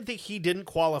decided that he didn't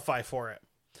qualify for it.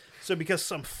 So because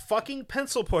some fucking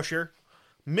pencil pusher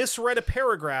misread a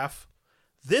paragraph,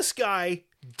 this guy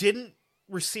didn't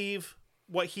receive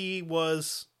what he had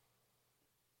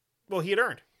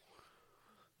earned.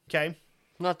 Okay?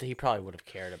 Not that he probably would have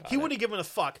cared about it. He would have given a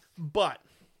fuck, but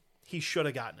he should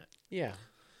have gotten it. Yeah.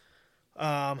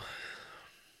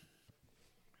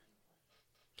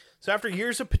 So after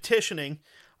years of petitioning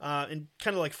and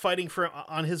kind of like fighting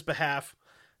on his behalf,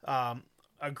 a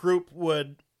group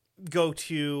would go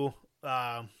to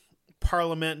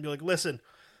Parliament and be like, listen,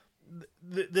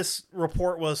 this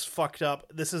report was fucked up.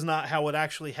 This is not how it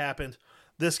actually happened.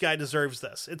 This guy deserves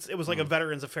this. It was like a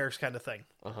Veterans Affairs kind of thing.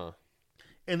 Uh-huh.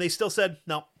 And they still said,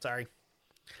 no, sorry.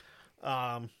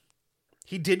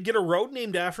 He did get a road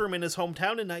named after him in his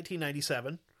hometown in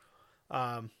 1997.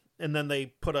 And then they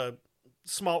put a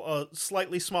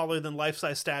slightly smaller than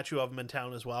life-size statue of him in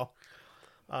town as well.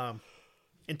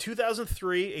 In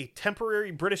 2003, a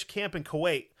temporary British camp in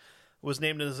Kuwait was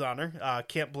named in his honor,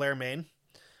 Camp Blair, Maine.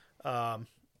 And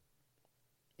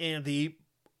the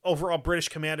overall British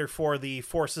commander for the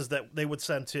forces that they would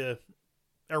send to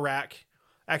Iraq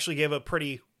actually gave a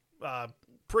pretty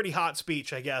hot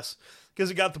speech, I guess,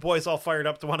 because it got the boys all fired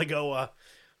up to want to go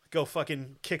go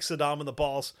fucking kick Saddam in the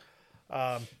balls.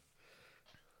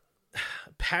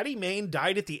 Patty Mayne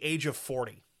died at the age of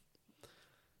 40.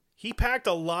 He packed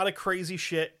a lot of crazy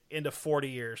shit into 40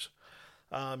 years.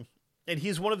 And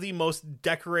he's one of the most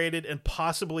decorated and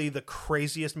possibly the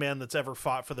craziest man that's ever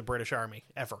fought for the British Army,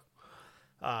 ever.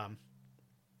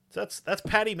 That's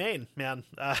Patty Mayne, man.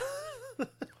 I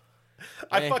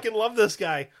fucking love this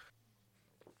guy.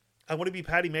 I want to be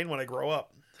Patty Mayne when I grow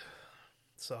up.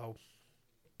 So,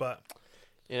 but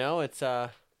it's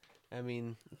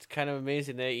it's kind of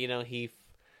amazing that he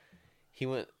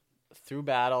went through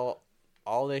battle,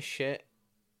 all this shit,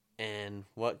 and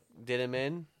what did him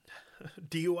in?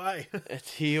 DUI. A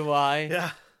DUI.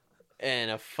 Yeah.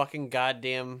 And a fucking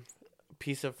goddamn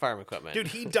piece of farm equipment. Dude,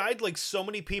 he died like so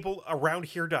many people around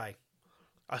here die.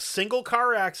 A single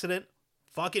car accident,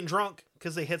 fucking drunk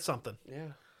because they hit something.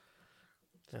 Yeah.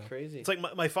 It's crazy. It's like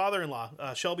my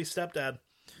father-in-law, Shelby's stepdad,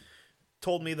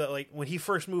 told me that like when he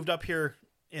first moved up here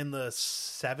in the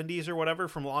 70s or whatever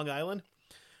from Long Island,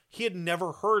 he had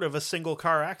never heard of a single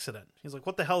car accident. He's like,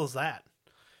 what the hell is that?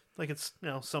 Like it's,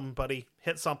 somebody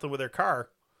hit something with their car.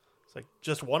 It's like,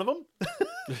 just one of them?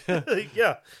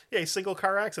 Yeah, single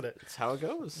car accident. That's how it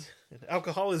goes.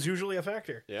 Alcohol is usually a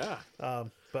factor. Yeah.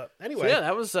 But anyway. So yeah,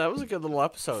 that was a good little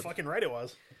episode. Fucking right it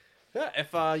was. Yeah,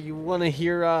 if you want to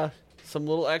hear some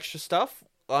little extra stuff,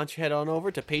 why don't you head on over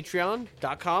to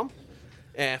patreon.com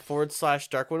 / Dark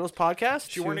Windows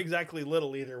Podcast. You weren't exactly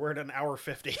little either. We're at an hour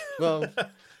 50. Well,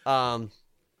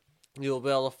 you'll be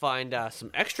able to find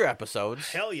some extra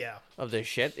episodes. Hell yeah. Of this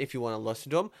shit if you want to listen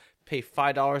to them. Pay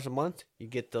 $5 a month. You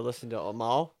get to listen to them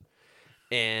all.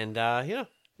 And, got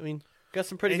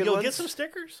some pretty good ones. You'll get some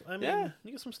stickers. You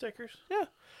get some stickers. Yeah.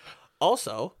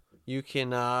 Also, you can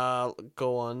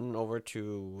go on over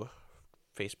to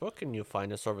Facebook and you'll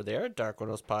find us over there at Dark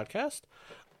Windows Podcast.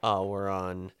 We're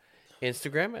on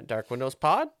Instagram at Dark Windows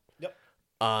Pod. Yep.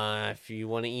 If you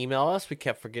want to email us, we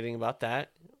kept forgetting about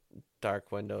that.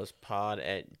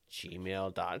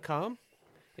 darkwindowspod@gmail.com.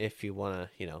 If you want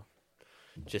to,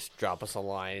 just drop us a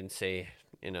line and say,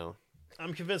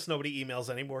 I'm convinced nobody emails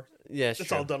anymore. Yeah, it's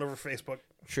all done over Facebook.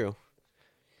 True.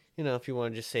 If you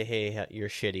want to just say, hey, you're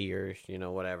shitty or,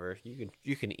 whatever,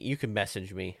 you can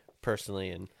message me personally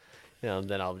and,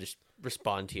 then I'll just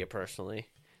respond to you personally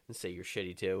and say you're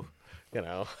shitty too,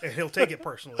 And he'll take it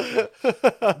personally.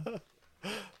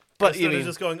 But instead of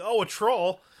just going, oh, a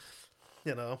troll,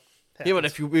 happens. Yeah, but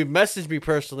if you message me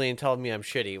personally and tell me I'm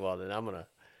shitty, well, then I'm going to.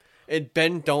 And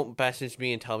Ben, don't message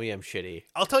me and tell me I'm shitty.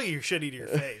 I'll tell you you're shitty to your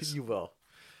face. You will.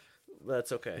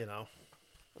 That's okay. I'm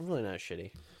really not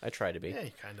shitty. I try to be. Yeah,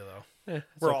 you kind of, though. Yeah,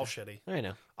 We're all shitty. I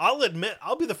know. I'll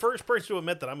be the first person to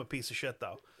admit that I'm a piece of shit,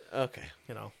 though. Okay.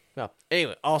 Well,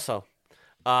 anyway, also,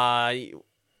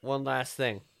 one last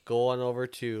thing. Go on over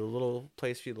to a little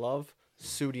place we love,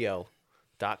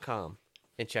 Sudio.com,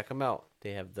 and check them out.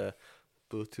 They have the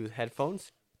Bluetooth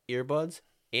headphones, earbuds,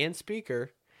 and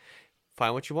speaker.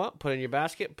 Find what you want, put it in your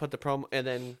basket, put the promo, and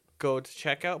then go to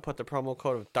checkout, put the promo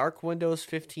code of Dark Windows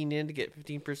 15 in to get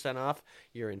 15% off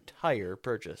your entire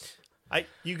purchase.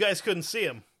 You guys couldn't see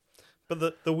him,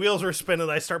 but the wheels were spinning.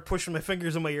 I start pushing my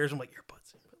fingers in my ears. I'm like,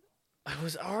 earbuds. I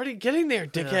was already getting there,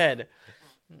 dickhead. Yeah.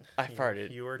 I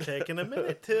farted. You were taking a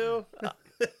minute, too.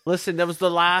 Listen, that was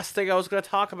the last thing I was going to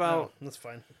talk about. No, that's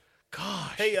fine.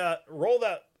 Gosh. Hey, roll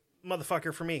that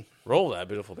motherfucker for me. Roll that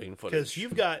beautiful bean footage. Because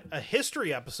you've got a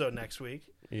history episode next week.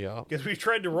 Yeah. Because we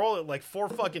tried to roll it like 4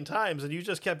 fucking times, and you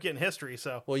just kept getting history,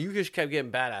 so... Well, you just kept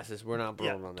getting badasses. We're not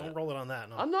rolling on that. Don't roll it on that,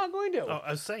 no. I'm not going to. Oh, I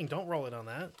was saying, don't roll it on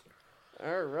that.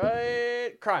 All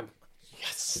right. Crime.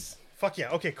 Yes. Fuck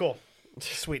yeah. Okay, cool.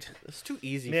 Sweet. It's too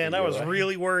easy. Man, I was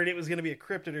really worried it was going to be a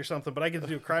cryptid or something, but I get to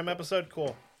do a crime episode?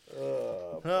 Cool.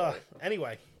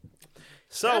 Anyway.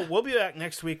 So, we'll be back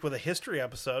next week with a history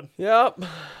episode. Yep.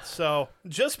 So,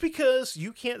 just because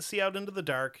you can't see out into the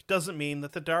dark doesn't mean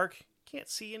that the dark can't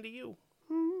see into you.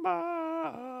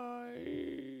 Bye.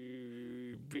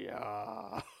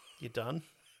 You done?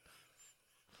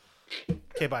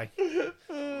 Okay, bye.